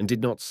 and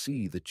did not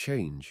see the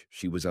change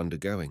she was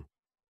undergoing.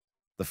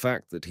 The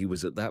fact that he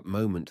was at that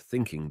moment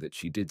thinking that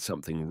she did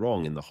something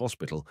wrong in the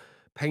hospital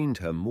pained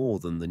her more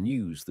than the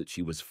news that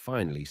she was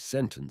finally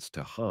sentenced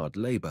to hard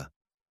labor.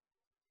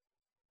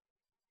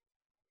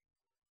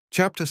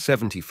 Chapter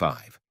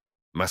 75.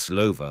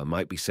 Maslova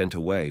might be sent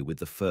away with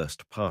the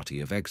first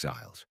party of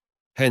exiles.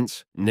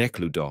 Hence,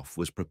 Nekhludoff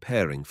was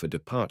preparing for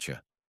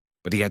departure.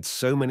 But he had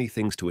so many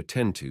things to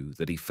attend to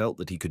that he felt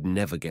that he could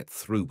never get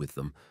through with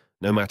them,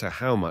 no matter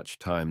how much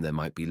time there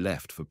might be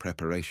left for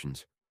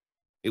preparations.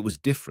 It was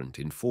different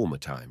in former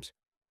times.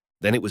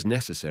 Then it was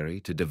necessary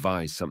to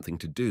devise something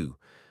to do,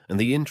 and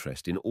the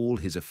interest in all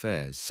his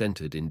affairs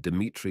centered in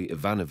Dmitri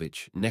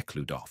Ivanovitch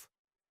Nekhludoff.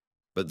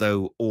 But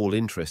though all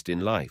interest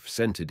in life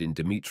centered in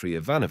Dmitri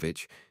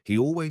Ivanovitch, he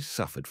always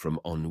suffered from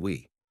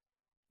ennui.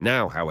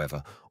 Now,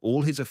 however,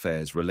 all his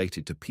affairs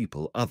related to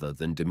people other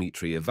than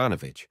Dmitri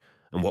Ivanovitch,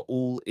 and were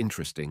all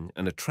interesting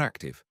and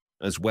attractive,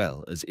 as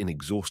well as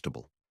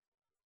inexhaustible.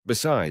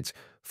 Besides,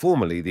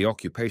 formerly the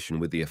occupation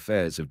with the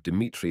affairs of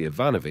Dmitri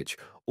Ivanovitch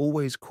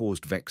always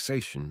caused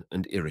vexation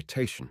and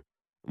irritation,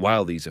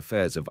 while these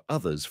affairs of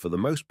others, for the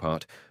most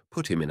part,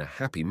 put him in a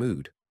happy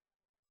mood.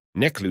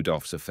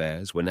 Nekhludoff's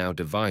affairs were now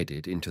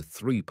divided into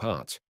three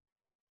parts.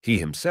 He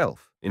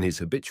himself, in his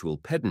habitual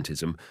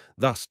pedantism,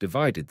 thus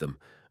divided them,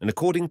 and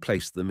accordingly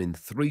placed them in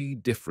three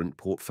different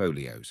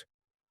portfolios.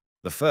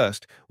 The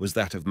first was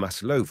that of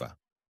Maslova.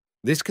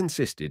 This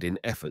consisted in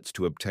efforts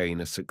to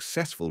obtain a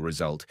successful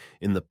result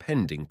in the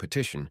pending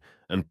petition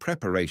and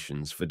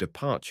preparations for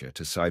departure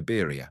to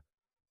Siberia.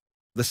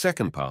 The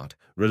second part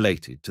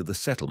related to the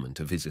settlement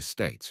of his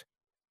estates.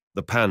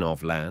 The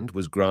Panov land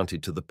was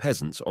granted to the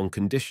peasants on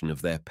condition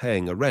of their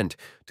paying a rent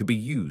to be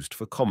used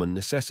for common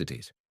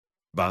necessities.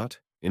 But,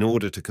 in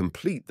order to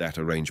complete that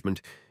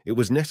arrangement, it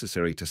was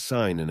necessary to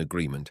sign an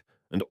agreement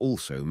and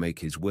also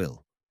make his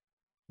will.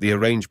 The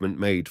arrangement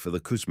made for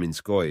the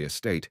Kuzminskoye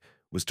estate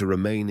was to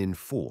remain in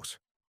force.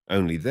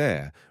 Only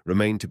there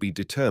remained to be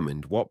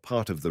determined what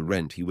part of the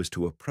rent he was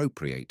to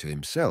appropriate to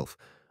himself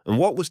and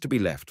what was to be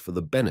left for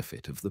the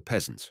benefit of the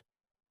peasants.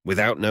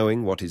 Without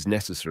knowing what his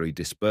necessary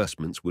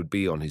disbursements would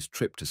be on his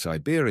trip to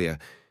Siberia,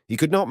 he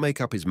could not make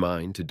up his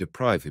mind to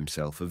deprive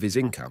himself of his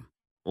income,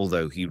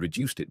 although he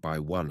reduced it by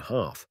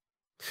 1/2.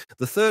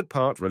 The third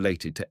part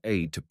related to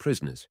aid to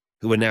prisoners,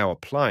 who were now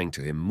applying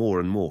to him more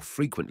and more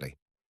frequently.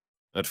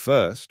 At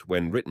first,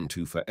 when written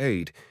to for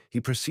aid,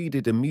 he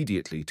proceeded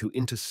immediately to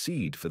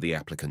intercede for the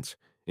applicants,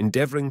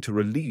 endeavoring to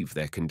relieve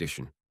their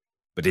condition.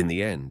 But in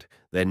the end,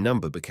 their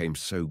number became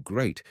so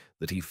great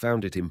that he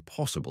found it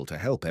impossible to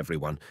help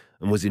everyone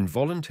and was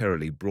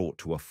involuntarily brought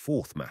to a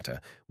fourth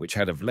matter which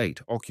had of late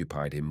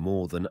occupied him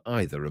more than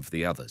either of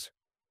the others.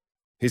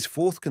 His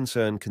fourth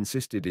concern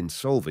consisted in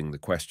solving the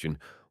question,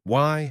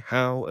 why,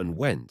 how, and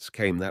whence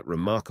came that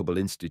remarkable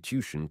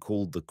institution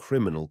called the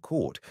criminal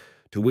court,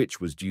 to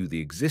which was due the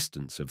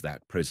existence of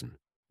that prison,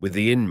 with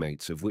the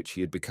inmates of which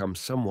he had become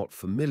somewhat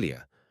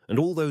familiar, and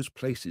all those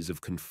places of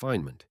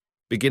confinement,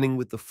 beginning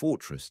with the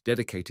fortress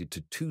dedicated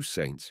to two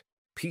saints,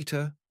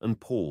 Peter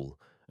and Paul,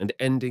 and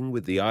ending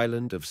with the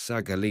island of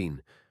Saghalin,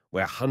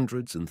 where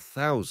hundreds and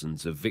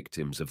thousands of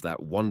victims of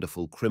that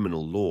wonderful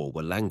criminal law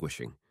were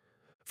languishing.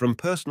 From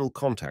personal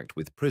contact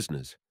with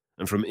prisoners,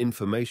 and from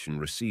information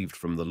received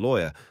from the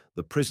lawyer,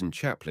 the prison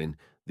chaplain,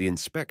 the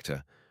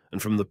inspector,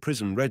 and from the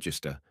prison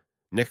register,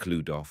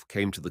 Nekhludoff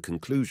came to the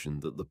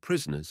conclusion that the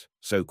prisoners,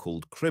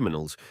 so-called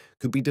criminals,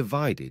 could be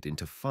divided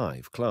into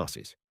 5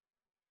 classes.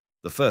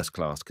 The first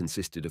class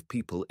consisted of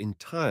people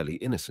entirely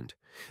innocent,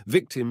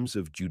 victims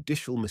of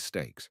judicial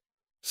mistakes,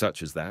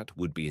 such as that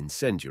would-be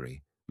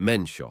incendiary,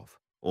 Menshov,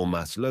 or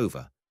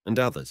Maslova, and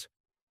others.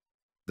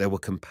 There were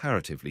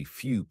comparatively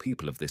few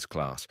people of this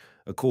class,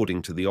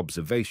 according to the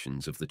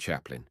observations of the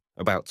chaplain,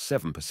 about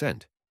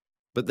 7%,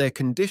 but their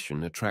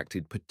condition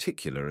attracted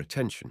particular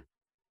attention.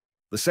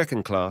 The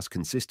second class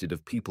consisted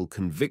of people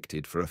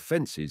convicted for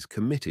offences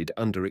committed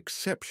under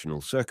exceptional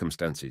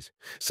circumstances,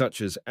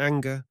 such as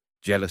anger,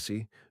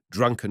 jealousy,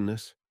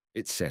 drunkenness,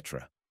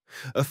 etc.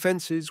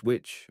 Offences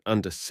which,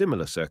 under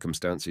similar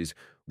circumstances,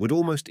 would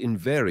almost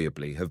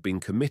invariably have been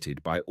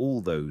committed by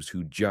all those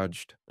who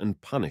judged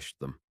and punished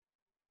them.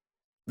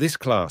 This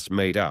class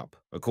made up,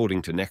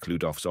 according to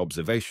Nekhludoff's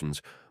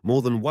observations,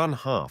 more than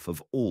 1/2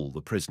 of all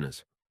the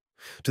prisoners.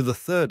 To the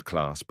third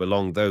class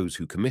belonged those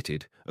who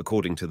committed,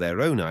 according to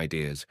their own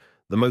ideas,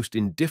 the most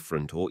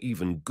indifferent or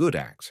even good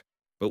acts,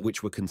 but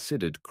which were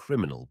considered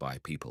criminal by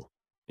people,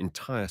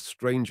 entire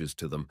strangers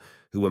to them,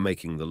 who were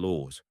making the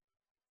laws.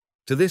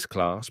 To this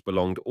class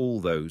belonged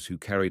all those who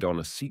carried on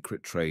a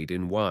secret trade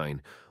in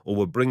wine, or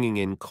were bringing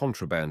in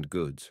contraband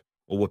goods,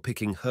 or were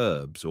picking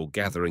herbs or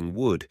gathering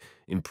wood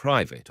in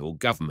private or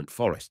government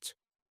forests.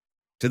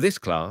 To this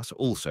class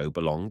also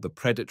belonged the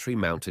predatory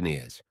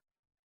mountaineers.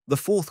 The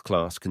fourth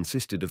class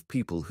consisted of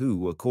people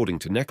who, according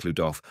to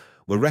Nekhludoff,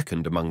 were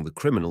reckoned among the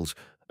criminals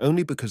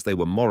only because they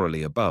were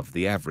morally above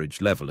the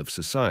average level of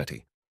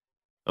society.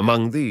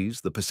 Among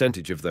these, the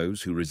percentage of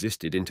those who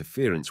resisted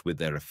interference with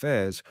their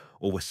affairs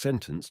or were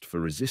sentenced for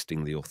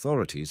resisting the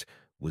authorities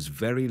was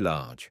very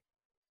large.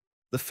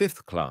 The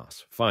fifth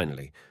class,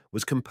 finally,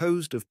 was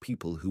composed of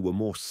people who were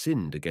more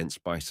sinned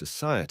against by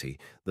society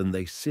than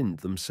they sinned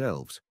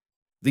themselves.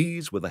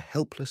 These were the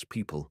helpless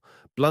people,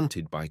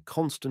 blunted by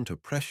constant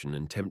oppression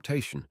and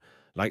temptation,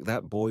 like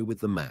that boy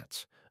with the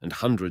mats, and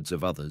hundreds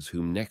of others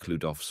whom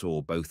Nekhludoff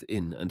saw both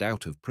in and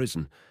out of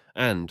prison,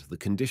 and the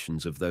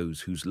conditions of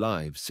those whose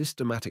lives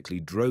systematically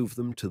drove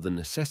them to the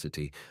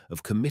necessity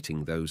of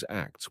committing those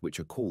acts which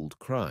are called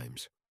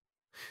crimes.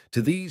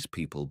 To these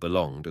people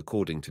belonged,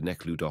 according to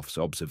Nekhludoff's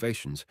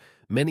observations,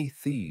 many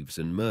thieves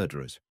and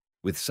murderers,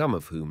 with some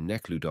of whom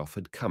Nekhludoff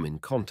had come in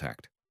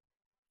contact.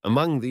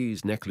 Among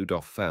these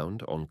Nekhludoff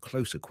found, on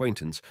close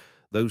acquaintance,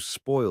 those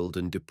spoiled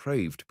and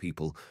depraved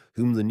people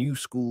whom the new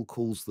school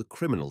calls the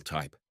criminal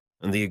type,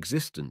 and the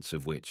existence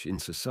of which in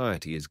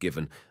society is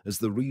given as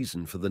the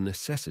reason for the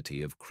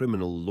necessity of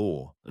criminal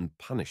law and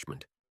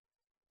punishment.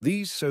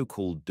 These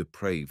so-called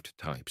depraved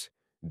types,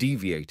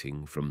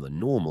 deviating from the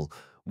normal,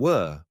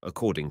 were,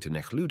 according to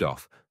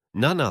Nekhludoff,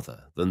 none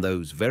other than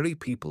those very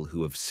people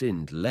who have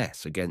sinned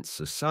less against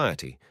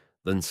society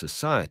than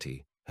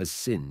society has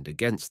sinned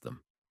against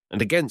them,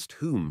 and against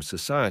whom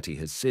society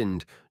has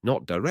sinned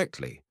not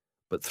directly,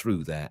 but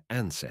through their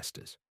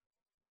ancestors.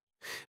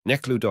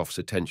 Nekhludoff's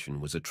attention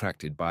was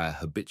attracted by a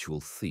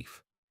habitual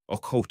thief,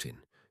 Okhotin,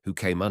 who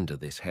came under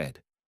this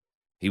head.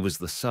 He was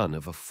the son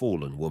of a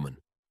fallen woman,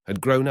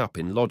 had grown up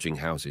in lodging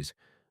houses,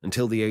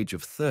 until the age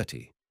of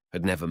 30,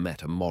 had never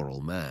met a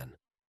moral man.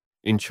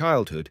 In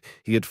childhood,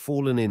 he had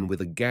fallen in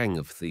with a gang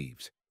of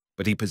thieves,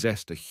 but he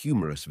possessed a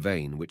humorous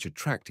vein which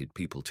attracted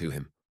people to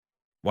him.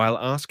 While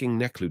asking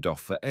Nekhludoff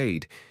for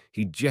aid,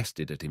 he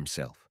jested at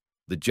himself,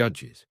 the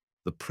judges,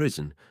 the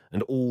prison,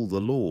 and all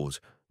the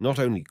laws, not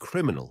only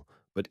criminal,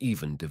 but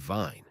even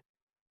divine.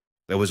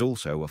 There was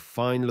also a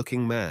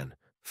fine-looking man,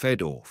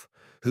 Fedorf,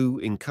 who,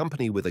 in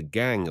company with a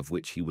gang of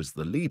which he was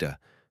the leader,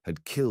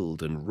 had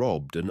killed and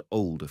robbed an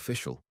old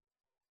official.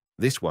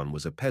 This one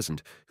was a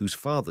peasant whose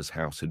father's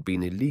house had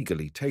been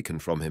illegally taken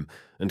from him,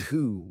 and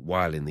who,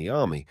 while in the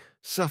army,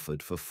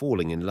 suffered for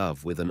falling in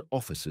love with an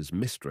officer's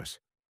mistress.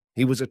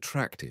 He was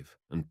attractive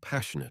and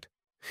passionate.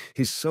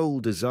 His sole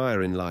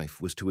desire in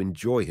life was to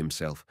enjoy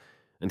himself,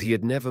 and he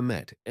had never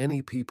met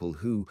any people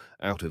who,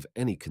 out of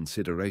any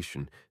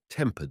consideration,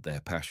 tempered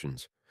their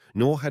passions,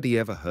 nor had he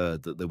ever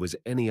heard that there was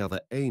any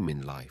other aim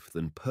in life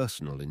than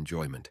personal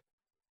enjoyment.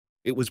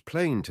 It was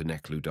plain to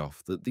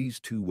Nekhludoff that these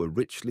two were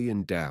richly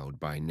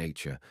endowed by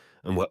nature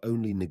and were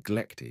only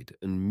neglected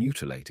and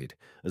mutilated,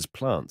 as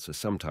plants are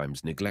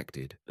sometimes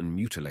neglected and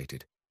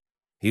mutilated.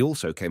 He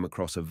also came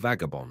across a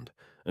vagabond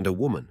and a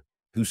woman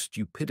whose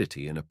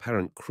stupidity and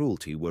apparent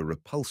cruelty were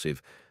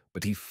repulsive,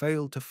 but he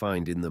failed to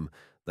find in them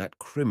that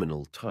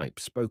criminal type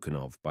spoken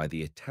of by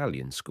the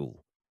Italian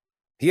school.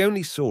 He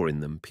only saw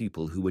in them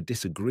people who were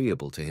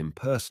disagreeable to him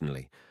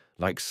personally,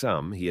 like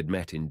some he had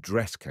met in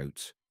dress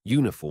coats,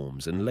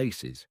 uniforms, and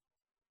laces.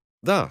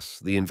 Thus,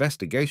 the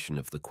investigation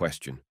of the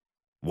question,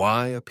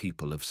 why are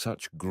people of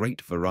such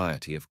great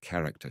variety of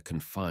character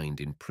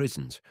confined in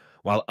prisons,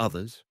 while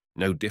others,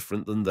 no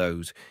different than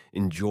those,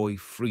 enjoy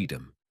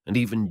freedom and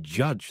even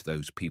judge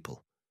those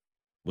people,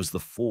 was the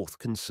fourth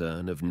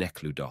concern of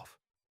Nekhludoff.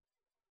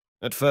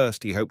 At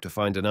first he hoped to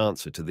find an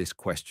answer to this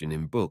question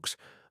in books,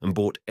 and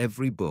bought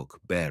every book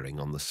bearing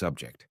on the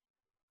subject.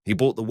 He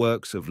bought the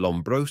works of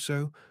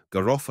Lombroso,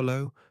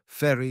 Garofalo,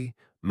 Ferri,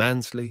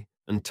 Mansley,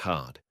 and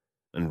Tard,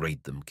 and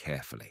read them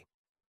carefully.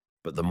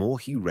 But the more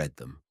he read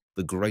them,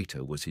 the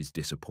greater was his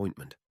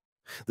disappointment.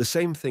 The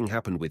same thing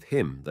happened with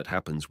him that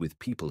happens with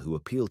people who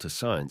appeal to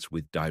science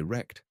with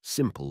direct,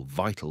 simple,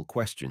 vital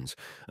questions,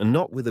 and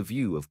not with a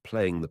view of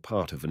playing the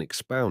part of an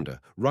expounder,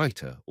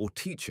 writer, or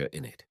teacher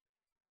in it.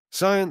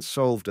 Science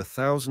solved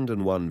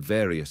 1,001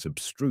 various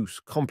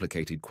abstruse,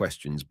 complicated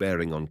questions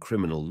bearing on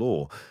criminal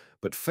law,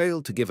 but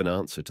failed to give an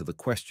answer to the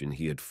question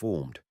he had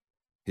formed.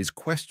 His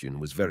question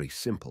was very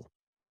simple.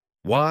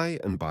 Why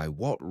and by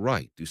what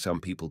right do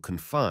some people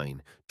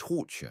confine,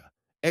 torture,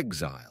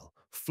 exile,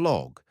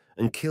 flog,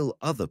 and kill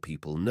other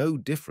people no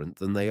different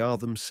than they are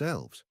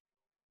themselves?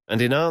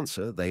 And in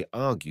answer they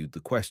argued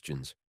the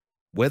questions,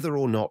 whether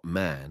or not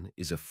man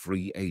is a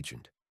free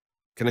agent.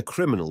 Can a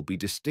criminal be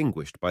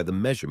distinguished by the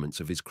measurements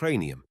of his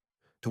cranium?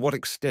 To what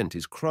extent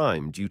is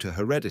crime due to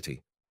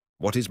heredity?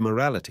 What is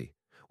morality?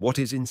 What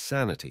is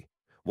insanity?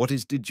 What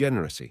is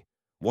degeneracy?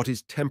 What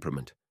is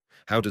temperament?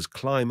 How does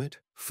climate,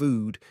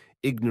 food,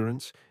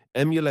 ignorance,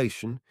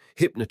 emulation,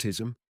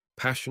 hypnotism,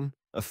 passion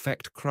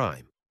affect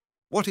crime?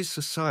 What is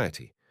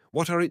society?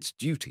 What are its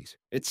duties?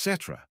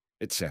 Etc.,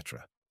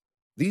 etc.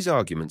 These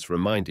arguments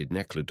reminded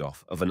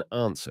Nekhludoff of an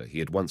answer he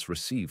had once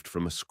received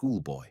from a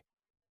schoolboy.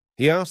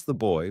 He asked the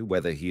boy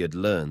whether he had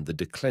learned the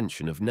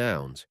declension of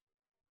nouns.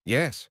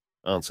 "Yes,"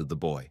 answered the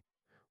boy.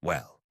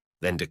 "Well,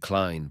 then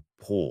decline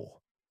paw."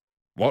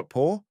 "What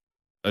paw?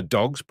 A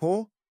dog's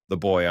paw?" the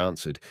boy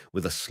answered,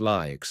 with a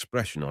sly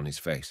expression on his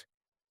face.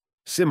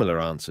 Similar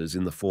answers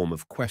in the form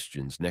of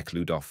questions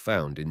Nekhludoff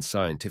found in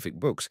scientific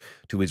books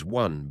to his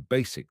one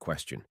basic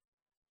question.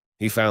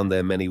 He found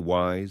there many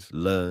wise,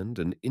 learned,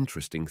 and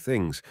interesting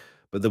things,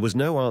 but there was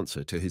no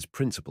answer to his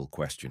principal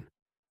question.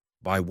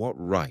 By what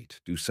right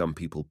do some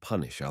people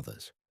punish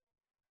others?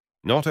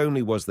 Not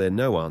only was there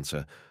no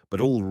answer,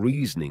 but all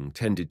reasoning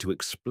tended to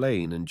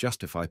explain and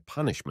justify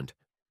punishment,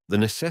 the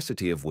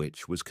necessity of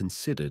which was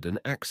considered an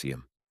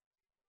axiom.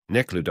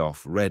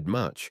 Nekhludoff read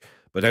much,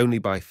 but only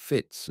by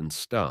fits and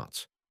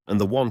starts, and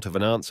the want of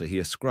an answer he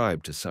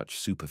ascribed to such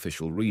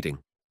superficial reading.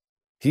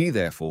 He,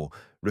 therefore,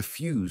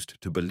 refused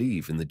to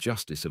believe in the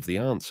justice of the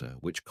answer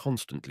which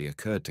constantly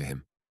occurred to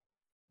him.